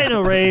 You're fighting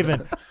a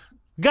raven.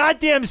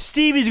 Goddamn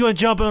Stevie's going to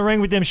jump in the ring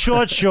with them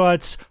short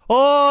shorts.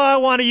 Oh, I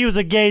want to use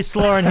a gay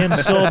slur on him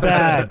so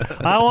bad.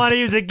 I want to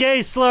use a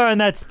gay slur on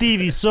that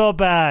Stevie so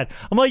bad.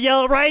 I'm going to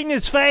yell it right in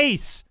his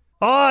face.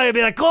 Oh, he'll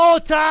be like, go,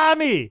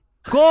 Tommy.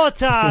 Go,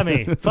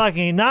 Tommy.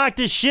 Fucking knock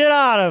the shit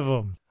out of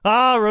him.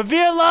 Oh,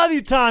 Revere love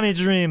you, Tommy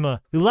Dreamer.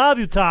 We love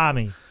you,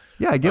 Tommy.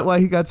 Yeah, I get why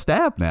he got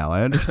stabbed now.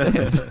 I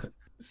understand.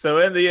 So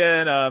in the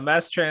end,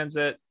 mass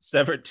transit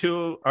severed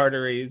 2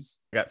 arteries,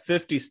 got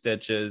 50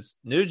 stitches.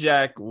 New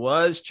Jack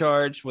was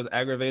charged with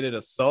aggravated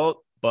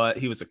assault, but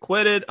he was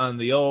acquitted on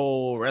the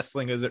old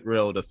wrestling isn't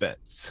real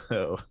defense.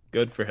 So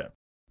good for him.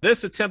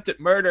 This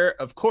attempted murder,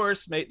 of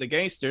course, made the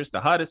Gangsters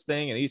the hottest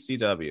thing in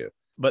ECW.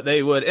 But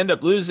they would end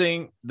up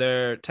losing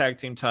their tag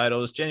team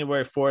titles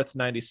January 4th,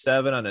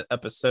 97 on an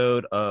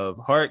episode of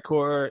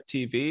Hardcore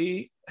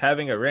TV,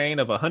 having a reign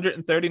of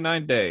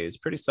 139 days.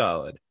 Pretty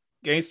solid.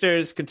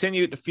 Gangsters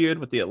continued to feud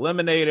with the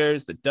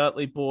Eliminators, the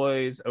Dudley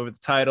Boys, over the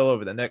title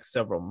over the next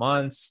several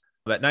months.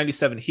 At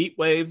 97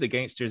 Heatwave, the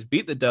Gangsters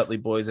beat the Dudley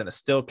Boys in a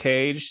steel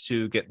cage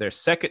to get their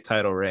second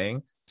title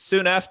ring.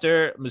 Soon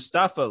after,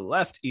 Mustafa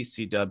left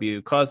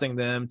ECW, causing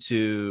them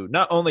to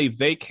not only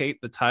vacate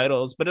the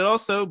titles, but it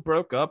also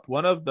broke up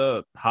one of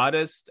the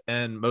hottest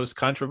and most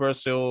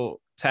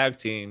controversial tag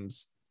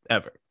teams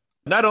ever.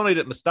 Not only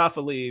did Mustafa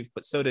leave,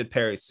 but so did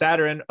Perry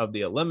Saturn of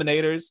the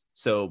Eliminators.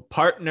 So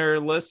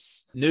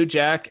partnerless New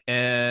Jack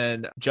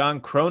and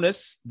John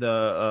Cronus,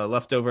 the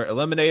leftover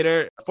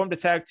Eliminator, formed a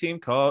tag team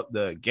called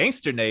the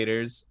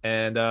Gangsternators.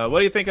 And what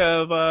do you think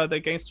of the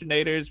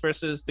Gangsternators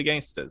versus the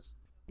Gangstas?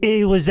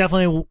 It was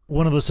definitely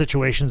one of those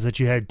situations that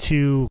you had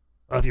 2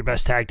 of your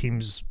best tag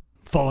teams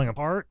falling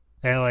apart.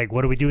 And like,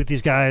 what do we do with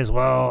these guys?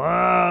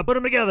 Well, put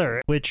them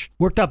together, which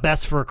worked out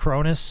best for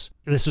Cronus.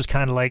 This was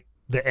kind of like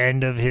the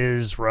end of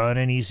his run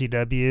in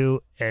ECW,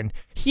 and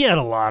he had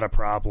a lot of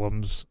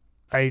problems.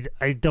 I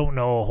don't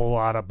know a whole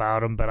lot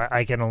about him, but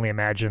I can only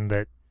imagine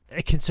that,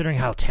 considering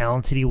how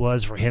talented he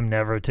was, for him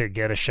never to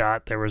get a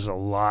shot, there was a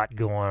lot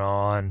going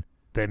on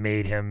that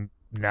made him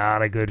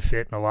not a good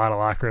fit in a lot of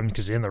locker rooms,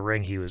 because in the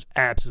ring he was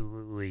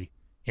absolutely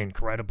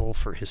incredible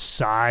for his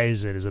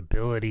size and his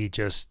ability,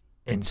 just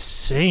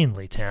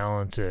insanely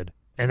talented.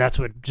 And that's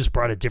what just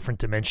brought a different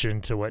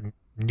dimension to what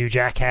New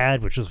Jack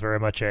had, which was very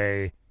much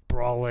a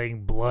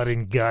brawling, blood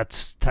and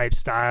guts type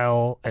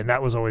style. And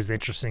that was always the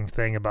interesting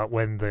thing about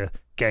when the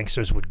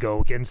Gangsters would go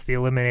against the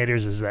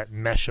Eliminators, is that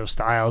mesh of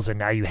styles, and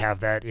now you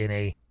have that in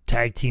a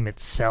tag team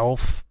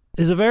itself.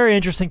 Is a very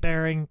interesting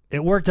pairing.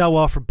 It worked out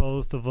well for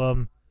both of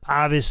them.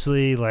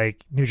 Obviously,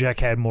 like, New Jack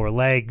had more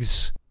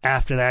legs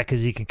after that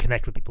because he can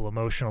connect with people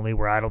emotionally,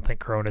 where I don't think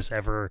Cronus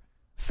ever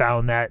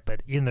found that.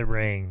 But in the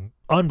ring,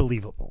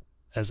 unbelievable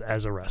as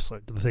a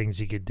wrestler, the things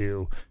he could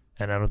do.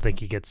 And I don't think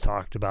he gets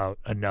talked about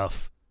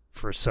enough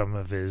for some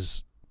of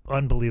his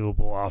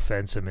unbelievable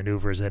offensive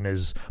maneuvers and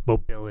his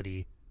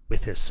mobility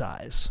with his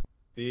size.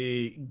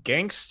 The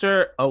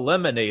Gangster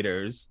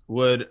Eliminators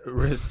would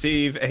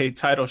receive a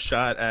title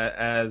shot at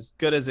As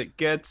Good As It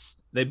Gets.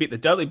 They beat the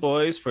Dudley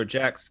Boys for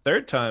Jack's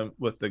 3rd time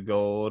with the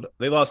gold.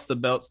 They lost the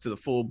belts to the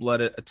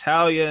Full-Blooded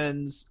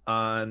Italians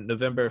on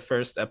November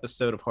 1st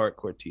episode of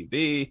Hardcore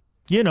TV.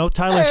 You know,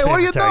 Tyler's Hey, what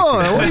are you favorite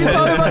doing? tag team. What are you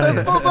talking about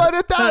the Full-Blooded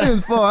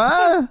Italians for,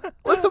 huh?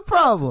 What's the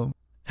problem?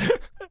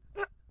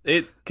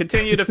 It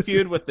continued to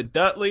feud with the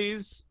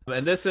Dudleys,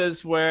 and this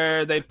is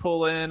where they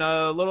pull in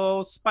a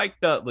little Spike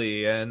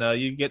Dudley, and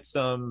you get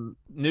some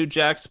New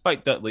Jack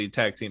Spike Dudley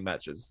tag team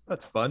matches.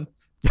 That's fun.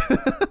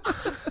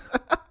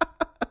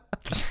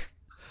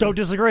 Don't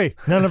disagree.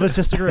 None of us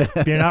disagree.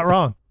 You're not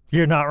wrong.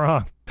 You're not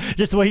wrong.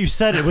 Just the way you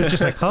said it was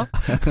just like, huh?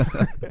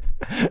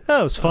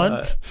 That was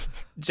fun.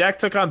 Jack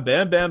took on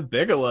Bam Bam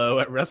Bigelow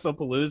at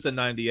WrestlePalooza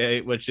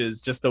 98, which is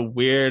just a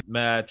weird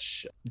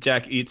match.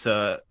 Jack eats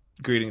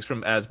greetings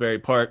from Asbury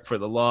Park for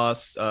the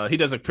loss. He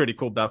does a pretty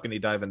cool balcony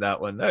dive in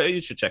that one.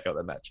 You should check out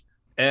that match.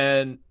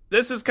 And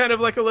this is kind of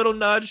like a little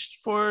nudge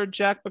for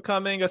Jack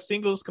becoming a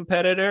singles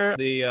competitor.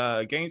 The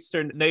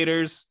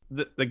Gangsternators,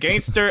 the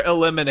Gangster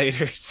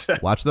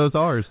Eliminators. Watch those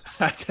R's.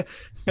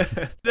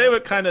 They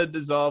would kind of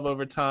dissolve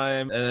over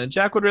time, and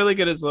Jack would really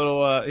get his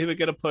little. He would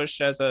get a push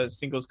as a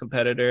singles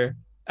competitor.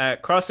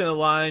 At Crossing the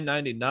Line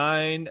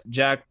 99,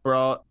 Jack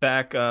brought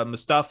back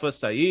Mustafa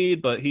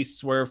Saeed, but he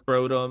swerve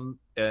broed him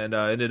and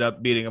ended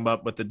up beating him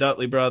up with the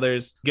Dudley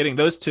brothers, getting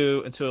those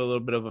two into a little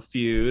bit of a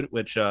feud,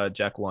 which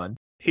Jack won.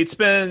 He'd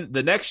spend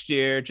the next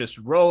year just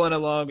rolling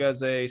along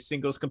as a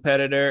singles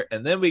competitor,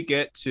 and then we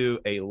get to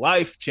a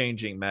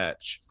life-changing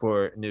match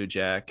for New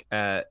Jack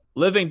at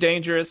Living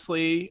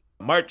Dangerously,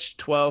 March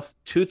 12th,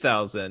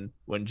 2000,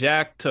 when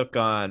Jack took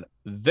on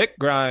Vic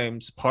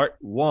Grimes Part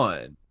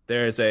 1.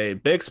 There's a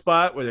big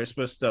spot where they're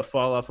supposed to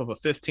fall off of a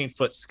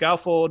 15-foot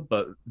scaffold,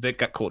 but Vic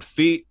got cold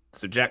feet.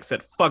 So Jack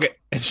said, fuck it,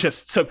 and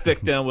just took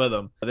Vic down with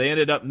him. They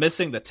ended up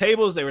missing the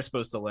tables they were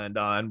supposed to land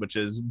on, which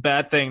is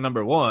bad thing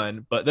number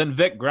one. But then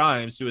Vic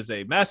Grimes, who is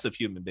a massive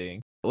human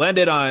being,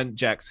 landed on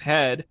Jack's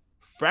head,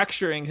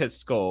 fracturing his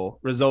skull,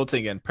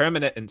 resulting in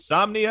permanent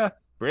insomnia,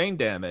 brain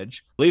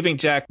damage, leaving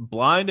Jack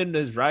blind in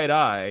his right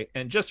eye,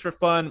 and just for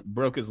fun,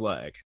 broke his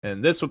leg.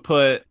 And this would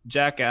put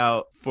Jack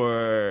out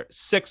for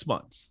 6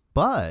 months.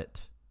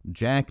 But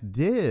Jack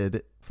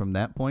did, from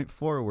that point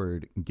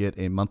forward, get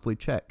a monthly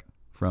check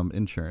from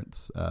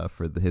insurance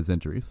for his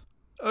injuries.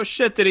 Oh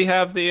shit! Did he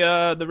have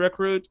the Rick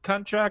Rude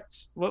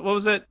contracts? What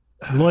was it?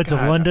 Lloyd's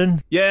of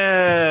London.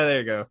 Yeah, there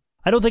you go.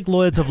 I don't think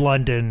Lloyd's of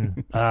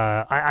London.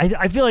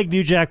 I feel like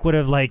New Jack would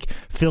have like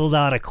filled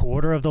out a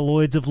quarter of the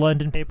Lloyd's of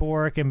London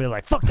paperwork and be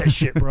like, "Fuck that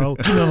shit, bro.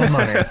 Give me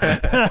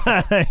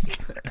my money."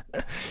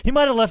 He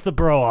might have left the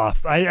bro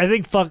off. I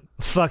think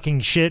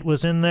fucking shit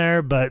was in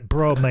there, but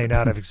bro may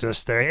not have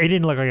existed. He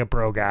didn't look like a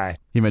bro guy.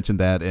 He mentioned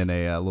that in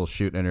a little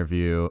shoot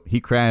interview.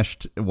 He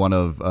crashed one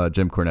of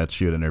Jim Cornette's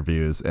shoot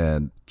interviews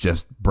and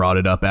just brought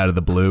it up out of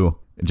the blue.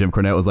 And Jim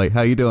Cornette was like,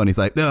 "How you doing?" He's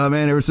like, "No,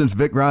 man. Ever since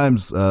Vic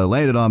Grimes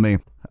landed on me,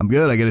 I'm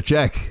good. I get a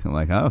check." I'm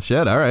like, "Oh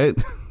shit, all right."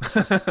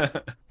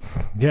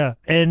 Yeah,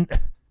 and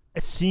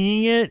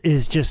seeing it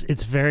is just,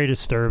 it's very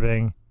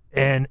disturbing.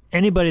 And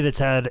anybody that's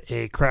had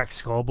a cracked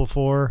skull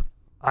before,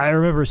 I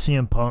remember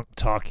CM Punk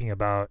talking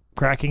about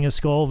cracking his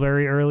skull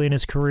very early in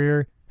his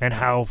career and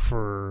how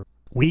for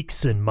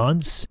weeks and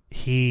months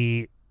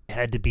he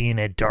had to be in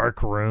a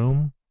dark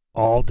room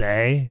all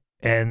day.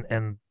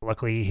 And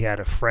luckily he had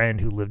a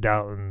friend who lived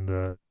out in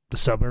the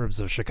suburbs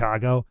of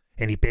Chicago,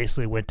 and he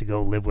basically went to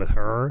go live with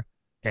her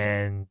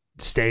and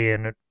stay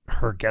in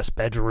her guest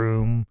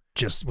bedroom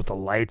just with the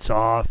lights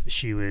off.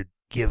 She would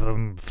give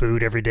him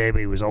food every day,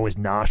 but he was always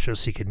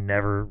nauseous. He could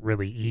never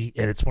really eat.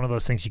 And it's one of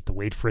those things you have to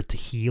wait for it to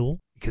heal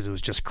because it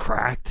was just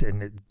cracked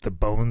and the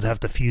bones have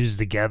to fuse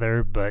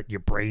together, but your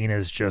brain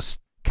is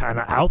just kind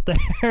of out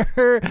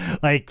there,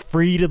 like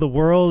free to the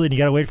world, and you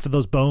got to wait for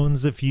those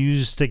bones to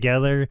fuse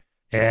together.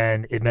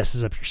 And it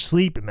messes up your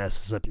sleep. It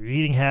messes up your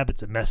eating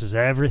habits. It messes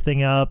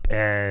everything up.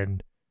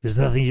 And there's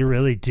nothing you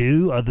really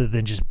do other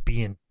than just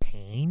be in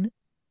pain.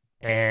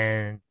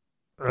 And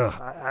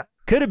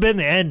could have been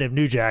the end of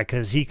New Jack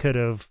because he could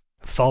have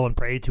fallen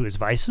prey to his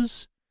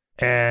vices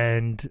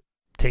and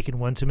taken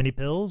one too many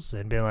pills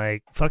and been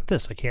like, fuck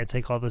this, I can't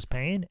take all this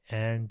pain,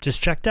 and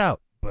just checked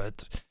out.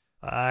 But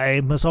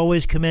I must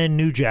always commend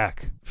New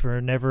Jack for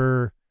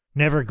never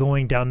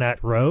going down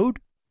that road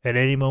at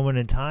any moment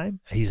in time.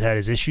 He's had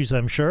his issues,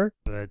 I'm sure,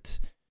 but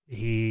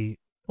he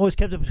always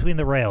kept it between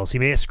the rails. He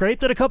may have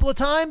scraped it a couple of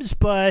times,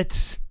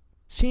 but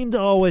seemed to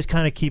always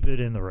kind of keep it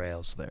in the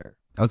rails there.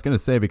 I was going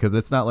to say, because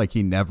it's not like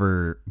he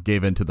never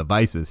gave in to the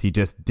vices. He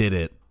just did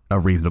it a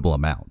reasonable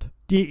amount.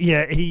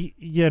 Yeah, he,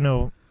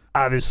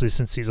 obviously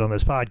since he's on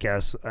this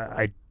podcast,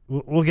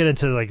 we'll get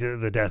into like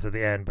the death at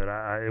the end, but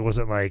it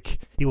wasn't like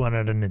he went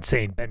on an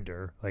insane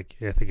bender. Like,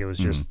 I think it was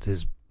just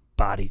his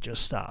body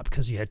just stopped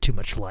because he had too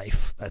much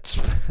life. That's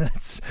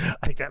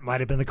I think that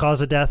might have been the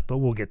cause of death, but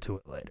we'll get to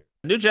it later.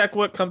 New Jack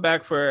would come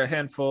back for a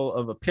handful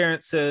of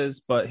appearances,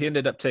 but he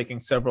ended up taking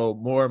several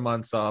more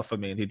months off. I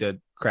mean, he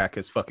did crack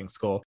his fucking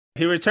skull.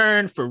 He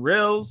returned for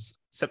reals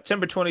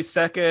September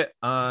 22nd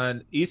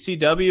on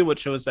ECW,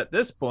 which was at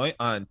this point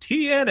on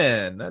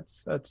TNN.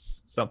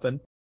 That's something.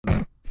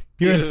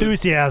 Your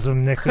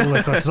enthusiasm,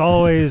 Nicholas, is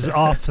always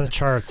off the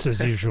charts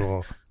as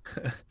usual.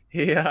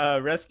 He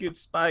rescued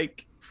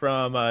Spike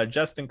from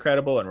Justin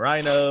Credible and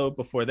Rhino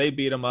before they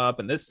beat him up,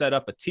 and this set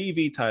up a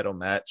TV title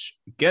match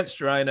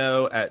against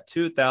Rhino at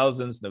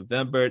 2000's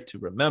November to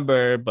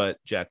Remember,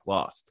 but Jack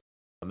lost.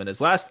 In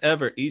his last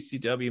ever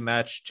ECW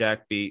match,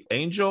 Jack beat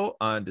Angel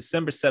on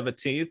December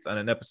 17th on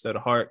an episode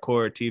of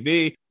Hardcore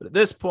TV, but at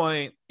this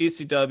point,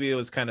 ECW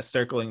was kind of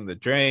circling the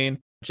drain.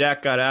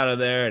 Jack got out of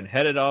there and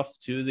headed off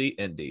to the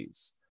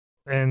Indies.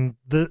 And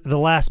the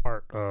last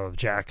part of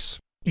Jack's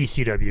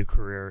ECW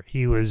career,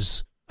 he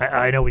was,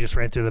 I know we just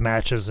ran through the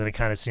matches and it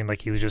kind of seemed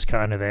like he was just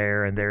kind of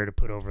there to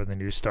put over the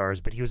new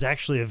stars, but he was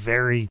actually a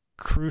very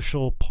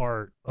crucial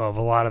part of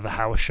a lot of the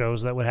house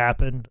shows that would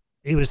happen.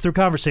 It was through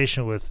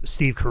conversation with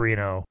Steve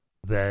Corino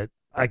that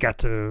I got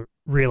to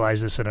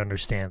realize this and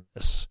understand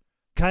this.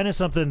 Kind of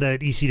something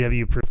that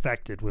ECW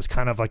perfected was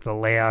kind of like the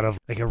layout of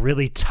like a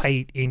really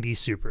tight indie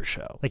super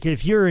show. Like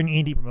if you're an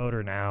indie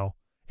promoter now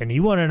and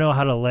you want to know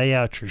how to lay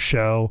out your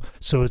show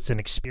so it's an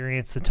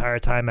experience the entire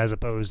time, as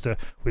opposed to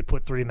we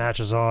put 3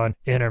 matches on,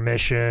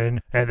 intermission,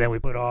 and then we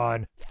put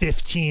on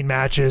 15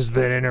 matches,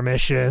 then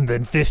intermission,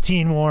 then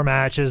 15 more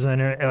matches,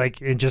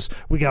 and just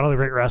we got all the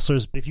great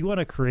wrestlers. But if you want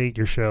to create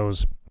your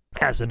shows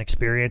as an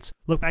experience.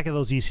 Look back at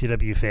those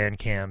ECW fan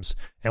cams,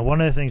 and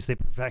one of the things they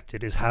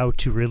perfected is how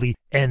to really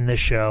end the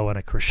show on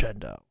a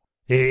crescendo.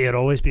 It'd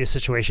always be a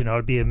situation, it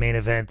would be a main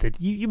event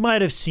that you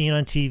might have seen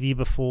on TV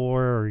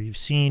before, or you've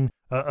seen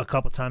a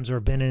couple times, or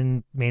been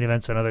in main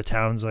events in other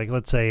towns. Like,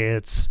 let's say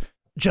it's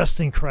Just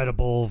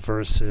Incredible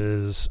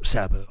versus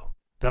Sabu.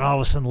 Then all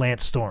of a sudden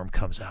Lance Storm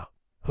comes out.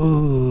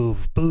 Ooh,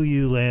 boo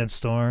you, Lance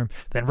Storm.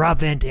 Then Rob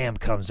Van Dam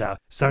comes out,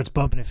 starts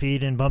bumping and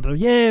feeding, bumping,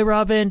 yay,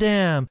 Rob Van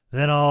Dam.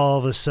 Then all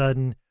of a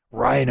sudden,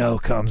 Rhino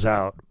comes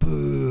out,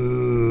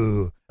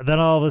 boo. Then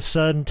all of a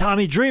sudden,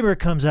 Tommy Dreamer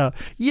comes out,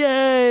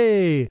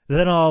 yay.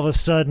 Then all of a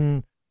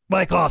sudden,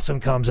 Mike Awesome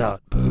comes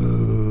out,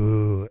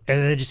 boo. And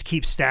then it just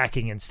keeps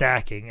stacking and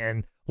stacking.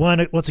 And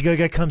once a good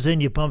guy comes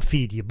in, you bump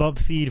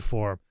feed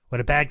for him.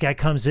 When a bad guy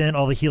comes in,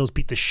 all the heels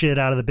beat the shit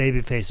out of the baby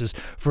faces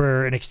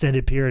for an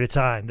extended period of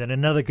time. Then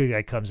another good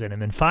guy comes in.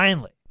 And then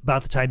finally,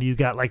 about the time you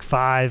got like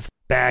 5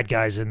 bad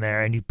guys in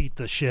there and you beat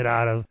the shit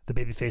out of the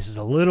baby faces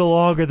a little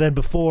longer than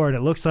before, and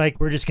it looks like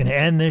we're just going to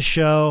end this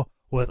show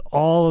with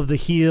all of the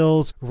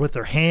heels with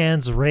their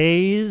hands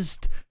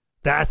raised,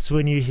 that's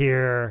when you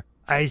hear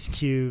Ice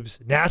Cube's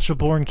Natural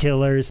Born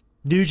Killers.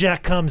 New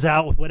Jack comes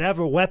out with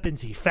whatever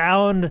weapons he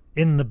found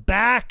in the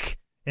back,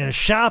 in a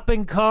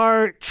shopping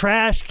cart,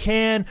 trash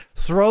can,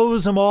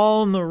 throws them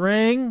all in the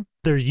ring.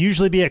 There'd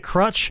usually be a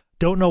crutch.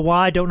 Don't know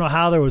why, don't know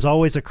how. There was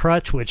always a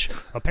crutch, which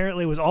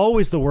apparently was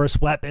always the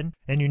worst weapon,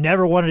 and you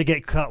never wanted to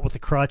get cut with a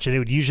crutch, and it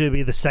would usually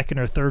be the second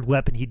or third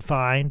weapon he'd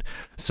find.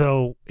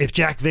 So if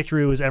Jack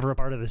Victory was ever a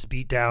part of this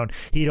beatdown,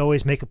 he'd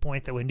always make a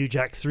point that when New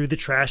Jack threw the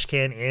trash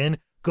can in,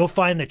 go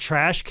find the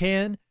trash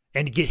can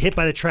and get hit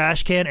by the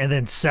trash can and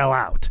then sell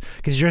out,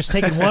 because you're just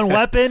taking one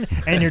weapon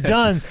and you're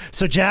done.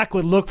 So Jack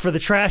would look for the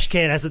trash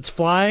can as it's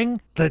flying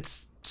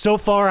that's so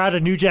far out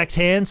of New Jack's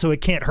hand so it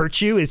can't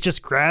hurt you. It's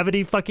just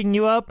gravity fucking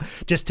you up.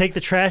 Just take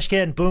the trash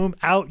can, boom,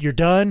 out, you're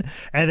done.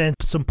 And then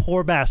some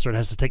poor bastard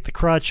has to take the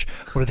crutch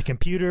or the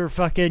computer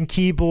fucking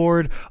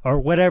keyboard or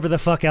whatever the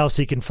fuck else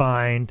he can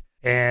find.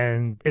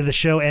 And the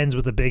show ends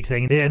with a big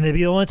thing. And it'd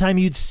be the only time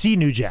you'd see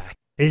New Jack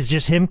is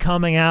just him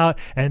coming out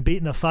and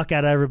beating the fuck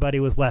out of everybody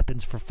with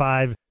weapons for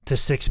 5 to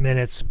 6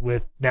 minutes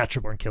with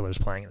Natural Born Killers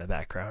playing in the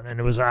background. And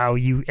it was how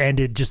you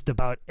ended just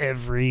about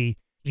every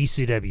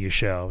ECW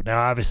show.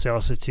 Now, obviously,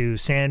 also too,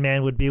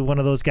 Sandman would be one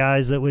of those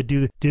guys that would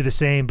do the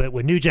same. But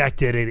when New Jack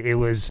did it, it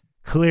was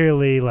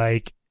clearly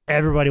like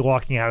everybody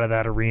walking out of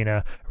that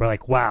arena were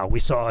like, wow, we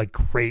saw a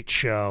great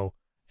show.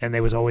 And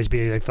they would always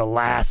be like the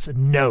last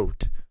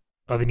note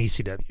of an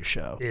ECW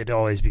show. It'd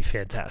always be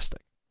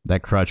fantastic.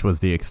 That crutch was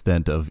the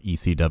extent of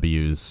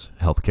ECW's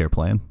healthcare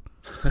plan.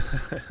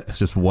 It's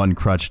just one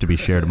crutch to be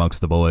shared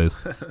amongst the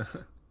boys.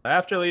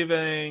 After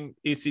leaving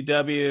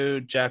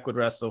ECW, Jack would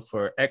wrestle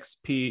for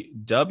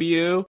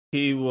XPW.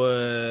 He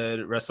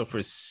would wrestle for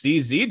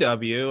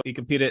CZW. He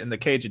competed in the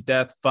Cage of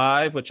Death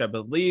 5, which I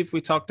believe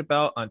we talked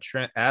about on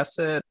Trent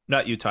Acid.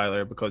 Not you,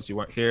 Tyler, because you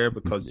weren't here,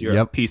 because you're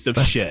a piece of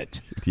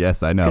shit.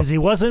 Yes, I know. Because he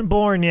wasn't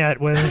born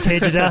yet when the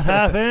Cage of Death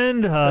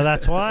happened.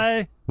 That's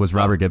why. Was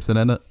Robert Gibson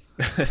in it?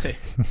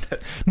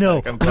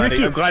 No, I'm glad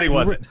he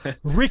wasn't.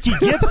 Ricky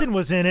Gibson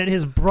was in it.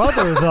 His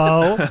brother,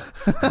 though.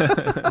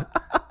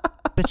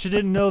 Bet you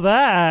didn't know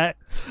that.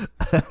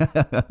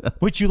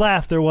 Which you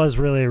laugh. There was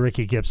really a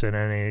Ricky Gibson,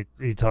 and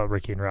he taught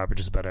Ricky and Robert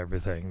just about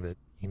everything that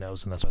he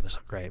knows, and that's why they're so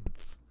great. But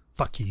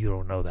fuck you, you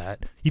don't know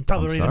that. You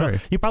probably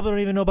don't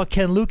even know about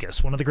Ken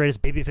Lucas, one of the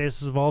greatest baby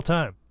faces of all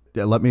time.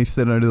 Yeah, let me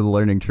sit under the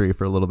learning tree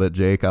for a little bit,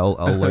 Jake. I'll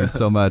learn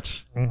so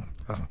much.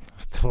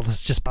 Well, this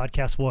is just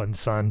podcast 1,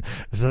 son.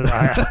 It's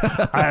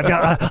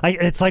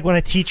like when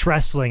I teach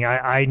wrestling.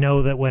 I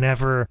know that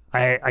whenever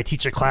I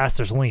teach a class,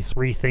 there's only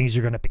 3 things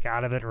you're going to pick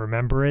out of it and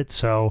remember it.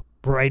 So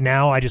right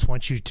now, I just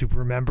want you to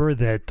remember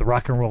that the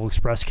Rock and Roll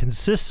Express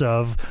consists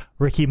of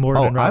Ricky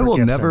Morton and Robert I will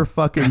Gibson. never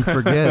fucking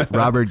forget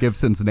Robert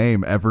Gibson's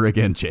name ever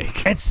again,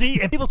 Jake. And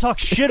people talk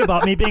shit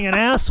about me being an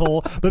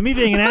asshole, but me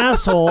being an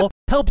asshole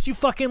helps you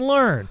fucking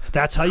learn.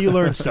 That's how you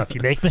learn stuff.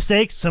 You make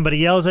mistakes, somebody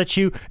yells at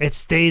you, it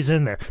stays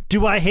in there.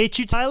 Do I hate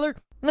you, Tyler?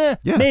 Yeah.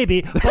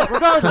 Maybe. But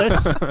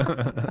regardless,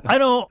 I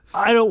don't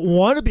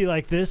want to be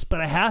like this,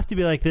 but I have to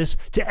be like this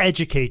to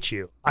educate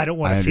you. I don't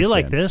want to feel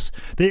like this.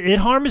 It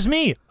harms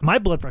me. My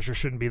blood pressure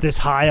shouldn't be this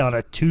high on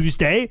a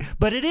Tuesday,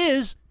 but it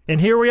is. And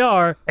here we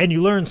are, and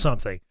you learn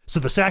something. So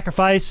the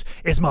sacrifice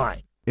is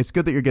mine. It's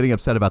good that you're getting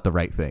upset about the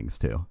right things,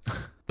 too.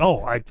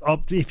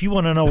 If you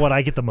want to know what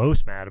I get the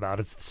most mad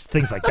about, it's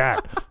things like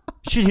that.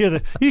 You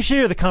should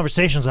hear the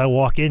conversations I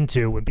walk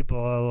into when people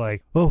are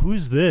like, "Oh,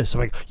 who's this?"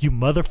 I'm like, "You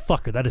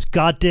motherfucker, that is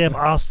goddamn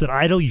Austin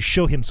Idol. You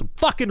show him some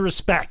fucking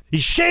respect. He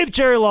shaved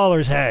Jerry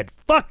Lawler's head.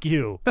 Fuck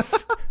you."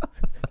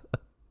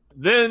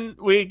 Then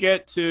we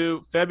get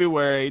to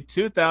February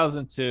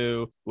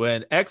 2002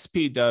 when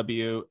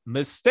XPW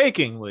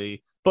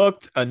mistakenly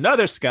booked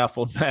another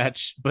scaffold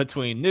match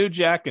between New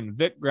Jack and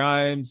Vic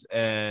Grimes,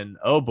 and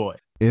oh boy.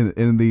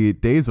 In the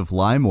days of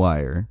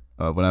LimeWire,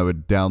 when I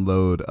would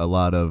download a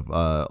lot of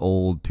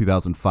old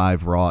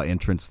 2005 Raw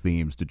entrance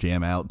themes to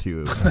jam out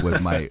to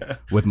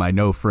with my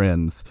no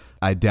friends,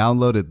 I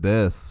downloaded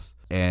this,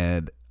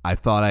 and I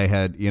thought I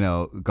had,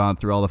 gone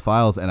through all the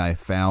files and I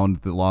found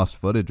the lost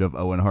footage of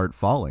Owen Hart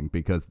falling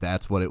because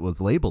that's what it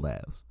was labeled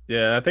as.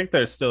 Yeah, I think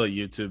there's still a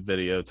YouTube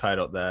video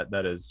titled that.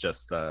 That is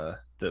just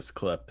this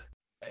clip.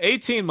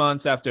 18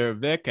 months after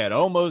Vic had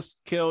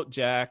almost killed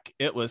Jack,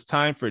 it was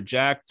time for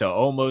Jack to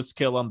almost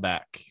kill him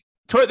back.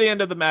 Toward the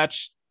end of the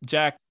match,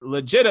 Jack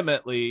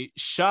legitimately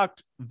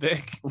shocked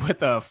Vic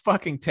with a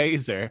fucking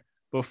taser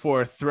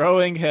before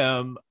throwing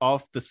him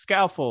off the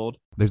scaffold.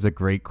 There's a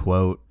great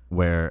quote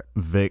where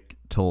Vic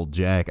told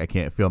Jack, "I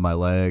can't feel my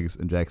legs,"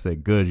 and Jack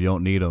said, "Good, you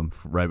don't need them,"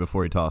 right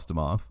before he tossed him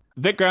off.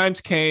 Vic Grimes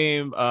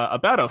came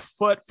about a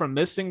foot from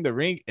missing the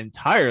ring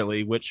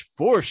entirely, which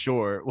for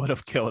sure would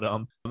have killed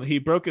him. He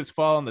broke his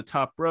fall on the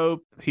top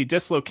rope. He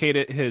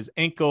dislocated his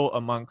ankle,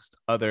 amongst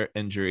other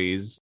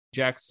injuries.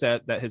 Jack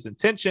said that his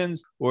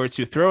intentions were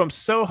to throw him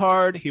so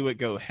hard he would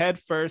go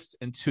headfirst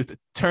into the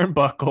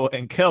turnbuckle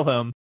and kill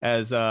him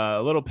as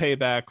a little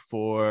payback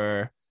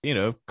for,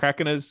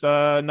 cracking his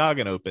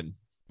noggin open.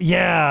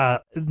 Yeah,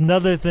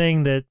 another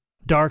thing that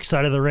Dark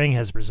Side of the Ring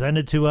has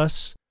presented to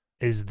us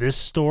is this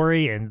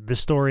story, and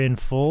this story in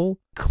full.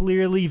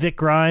 Clearly, Vic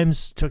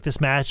Grimes took this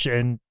match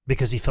and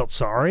because he felt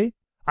sorry.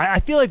 I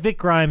feel like Vic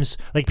Grimes,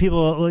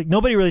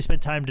 nobody really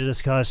spent time to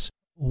discuss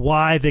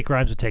why Vic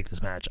Grimes would take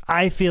this match.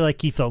 I feel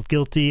like he felt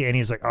guilty, and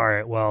he's like, all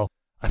right, well,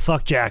 I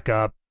fucked Jack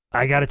up.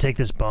 I got to take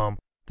this bump.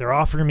 They're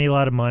offering me a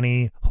lot of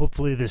money.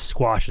 Hopefully this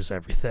squashes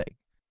everything.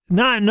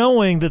 Not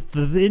knowing that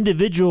the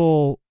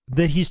individual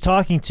that he's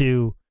talking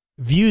to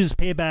views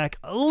payback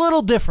a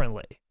little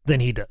differently than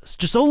he does.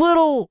 Just a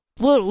little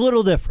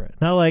different.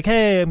 Not like,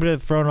 hey, I'm going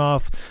to throw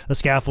off a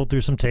scaffold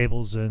through some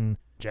tables and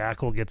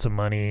Jack will get some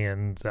money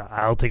and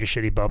I'll take a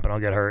shitty bump and I'll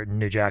get hurt and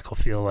New Jack will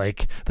feel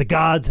like the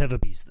gods have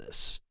appeased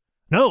this.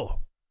 No.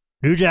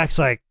 New Jack's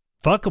like,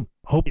 fuck him.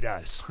 Hope he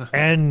dies.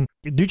 And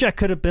New Jack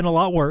could have been a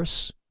lot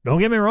worse. Don't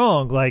get me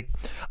wrong. Like,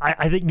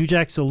 I think New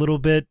Jack's a little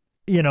bit,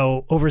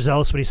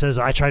 overzealous when he says,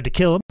 I tried to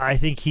kill him. I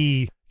think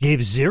he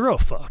gave zero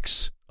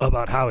fucks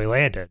about how he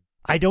landed.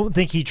 I don't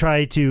think he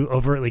tried to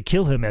overtly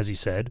kill him, as he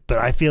said, but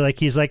I feel like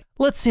he's like,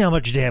 let's see how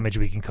much damage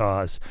we can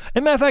cause.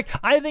 As a matter of fact,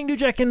 I think New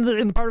Jack in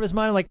the part of his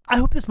mind, like, I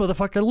hope this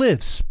motherfucker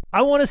lives.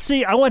 I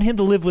want him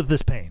to live with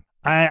this pain.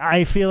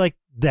 I feel like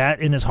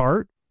that in his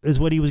heart is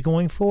what he was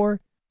going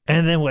for.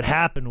 And then what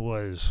happened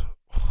was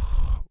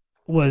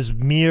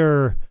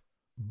mere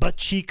butt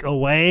cheek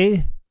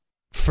away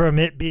from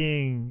it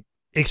being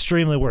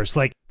extremely worse.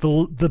 Like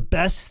the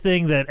best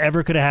thing that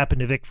ever could have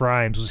happened to Vic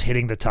Grimes was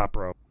hitting the top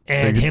rope.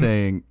 And so you're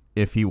saying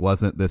if he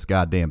wasn't this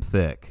goddamn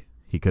thick,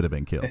 he could have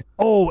been killed.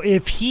 Oh,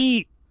 if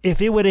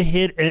it would have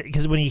hit,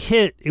 because when he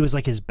hit, it was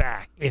like his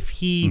back. If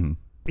he'd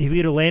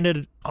have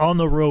landed on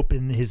the rope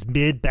in his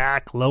mid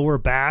back, lower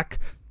back,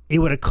 it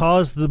would have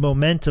caused the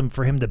momentum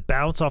for him to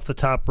bounce off the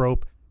top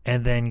rope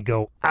and then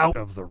go out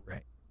of the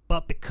ring.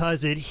 But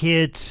because it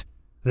hit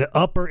the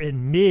upper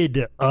and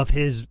mid of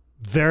his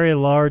very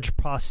large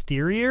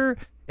posterior,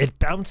 it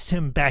bounced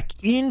him back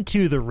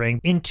into the ring,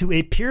 into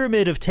a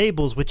pyramid of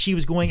tables, which he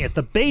was going at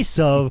the base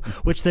of,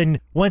 which then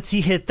once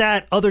he hit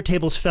that, other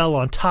tables fell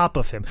on top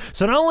of him.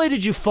 So not only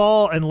did you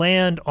fall and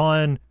land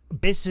on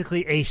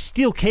basically a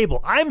steel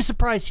cable, I'm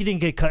surprised he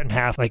didn't get cut in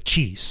half like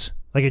cheese,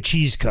 like a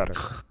cheese cutter.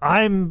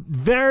 I'm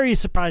very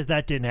surprised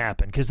that didn't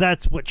happen, because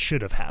that's what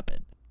should have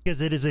happened.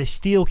 Because it is a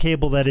steel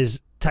cable that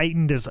is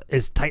tightened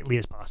as tightly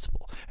as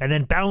possible, and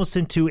then bounced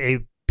into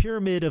a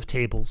pyramid of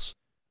tables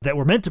that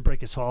were meant to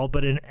break his fall,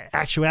 but in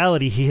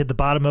actuality, he hit the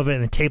bottom of it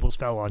and the tables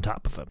fell on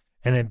top of him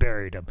and then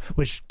buried him,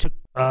 which took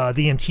the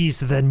EMTs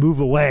to then move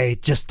away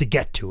just to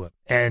get to him.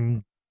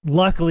 And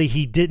luckily,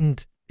 he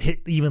didn't hit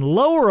even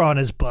lower on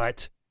his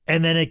butt,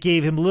 and then it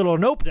gave him little or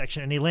no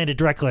protection, and he landed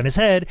directly on his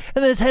head,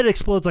 and then his head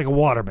explodes like a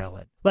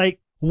watermelon. Like,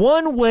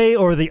 one way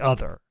or the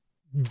other,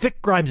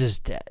 Vic Grimes is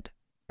dead,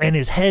 and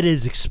his head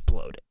is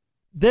exploding.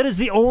 That is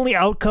the only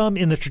outcome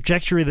in the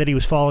trajectory that he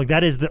was following.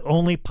 That is the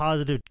only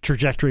positive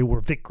trajectory where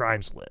Vic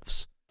Grimes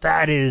lives.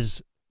 That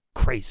is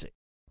crazy.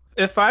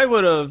 If I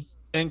would have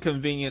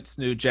inconvenienced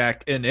New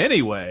Jack in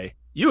any way,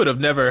 you would have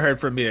never heard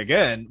from me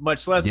again,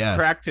 much less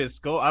cracked his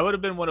skull. I would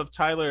have been one of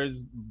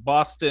Tyler's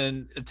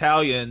Boston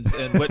Italians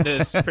in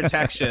witness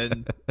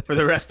protection for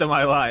the rest of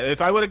my life.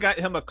 If I would have got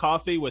him a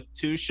coffee with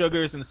 2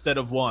 sugars instead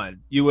of 1,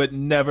 you would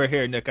never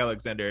hear Nick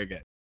Alexander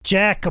again.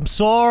 Jack, I'm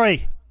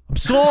sorry. I'm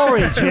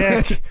sorry,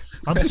 Jack.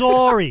 I'm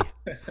sorry.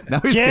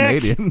 Now he's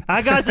Jack, Canadian.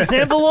 I got this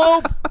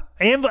envelope.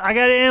 I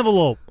got an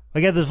envelope.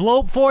 I got this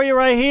envelope for you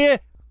right here.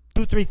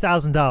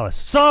 $2,000-$3,000.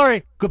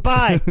 Sorry.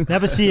 Goodbye.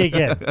 Never see you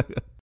again.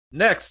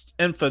 Next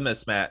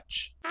infamous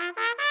match.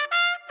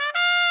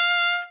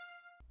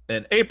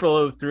 In April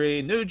of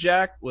 2003, New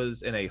Jack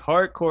was in a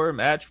hardcore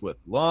match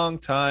with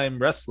longtime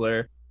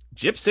wrestler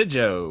Gypsy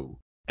Joe.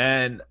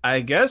 And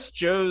I guess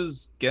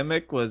Joe's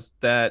gimmick was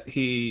that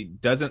he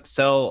doesn't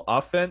sell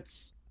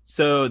offense.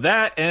 So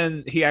that,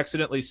 and he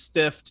accidentally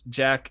stiffed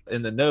Jack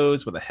in the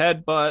nose with a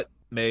headbutt,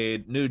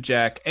 made New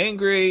Jack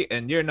angry,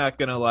 and you're not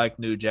going to like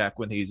New Jack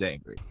when he's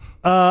angry.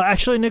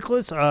 Actually,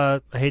 Nicholas,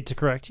 I hate to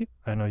correct you.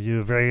 I know you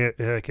have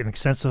an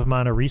extensive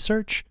amount of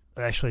research.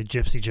 Actually,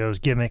 Gypsy Joe's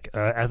gimmick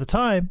at the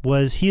time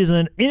was he is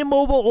an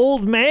immobile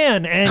old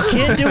man and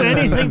can't do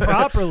anything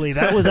properly.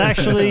 That was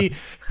actually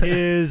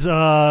his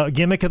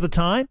gimmick at the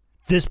time.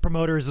 This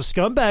promoter is a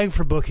scumbag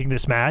for booking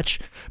this match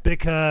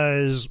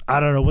because I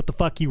don't know what the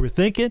fuck you were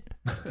thinking.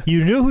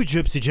 You knew who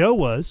Gypsy Joe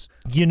was.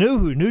 You knew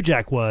who New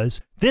Jack was.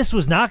 This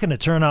was not going to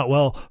turn out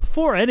well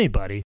for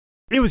anybody.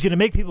 It was going to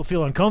make people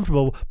feel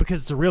uncomfortable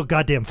because it's a real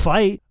goddamn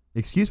fight.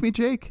 Excuse me,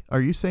 Jake?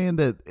 Are you saying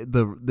that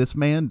this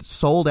man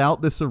sold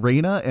out this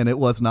arena and it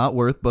was not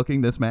worth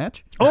booking this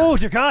match? Oh,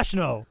 dear gosh,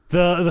 no.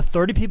 The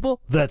 30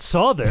 people that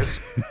saw this,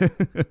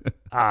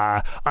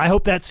 I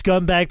hope that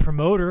scumbag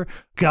promoter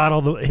got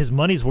all his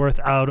money's worth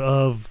out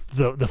of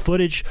the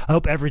footage. I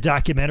hope every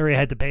documentary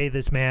had to pay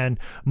this man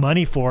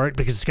money for it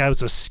because this guy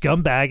was a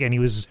scumbag and he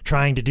was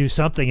trying to do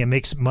something and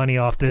make money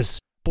off this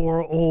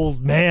poor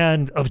old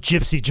man of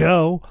Gypsy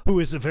Joe, who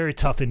is a very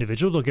tough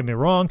individual, don't get me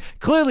wrong,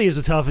 clearly is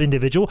a tough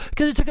individual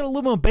because he took an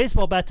aluminum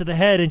baseball bat to the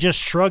head and just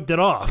shrugged it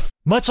off.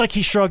 Much like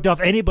he shrugged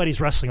off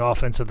anybody's wrestling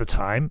offense at the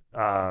time.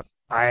 I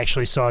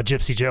actually saw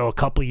Gypsy Joe a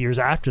couple years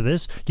after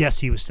this.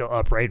 Yes, he was still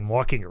upright and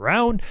walking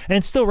around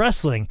and still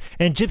wrestling.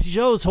 And Gypsy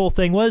Joe's whole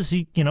thing was,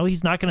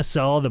 he's not going to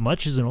sell all that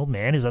much as an old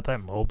man. He's not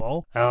that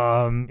mobile.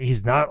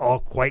 He's not all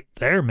quite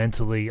there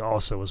mentally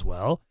also as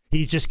well.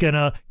 He's just going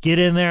to get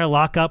in there,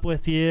 lock up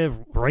with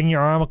you, ring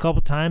your arm a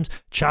couple times,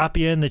 chop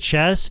you in the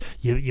chest.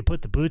 You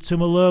put the boots to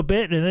him a little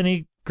bit, and then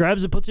he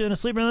grabs and puts you in a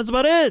sleeper, and that's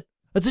about it.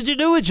 That's what you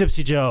do with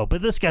Gypsy Joe.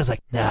 But this guy's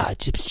like, nah,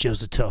 Gypsy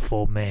Joe's a tough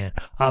old man.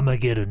 I'm going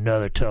to get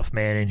another tough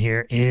man in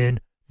here in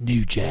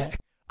New Jack.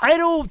 I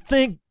don't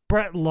think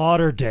Brett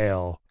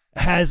Lauderdale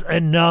has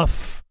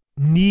enough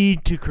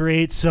need to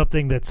create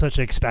something that's such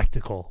a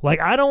spectacle. Like,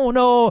 I don't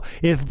know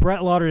if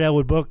Brett Lauderdale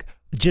would book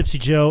Gypsy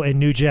Joe and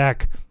New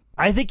Jack.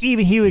 I think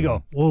even he would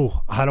go,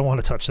 whoa, I don't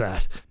want to touch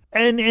that.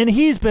 And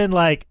he's been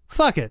like,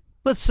 fuck it.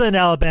 Let's send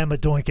Alabama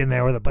Doink in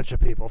there with a bunch of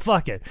people.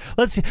 Fuck it.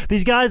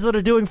 These guys that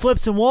are doing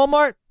flips in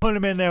Walmart, put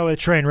them in there with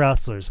trained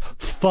wrestlers.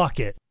 Fuck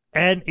it.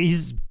 And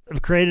he's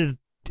created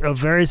a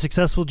very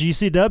successful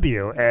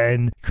GCW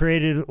and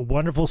created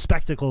wonderful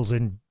spectacles.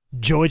 And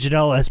Joey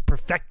Janela has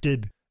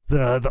perfected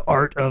the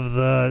art of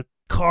the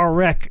car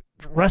wreck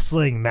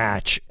wrestling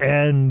match.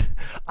 And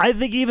I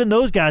think even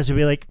those guys would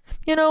be like,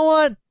 you know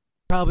what?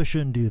 Probably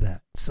shouldn't do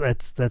that. So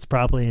that's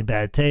probably in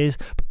bad taste.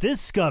 But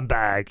this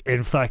scumbag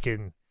in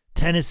fucking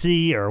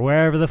Tennessee or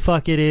wherever the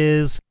fuck it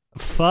is,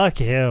 fuck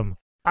him.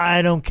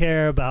 I don't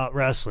care about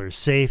wrestlers'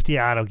 safety.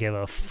 I don't give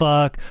a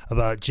fuck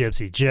about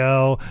Gypsy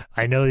Joe.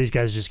 I know these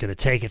guys are just going to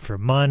take it for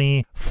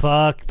money.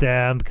 Fuck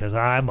them because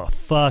I'm a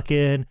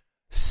fucking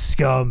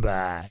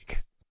scumbag.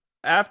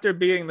 After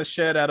beating the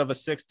shit out of a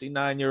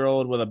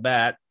 69-year-old with a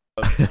bat,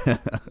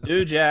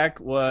 New Jack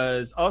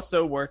was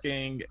also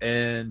working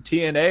in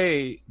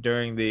TNA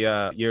during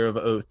the year of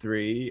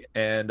 2003,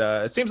 and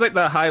it seems like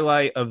the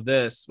highlight of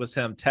this was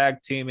him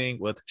tag teaming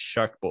with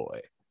Shark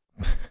Boy.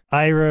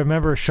 I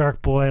remember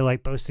Shark Boy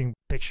like posting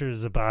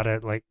pictures about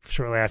it like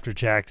shortly after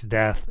Jack's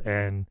death,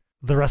 and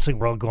the wrestling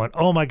world going,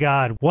 oh my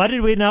god, why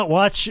did we not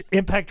watch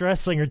Impact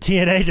Wrestling or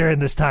TNA during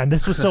this time?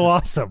 This was so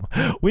awesome.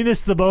 We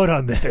missed the boat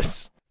on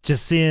this.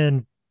 Just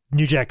seeing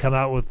New Jack come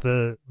out with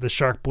the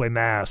Shark Boy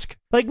mask.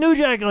 Like, New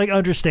Jack like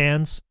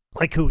understands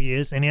like who he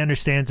is, and he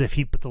understands if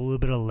he puts a little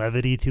bit of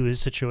levity to his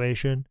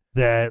situation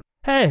that,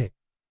 hey,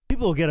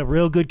 people will get a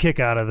real good kick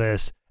out of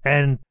this,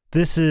 and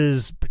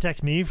this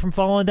protects me from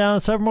falling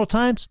down several more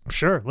times.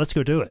 Sure, let's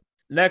go do it.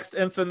 Next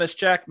infamous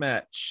Jack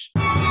match.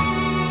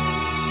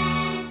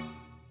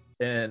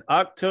 In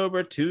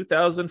October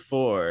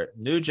 2004,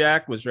 New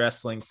Jack was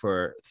wrestling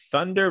for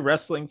Thunder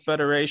Wrestling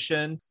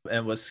Federation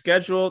and was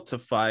scheduled to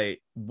fight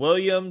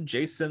William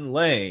Jason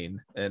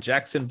Lane in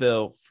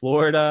Jacksonville,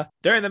 Florida.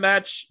 During the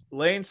match,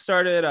 Lane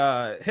started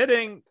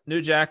hitting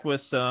New Jack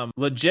with some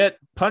legit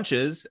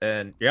punches,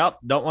 and yep,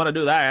 don't want to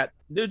do that.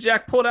 New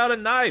Jack pulled out a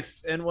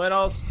knife and went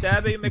all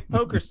Stabby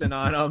McPokerson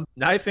on him,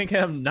 knifing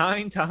him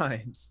 9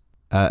 times.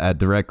 A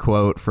direct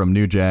quote from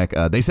New Jack.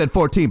 They said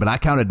 14, but I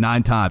counted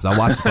 9 times. I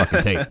watched the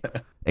fucking tape.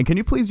 And can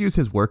you please use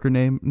his worker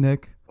name,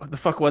 Nick? What the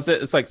fuck was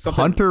it? It's like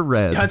something. Hunter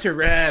Red. Hunter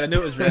Red. I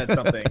knew it was Red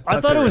something. I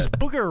thought it was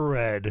Booger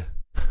Red.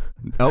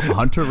 Nope,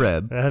 Hunter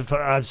Red.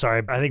 I'm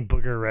sorry. I think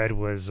Booger Red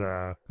was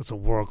that's a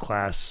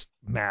world-class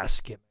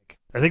mask gimmick.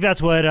 I think that's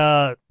what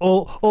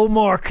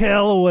Mark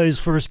Calloway's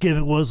first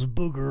gimmick was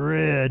Booger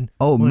Red.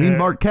 Oh, Mean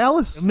Mark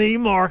Callis?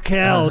 Mean Mark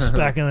Callis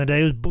back in the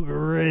day was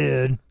Booger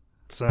Red.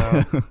 So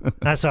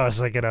that's how I was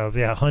thinking of.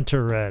 Yeah,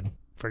 Hunter Red.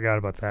 Forgot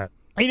about that.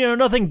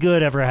 Nothing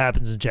good ever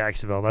happens in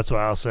Jacksonville. That's what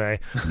I'll say.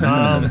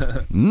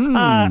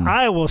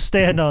 I will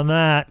stand on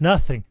that.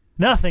 Nothing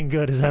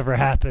good has ever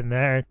happened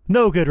there.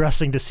 No good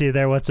wrestling to see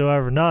there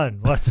whatsoever. None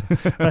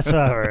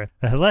whatsoever.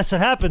 Unless it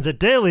happens at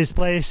Daly's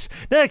Place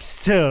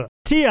next to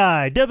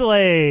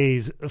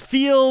TIAA's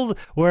field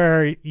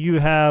where you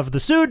have the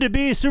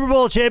soon-to-be Super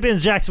Bowl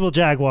champions Jacksonville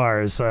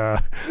Jaguars.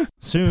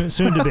 Soon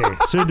to be.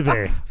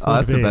 Oh,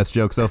 that's the best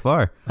joke so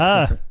far.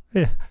 Yeah.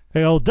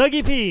 Hey, old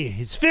Dougie P.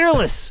 He's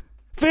fearless.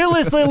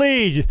 Fearlessly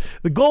lead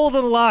the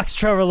Golden Locks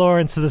Trevor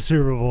Lawrence to the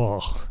Super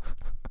Bowl.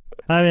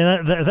 I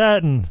mean,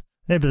 that and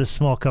maybe this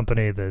small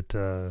company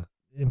that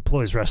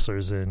employs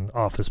wrestlers in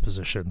office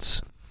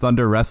positions.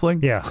 Thunder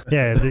Wrestling? Yeah.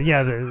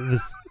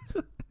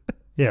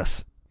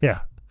 Yes.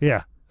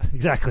 Yeah.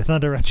 Exactly.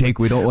 Thunder Wrestling. Jake,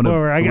 we don't want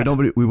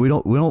to. We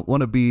don't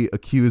want to be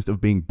accused of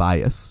being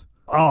biased.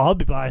 Oh, I'll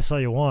be biased all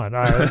you want.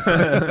 I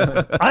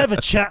have a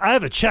check. I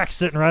have a check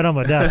sitting right on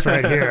my desk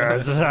right here.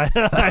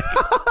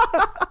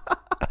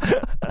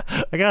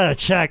 I got a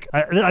check.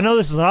 I know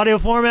this is an audio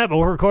format, but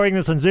we're recording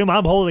this on Zoom.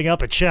 I'm holding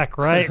up a check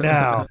right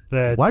now.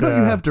 Why don't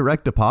you have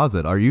direct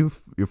deposit?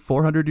 You're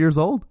 400 years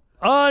old?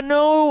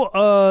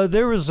 No.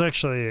 There was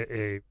actually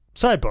a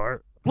sidebar.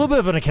 A little bit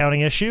of an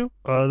accounting issue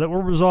that we're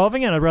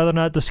resolving, and I'd rather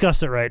not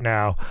discuss it right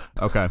now.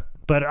 Okay.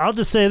 But I'll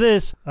just say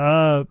this: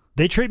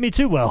 they treat me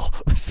too well.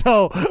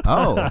 So,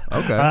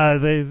 okay.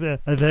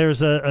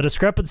 There's a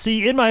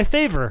discrepancy in my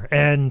favor,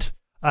 and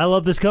I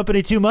love this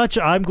company too much.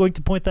 I'm going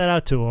to point that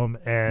out to them.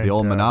 And the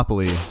old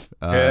monopoly.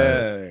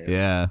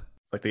 Yeah.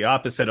 It's like the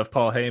opposite of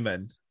Paul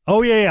Heyman.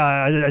 Oh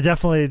yeah.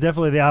 Definitely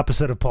the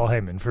opposite of Paul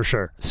Heyman for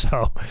sure.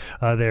 So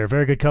they're a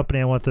very good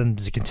company. I want them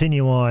to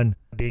continue on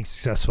being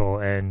successful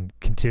and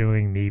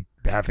continuing me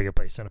having a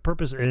place and a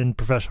purpose in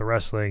professional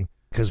wrestling.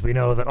 Because we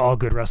know that all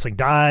good wrestling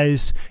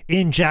dies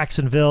in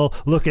Jacksonville.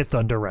 Look at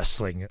Thunder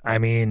Wrestling. I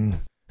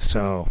mean,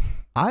 so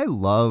I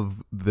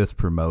love this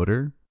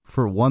promoter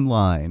for one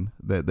line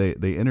that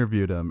they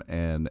interviewed him,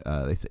 and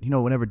they said,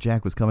 whenever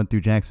Jack was coming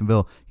through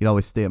Jacksonville, he'd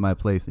always stay at my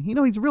place. And,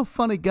 he's a real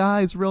funny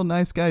guy. He's a real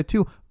nice guy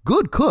too.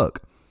 Good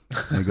cook.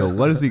 And I go,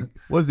 what does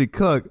he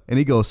cook? And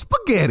he goes,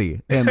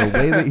 spaghetti. And the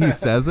way that he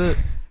says it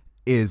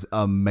is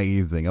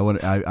amazing. I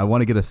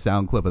want to get a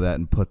sound clip of that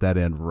and put that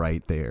in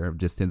right there of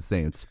just him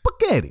saying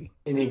spaghetti.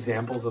 Any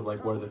examples of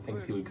what are the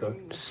things he would cook?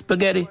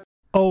 Spaghetti.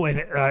 Oh,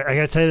 and I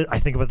gotta tell you, I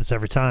think about this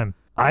every time.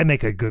 I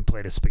make a good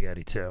plate of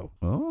spaghetti too.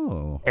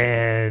 Oh.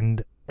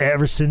 And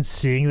ever since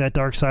seeing that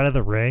Dark Side of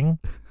the Ring,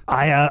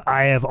 I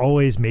have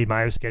always made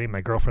my spaghetti. My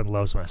girlfriend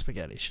loves my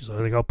spaghetti. She's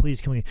always like, "Oh, please,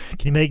 can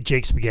you make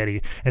Jake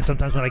spaghetti?" And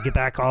sometimes when I get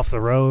back off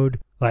the road,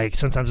 like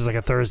sometimes it's like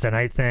a Thursday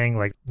night thing,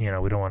 like we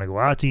don't want to go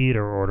out to eat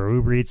or order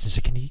Uber Eats. And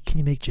she's like, "Can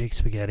you make Jake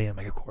spaghetti?" I'm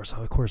like, "Of course.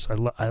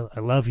 I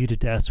love you to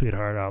death,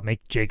 sweetheart. I'll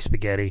make Jake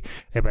spaghetti."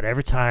 But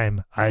every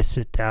time I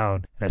sit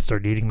down and I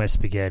start eating my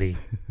spaghetti,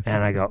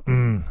 and I go,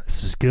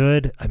 "This is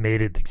good. I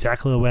made it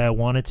exactly the way I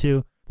wanted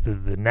to."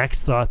 The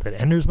next thought that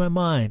enters my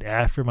mind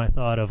after my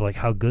thought of like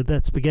how good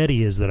that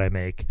spaghetti is that I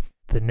make,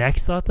 the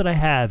next thought that I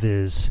have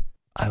is,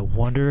 I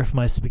wonder if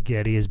my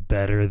spaghetti is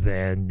better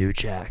than New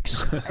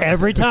Jack's.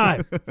 Every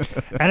time.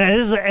 And it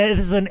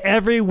is an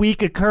every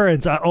week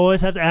occurrence. I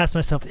always have to ask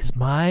myself, is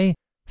my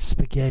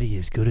spaghetti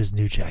as good as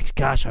New Jack's?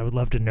 Gosh, I would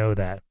love to know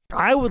that.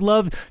 I would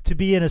love to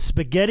be in a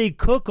spaghetti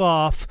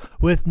cook-off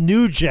with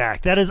New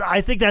Jack.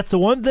 I think that's the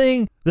one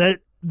thing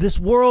that this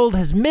world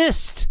has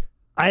missed.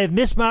 I have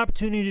missed my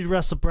opportunity to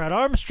wrestle Brad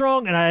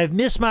Armstrong, and I have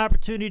missed my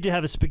opportunity to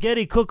have a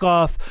spaghetti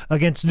cook-off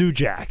against New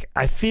Jack.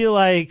 I feel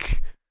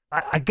like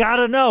I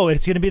gotta know.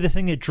 It's going to be the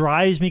thing that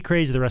drives me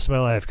crazy the rest of my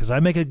life, because I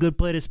make a good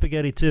plate of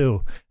spaghetti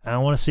too, and I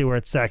want to see where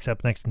it stacks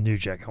up next to New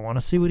Jack. I want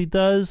to see what he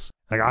does.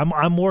 Like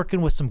I'm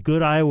working with some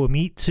good Iowa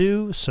meat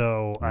too,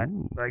 so I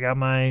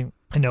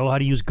know how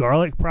to use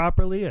garlic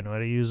properly. I know how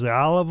to use the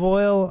olive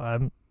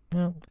oil.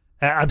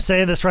 I'm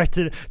saying this right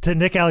to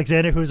Nick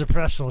Alexander, who's a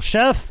professional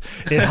chef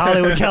in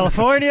Hollywood,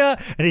 California,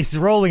 and he's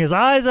rolling his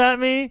eyes at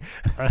me.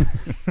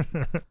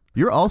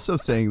 You're also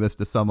saying this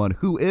to someone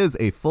who is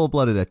a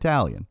full-blooded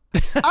Italian.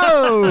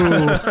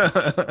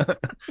 Oh!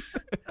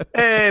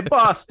 Hey,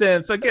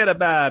 Boston, forget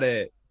about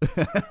it.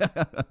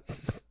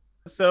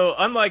 So,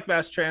 unlike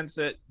Mass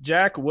Transit,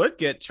 Jack would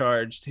get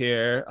charged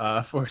here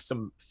for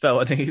some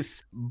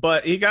felonies,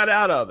 but he got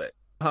out of it.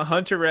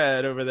 Hunter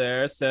Red over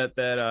there said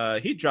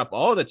that he'd drop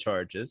all the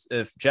charges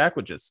if Jack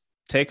would just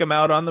take him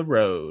out on the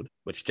road,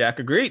 which Jack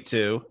agreed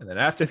to. And then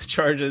after the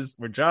charges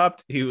were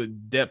dropped, he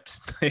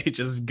dipped. He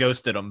just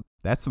ghosted him.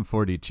 That's some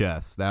 4D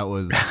chess. That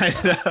was... I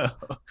know.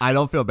 I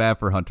don't feel bad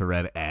for Hunter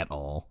Red at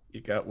all. He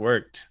got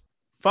worked.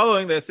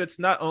 Following this, it's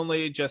not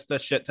only just a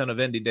shit ton of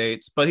indie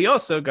dates, but he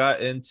also got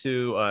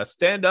into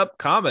stand-up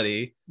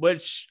comedy,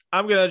 which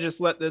I'm going to just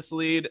let this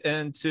lead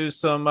into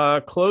some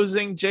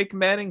closing Jake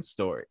Manning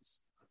stories.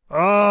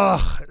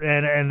 Oh,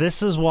 and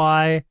this is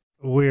why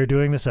we're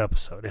doing this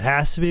episode. It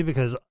has to be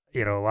because,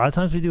 a lot of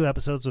times we do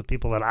episodes with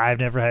people that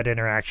I've never had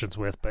interactions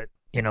with. But,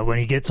 when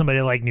you get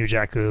somebody like New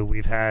Jack, who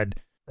we've had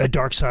a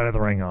Dark Side of the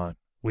Ring on,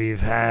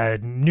 we've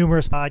had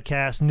numerous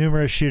podcasts,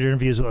 numerous shoot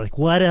interviews. Like,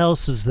 what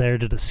else is there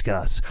to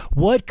discuss?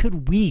 What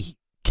could we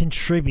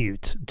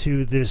contribute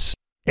to this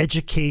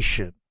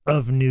education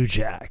of New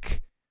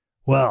Jack?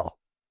 Well,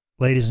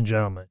 ladies and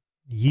gentlemen,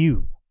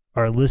 you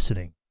are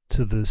listening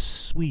to the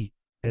sweet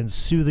and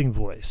soothing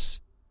voice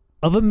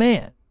of a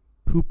man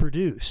who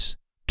produced,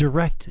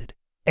 directed,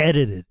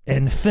 edited,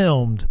 and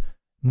filmed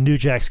New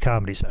Jack's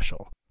comedy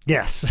special.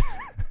 Yes.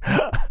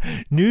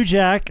 New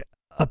Jack,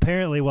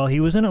 apparently, while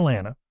he was in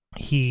Atlanta,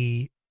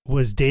 he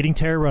was dating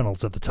Tara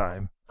Reynolds at the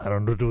time. I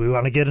don't know, do we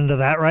want to get into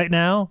that right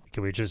now?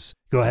 Can we just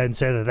go ahead and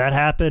say that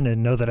happened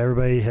and know that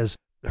everybody has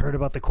heard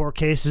about the court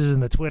cases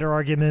and the Twitter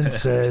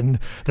arguments and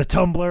the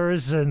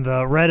Tumblrs and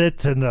the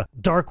Reddit and the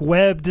dark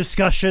web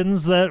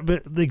discussions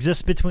that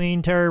exist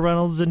between Terry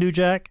Reynolds and New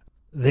Jack.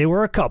 They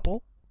were a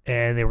couple,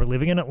 and they were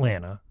living in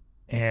Atlanta.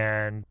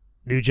 And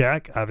New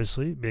Jack,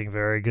 obviously, being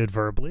very good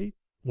verbally,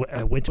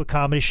 went to a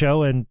comedy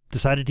show and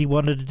decided he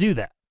wanted to do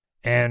that.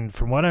 And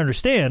from what I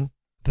understand,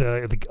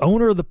 the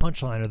owner of the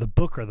Punchline, or the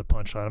booker of the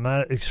Punchline, I'm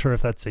not sure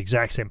if that's the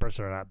exact same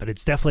person or not, but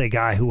it's definitely a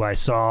guy who I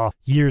saw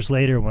years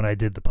later when I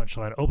did the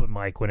Punchline open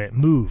mic when it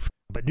moved.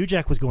 But New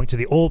Jack was going to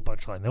the old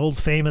Punchline, the old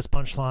famous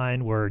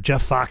Punchline where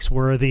Jeff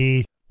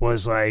Foxworthy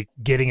was like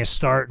getting a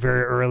start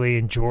very early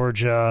in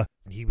Georgia.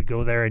 He would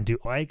go there and do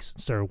mics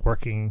and started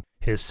working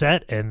his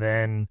set. And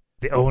then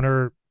the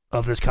owner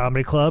of this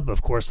comedy club,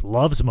 of course,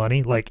 loves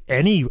money like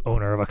any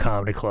owner of a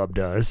comedy club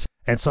does,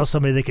 and saw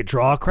somebody that could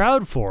draw a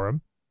crowd for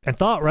him. And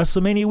thought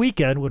WrestleMania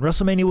weekend, when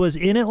WrestleMania was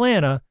in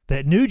Atlanta,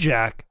 that New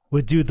Jack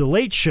would do the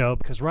late show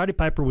because Roddy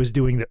Piper was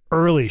doing the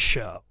early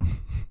show.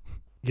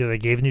 They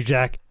gave New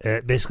Jack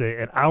basically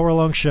an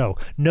hour-long show.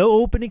 No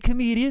opening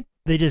comedian.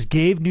 They just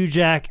gave New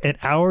Jack an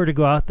hour to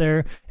go out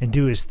there and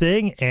do his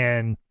thing.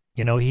 And,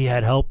 he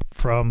had help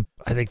from,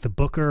 I think, the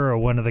booker or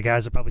one of the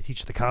guys that probably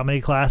teach the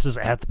comedy classes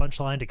at the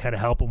Punchline to kind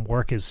of help him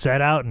work his set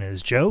out and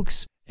his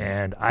jokes.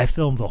 And I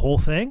filmed the whole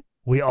thing.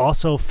 We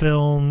also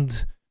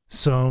filmed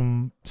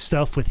some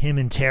stuff with him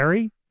and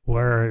Terry,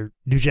 where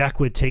New Jack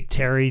would take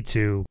Terry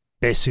to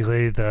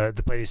basically the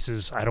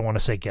places, I don't want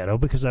to say ghetto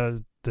because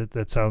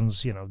that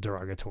sounds,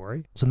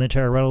 derogatory. So then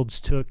Terry Reynolds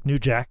took New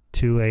Jack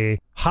to a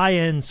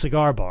high-end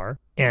cigar bar,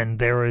 and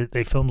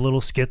they filmed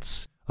little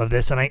skits of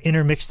this, and I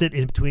intermixed it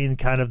in between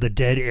kind of the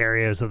dead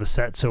areas of the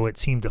set so it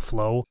seemed to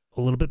flow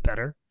a little bit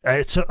better.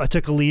 I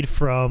took a lead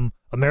from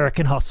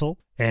American Hustle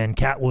and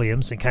Cat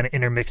Williams and kind of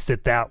intermixed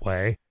it that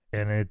way.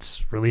 And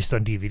it's released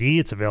on DVD.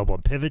 It's available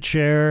on Pivot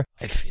Share.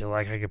 I feel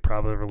like I could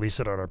probably release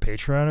it on our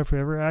Patreon if we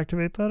ever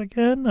activate that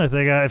again. I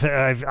think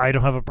I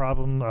don't have a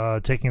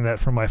problem taking that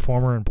from my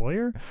former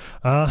employer.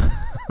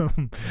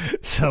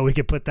 So we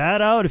could put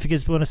that out if you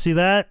guys want to see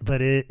that.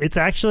 But it's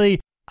actually,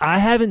 I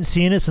haven't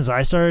seen it since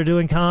I started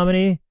doing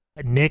comedy.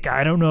 Nick,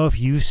 I don't know if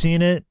you've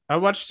seen it. I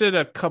watched it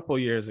a couple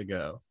years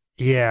ago.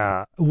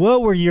 Yeah.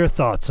 What were your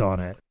thoughts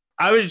on it?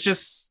 I was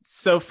just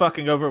so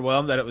fucking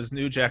overwhelmed that it was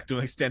New Jack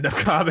doing stand-up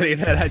comedy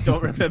that I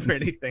don't remember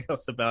anything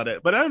else about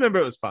it. But I remember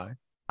it was fine.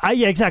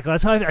 Yeah, exactly.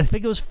 That's how I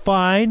think it was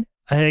fine.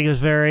 I think it was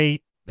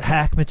very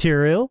hack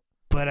material,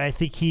 but I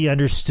think he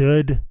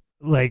understood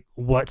like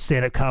what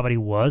stand-up comedy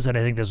was, and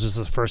I think this was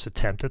his first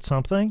attempt at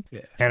something.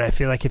 Yeah. And I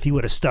feel like if he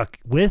would have stuck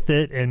with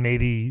it and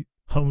maybe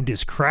honed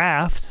his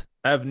craft,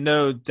 I have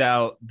no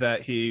doubt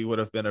that he would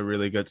have been a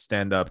really good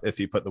stand-up if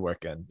he put the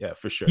work in. Yeah,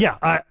 for sure. Yeah,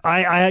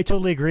 I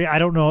totally agree. I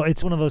don't know.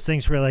 It's one of those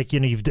things where like,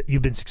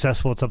 you've been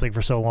successful at something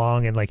for so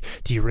long, and like,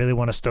 do you really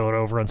want to stow it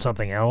over on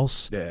something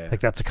else? Yeah. Like,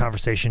 that's a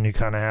conversation you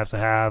kind of have to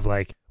have.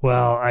 Like,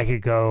 well, I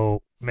could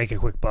go make a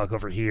quick buck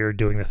over here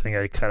doing the thing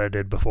I kind of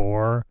did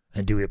before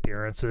and do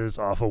appearances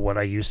off of what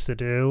I used to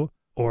do,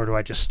 or do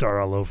I just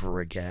start all over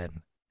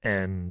again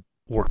and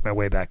work my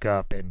way back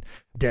up and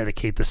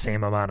dedicate the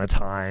same amount of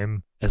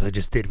time as I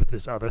just did with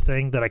this other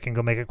thing that I can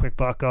go make a quick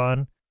buck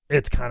on?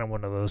 It's kind of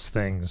one of those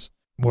things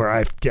where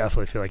I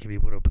definitely feel like if he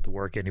would have put the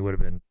work in, he would have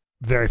been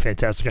very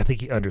fantastic. I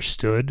think he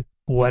understood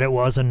what it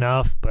was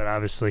enough, but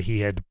obviously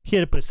he had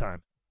to put his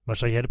time,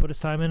 much like he had to put his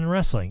time in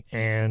wrestling.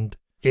 And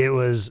it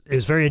was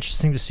very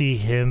interesting to see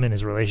him and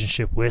his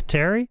relationship with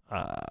Terry.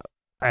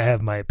 I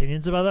have my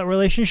opinions about that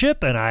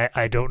relationship, and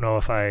I don't know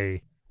if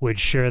I would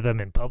share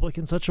them in public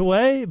in such a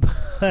way,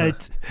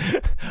 but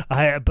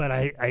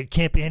I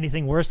can't be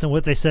anything worse than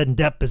what they said in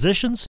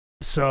depositions.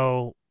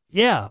 So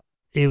yeah,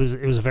 it was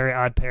a very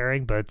odd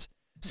pairing, but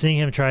seeing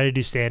him try to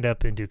do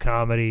stand-up and do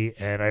comedy,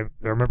 and I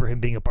remember him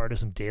being a part of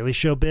some Daily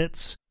Show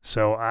bits,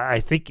 so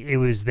I think it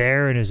was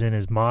there and it was in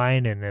his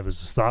mind and it was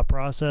his thought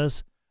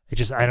process.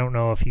 I don't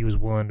know if he was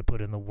willing to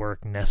put in the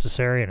work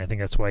necessary, and I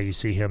think that's why you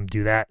see him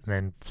do that and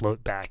then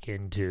float back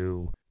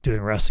into doing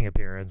wrestling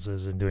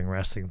appearances and doing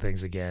wrestling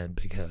things again,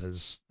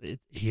 because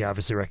he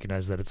obviously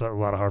recognized that it's a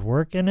lot of hard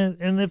work, and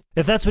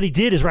if that's what he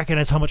did is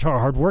recognize how much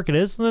hard work it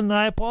is, then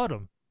I applaud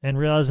him, and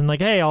realizing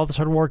like, hey, all this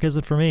hard work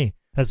isn't for me,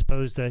 as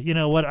opposed to, you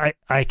know what,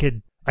 I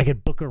could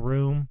book a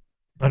room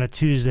on a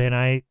Tuesday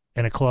night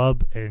in a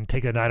club and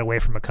take a night away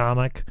from a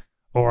comic,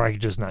 or I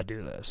could just not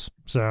do this.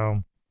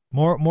 So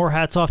more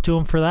hats off to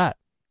him for that.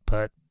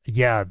 But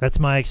yeah, that's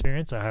my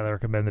experience. I highly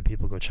recommend that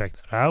people go check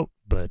that out.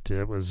 But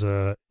it was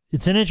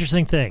it's an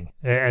interesting thing.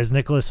 As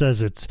Nicholas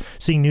says, it's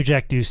seeing New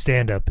Jack do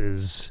stand-up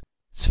it's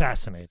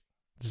fascinating.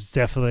 It's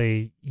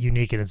definitely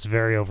unique, and it's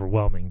very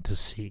overwhelming to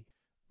see.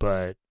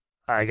 But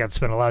I got to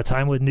spend a lot of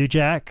time with New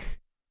Jack,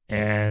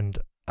 and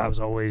I was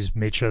always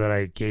made sure that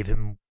I gave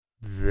him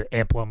the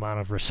ample amount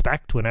of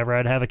respect whenever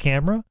I'd have a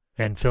camera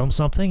and film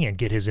something and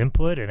get his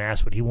input and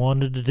ask what he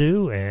wanted to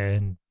do,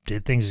 and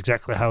did things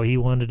exactly how he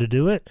wanted to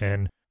do it.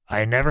 And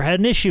I never had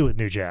an issue with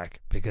New Jack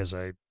because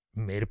I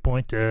made a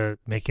point to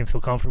make him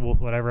feel comfortable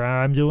with whatever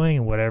I'm doing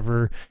and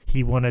whatever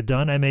he wanted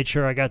done. I made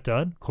sure I got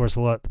done. Of course,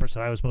 the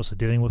person I was mostly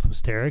dealing with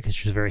was Tara, because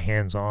she was very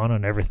hands-on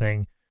on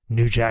everything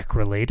New Jack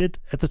related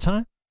at the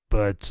time.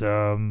 But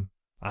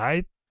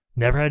I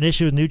never had an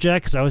issue with New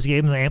Jack because I always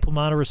gave him the ample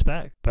amount of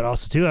respect. But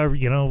also, too,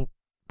 I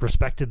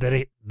respected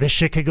that this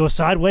shit could go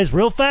sideways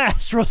real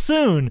fast, real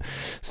soon.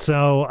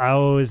 So I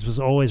was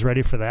always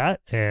ready for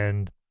that.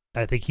 And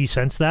I think he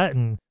sensed that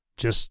and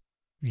just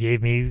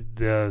gave me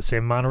the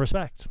same amount of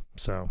respect.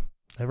 So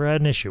never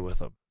had an issue with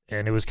him.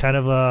 And it was kind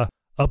of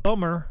a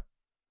bummer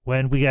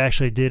when we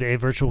actually did a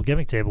virtual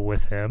gimmick table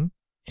with him.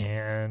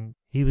 And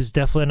he was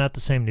definitely not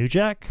the same New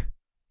Jack.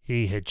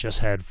 He had just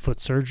had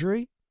foot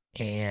surgery.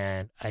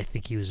 And I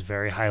think he was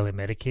very highly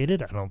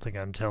medicated. I don't think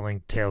I'm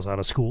telling tales out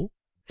of school.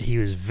 He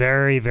was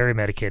very, very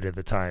medicated at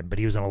the time, but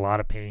he was in a lot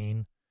of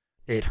pain.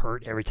 It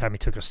hurt every time he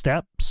took a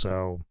step.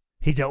 So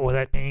he dealt with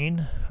that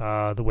pain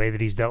the way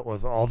that he's dealt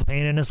with all the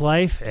pain in his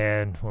life.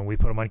 And when we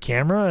put him on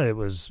camera, it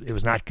was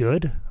not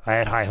good. I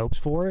had high hopes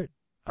for it.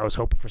 I was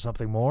hoping for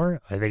something more.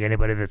 I think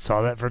anybody that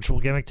saw that virtual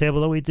gimmick table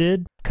that we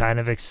did kind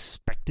of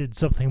expected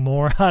something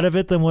more out of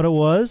it than what it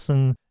was.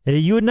 And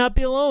you would not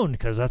be alone,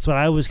 because that's what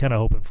I was kind of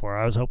hoping for.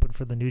 I was hoping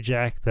for the New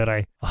Jack that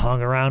I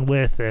hung around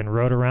with and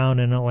rode around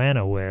in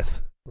Atlanta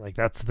with. Like,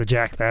 that's the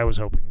Jack that I was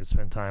hoping to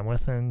spend time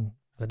with, and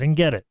I didn't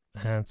get it.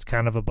 And it's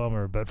kind of a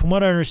bummer. But from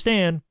what I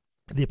understand,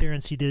 the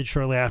appearance he did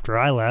shortly after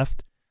I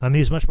left, he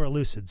was much more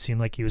lucid. Seemed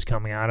like he was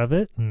coming out of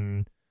it,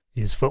 and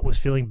his foot was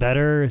feeling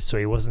better, so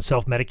he wasn't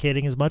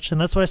self-medicating as much.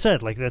 And that's what I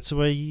said. Like, that's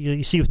what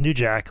you see with New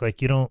Jack.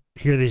 Like, you don't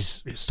hear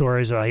these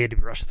stories about he had to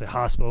be rushed to the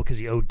hospital because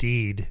he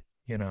OD'd.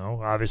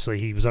 Obviously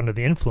he was under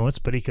the influence,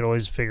 but he could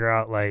always figure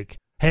out, like,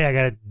 hey, I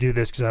got to do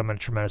this because I'm in a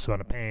tremendous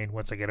amount of pain.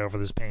 Once I get over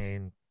this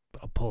pain,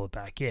 I'll pull it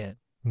back in.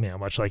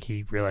 Much like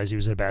he realized he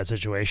was in a bad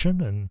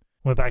situation and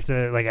went back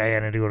to, like, I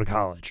had to go to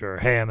college, or,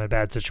 hey, I'm in a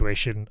bad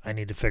situation. I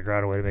need to figure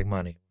out a way to make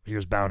money.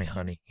 Here's Bounty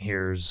Hunting.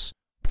 Here's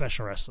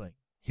professional wrestling.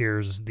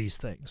 Here's these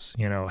things.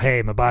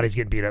 Hey, my body's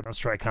getting beat up. Let's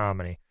try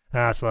comedy.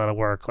 That's a lot of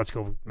work. Let's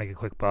go make a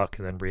quick buck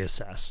and then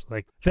reassess.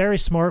 Like, very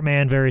smart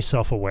man, very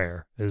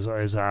self-aware is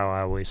how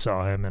I always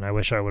saw him, and I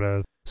wish I would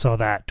have saw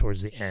that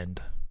towards the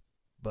end.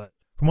 But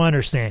from what I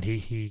understand,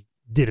 he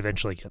did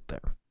eventually get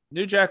there.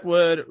 New Jack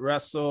would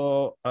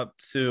wrestle up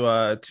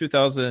to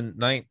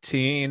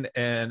 2019,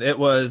 and it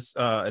was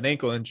an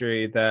ankle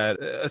injury that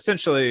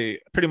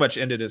essentially pretty much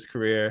ended his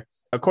career.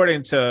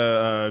 According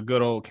to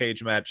good old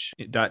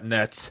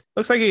cagematch.net,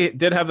 looks like he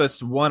did have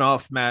this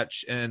one-off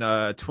match in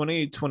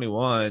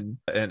 2021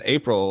 in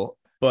April.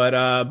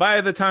 But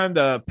by the time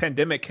the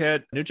pandemic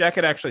hit, New Jack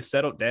had actually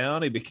settled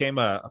down. He became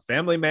a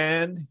family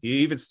man. He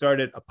even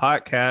started a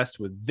podcast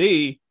with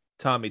the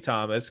Tommy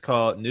Thomas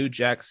called New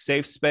Jack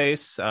Safe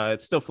Space.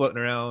 It's still floating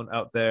around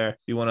out there if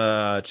you want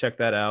to check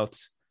that out.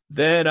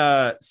 Then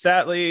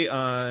sadly,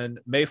 on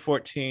May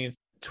 14th,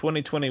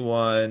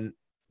 2021,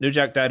 New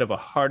Jack died of a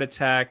heart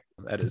attack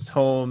at his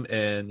home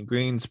in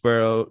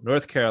Greensboro,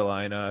 North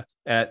Carolina,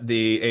 at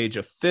the age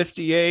of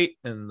 58,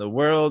 and the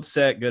world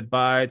said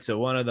goodbye to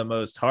one of the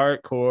most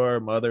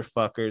hardcore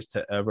motherfuckers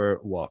to ever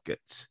walk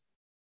it.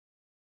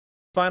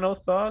 Final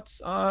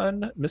thoughts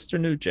on Mr.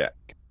 New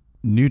Jack?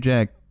 New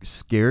Jack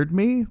scared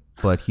me,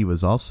 but he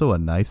was also a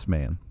nice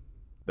man.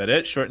 That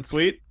it? Short and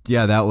sweet?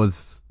 Yeah, that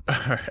was... All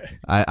right.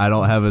 I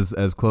don't have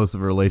as close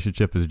of a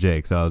relationship as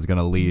Jake, so I was going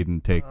to lead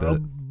and take the...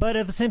 But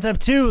at the same time,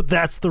 too,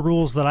 that's the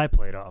rules that I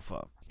played off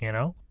of,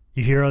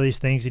 You hear all these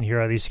things and you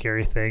hear all these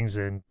scary things,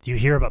 and you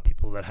hear about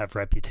people that have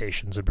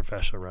reputations in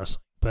professional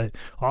wrestling. But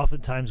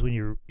oftentimes when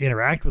you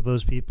interact with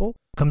those people,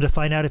 come to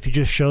find out if you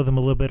just show them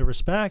a little bit of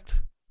respect,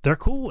 they're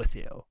cool with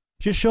you.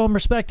 Just show him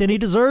respect, and he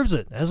deserves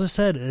it. As I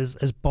said, as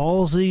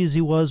ballsy as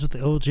he was with the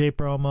OJ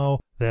promo,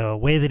 the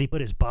way that he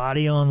put his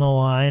body on the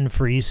line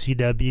for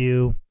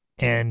ECW,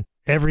 and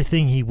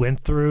everything he went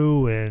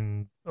through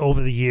and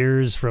over the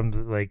years, from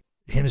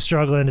him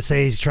struggling to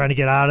say he's trying to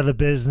get out of the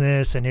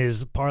business and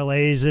his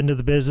parlays into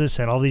the business,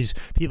 and all these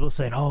people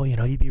saying, oh,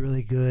 you'd be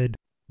really good.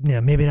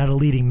 Maybe not a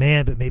leading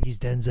man, but maybe he's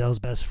Denzel's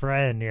best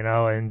friend,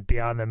 and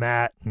beyond the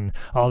mat, and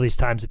all these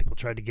times that people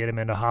tried to get him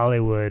into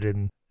Hollywood,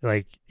 and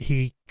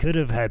he could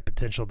have had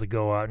potential to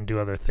go out and do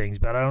other things,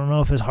 but I don't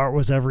know if his heart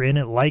was ever in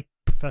it like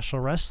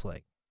professional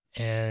wrestling.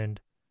 And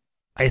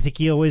I think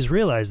he always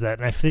realized that,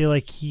 and I feel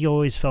like he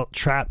always felt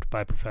trapped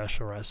by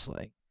professional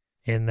wrestling,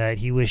 in that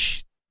he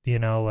wished, he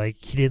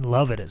didn't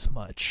love it as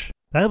much.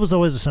 That was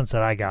always the sense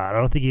that I got. I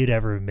don't think he'd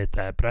ever admit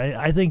that, but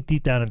I think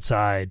deep down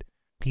inside,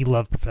 he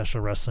loved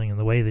professional wrestling, and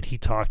the way that he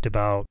talked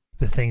about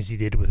the things he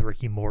did with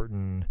Ricky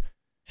Morton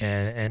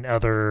and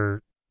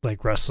other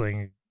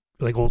wrestling,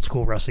 old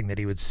school wrestling that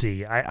he would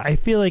see. I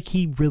feel like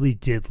he really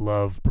did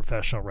love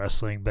professional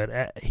wrestling,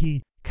 but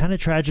he kind of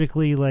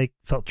tragically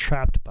felt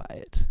trapped by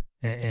it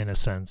in a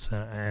sense,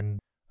 and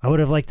I would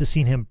have liked to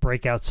seen him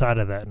break outside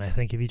of that. And I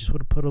think if he just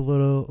would have put a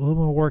little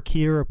more work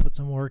here, or put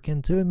some work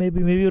into it,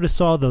 maybe he would have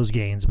saw those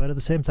gains. But at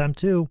the same time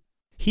too,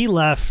 he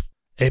left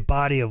a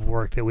body of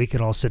work that we can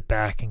all sit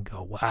back and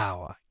go,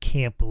 wow, I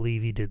can't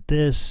believe he did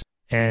this,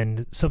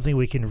 and something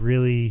we can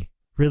really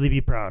really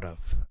be proud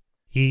of.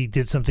 He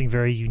did something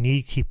very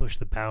unique. He pushed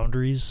the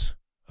boundaries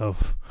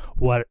of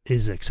what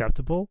is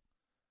acceptable,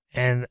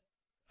 and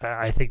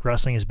I think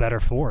wrestling is better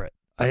for it.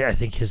 I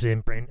think his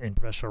imprint in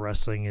professional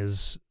wrestling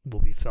will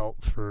be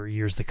felt for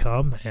years to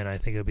come, and I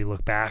think it'll be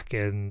looked back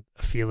and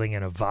a feeling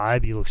and a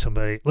vibe. You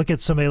look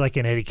at somebody like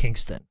an Eddie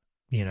Kingston.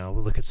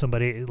 Look at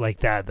somebody like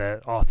that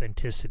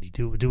authenticity.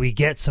 Do we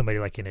get somebody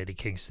like an Eddie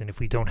Kingston if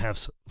we don't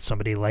have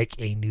somebody like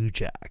a New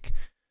Jack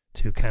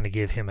to kind of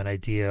give him an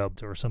idea,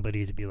 or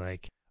somebody to be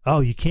like, oh,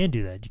 you can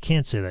do that. You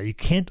can't say that. You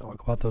can't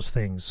talk about those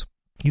things.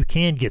 You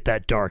can get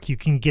that dark. You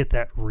can get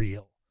that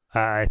real.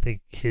 I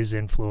think his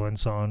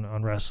influence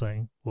on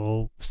wrestling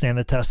will stand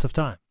the test of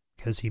time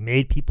because he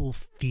made people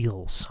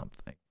feel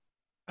something.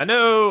 I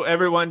know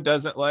everyone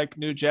doesn't like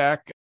New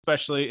Jack,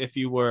 especially if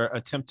you were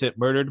attempted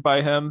murdered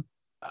by him.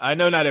 I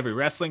know not every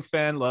wrestling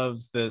fan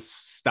loves this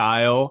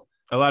style.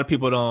 A lot of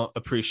people don't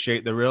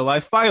appreciate the real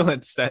life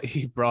violence that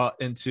he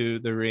brought into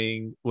the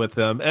ring with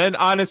them. And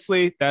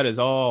honestly, that is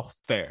all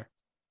fair.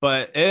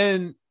 But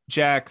in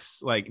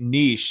Jack's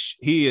niche,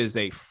 he is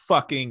a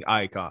fucking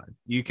icon.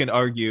 You can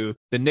argue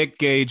the Nick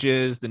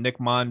Gages, the Nick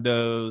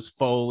Mondos,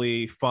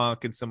 Foley,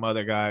 Funk, and some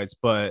other guys.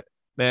 But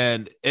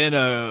man, in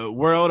a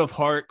world of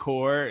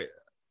hardcore,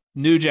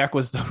 New Jack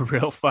was the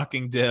real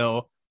fucking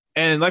deal.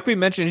 And like we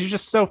mentioned, he's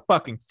just so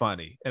fucking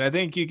funny. And I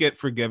think you get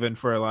forgiven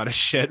for a lot of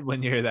shit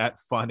when you're that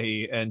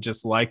funny and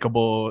just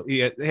likable. He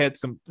had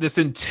this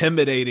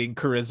intimidating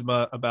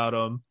charisma about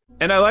him.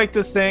 And I like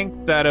to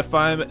think that if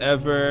I'm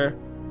ever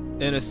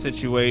in a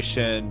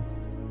situation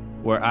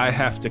where I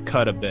have to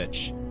cut a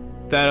bitch,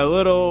 that a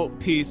little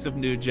piece of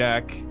New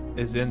Jack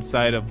is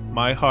inside of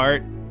my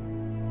heart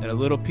and a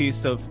little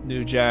piece of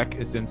New Jack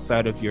is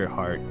inside of your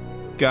heart.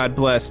 God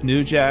bless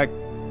New Jack,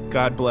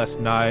 God bless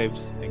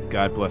Knives, and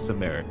God bless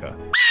America.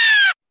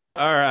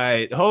 All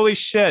right. Holy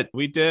shit.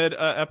 We did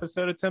an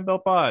episode of 10 Bell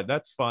Pod.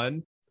 That's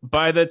fun.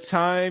 By the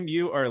time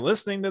you are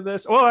listening to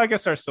this, well, I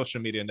guess our social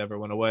media never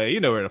went away. You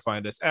know where to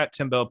find us at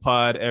 10 Bell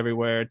Pod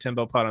everywhere, 10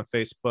 Bell Pod on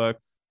Facebook.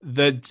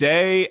 The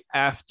day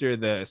after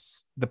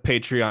this, the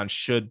Patreon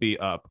should be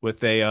up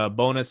with a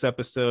bonus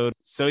episode.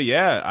 So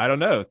yeah, I don't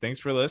know. Thanks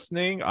for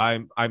listening.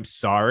 I'm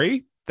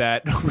sorry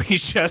that we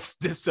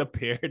just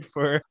disappeared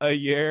for a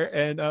year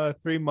and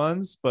 3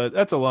 months, but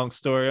that's a long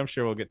story. I'm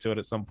sure we'll get to it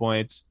at some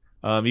point.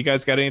 You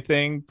guys got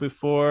anything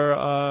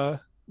before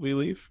we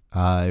leave?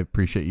 I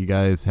appreciate you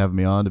guys having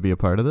me on to be a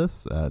part of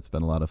this. It's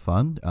been a lot of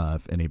fun.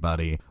 If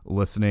anybody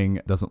listening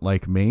doesn't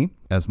like me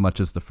as much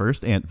as the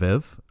first Aunt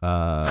Viv,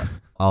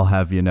 I'll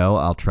have you know,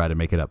 I'll try to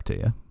make it up to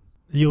you.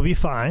 You'll be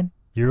fine.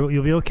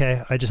 You'll be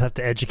okay. I just have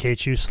to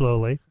educate you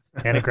slowly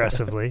and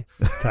aggressively,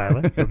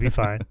 Tyler. You'll be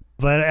fine.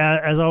 But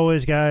as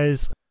always,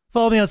 guys,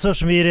 follow me on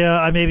social media.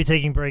 I may be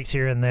taking breaks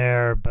here and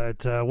there,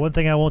 but one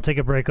thing I won't take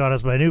a break on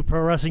is my new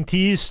Pro Wrestling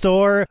Tees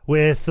store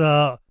with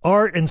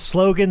art and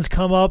slogans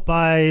come up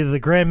by the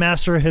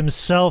Grandmaster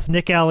himself,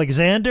 Nick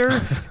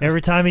Alexander.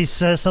 Every time he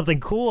says something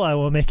cool, I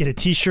will make it a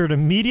t-shirt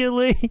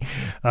immediately.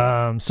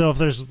 So if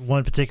there's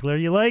one particular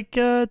you like,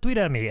 tweet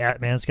at me at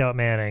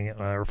ManScoutManning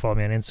or follow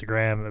me on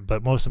Instagram.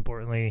 But most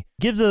importantly,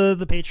 give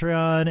the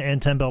Patreon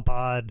and 10 Bell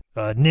Pod.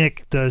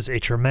 Nick does a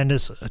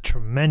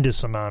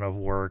tremendous amount of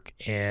work,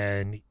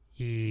 and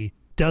he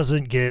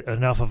doesn't get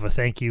enough of a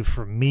thank you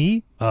from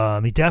me.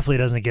 He definitely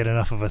doesn't get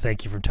enough of a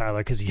thank you from Tyler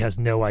because he has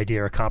no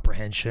idea or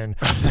comprehension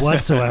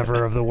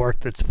whatsoever of the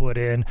work that's put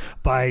in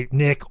by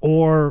Nick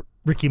or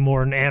Ricky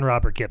Morton and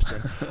Robert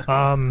Gibson.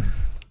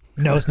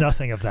 Knows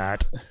nothing of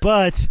that.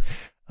 But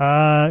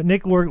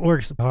Nick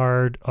works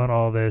hard on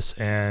all this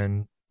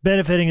and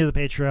benefiting to the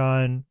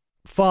Patreon,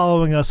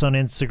 following us on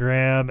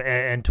Instagram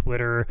and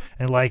Twitter,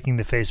 and liking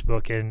the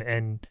Facebook,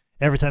 and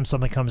every time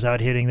something comes out,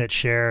 hitting that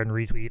share and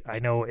retweet. I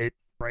know it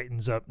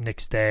brightens up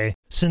Nick's day.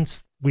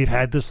 Since we've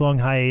had this long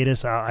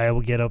hiatus, I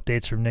will get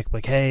updates from Nick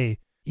like, hey,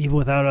 even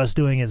without us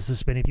doing it,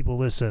 this many people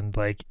listened.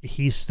 Like,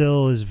 he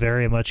still is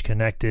very much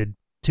connected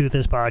to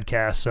this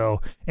podcast.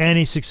 So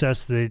any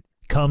success that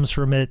comes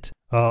from it,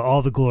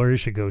 all the glory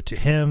should go to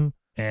him.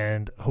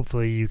 And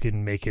hopefully you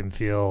can make him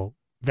feel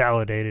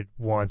validated,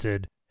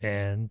 wanted,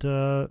 and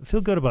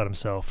feel good about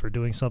himself for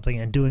doing something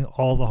and doing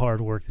all the hard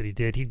work that he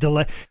did.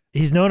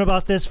 He's known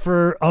about this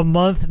for a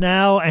month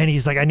now, and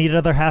he's like, I need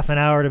another half an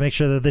hour to make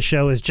sure that the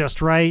show is just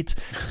right.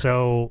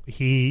 So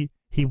he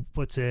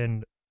puts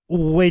in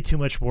way too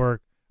much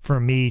work for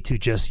me to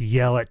just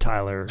yell at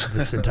Tyler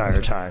this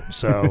entire time.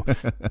 So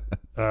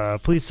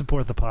please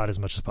support the pod as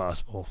much as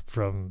possible.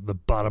 From the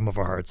bottom of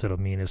our hearts,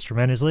 it'll mean us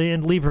tremendously.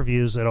 And leave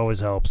reviews. It always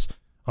helps.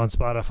 On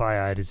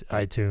Spotify,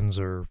 iTunes,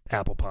 or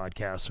Apple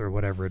Podcasts, or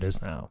whatever it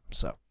is now.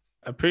 So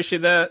I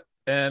appreciate that.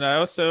 And I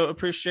also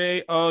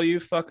appreciate all you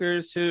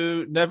fuckers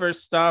who never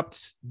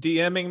stopped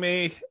DMing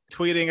me,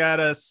 tweeting at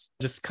us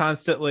just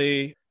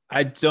constantly.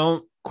 I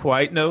don't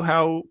quite know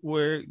how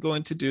we're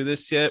going to do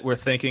this yet. We're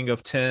thinking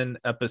of 10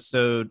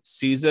 episode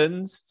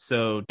seasons.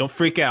 So don't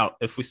freak out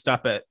if we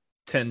stop at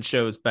 10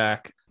 shows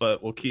back,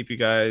 but we'll keep you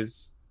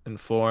guys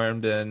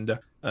informed. And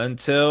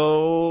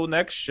until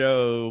next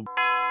show.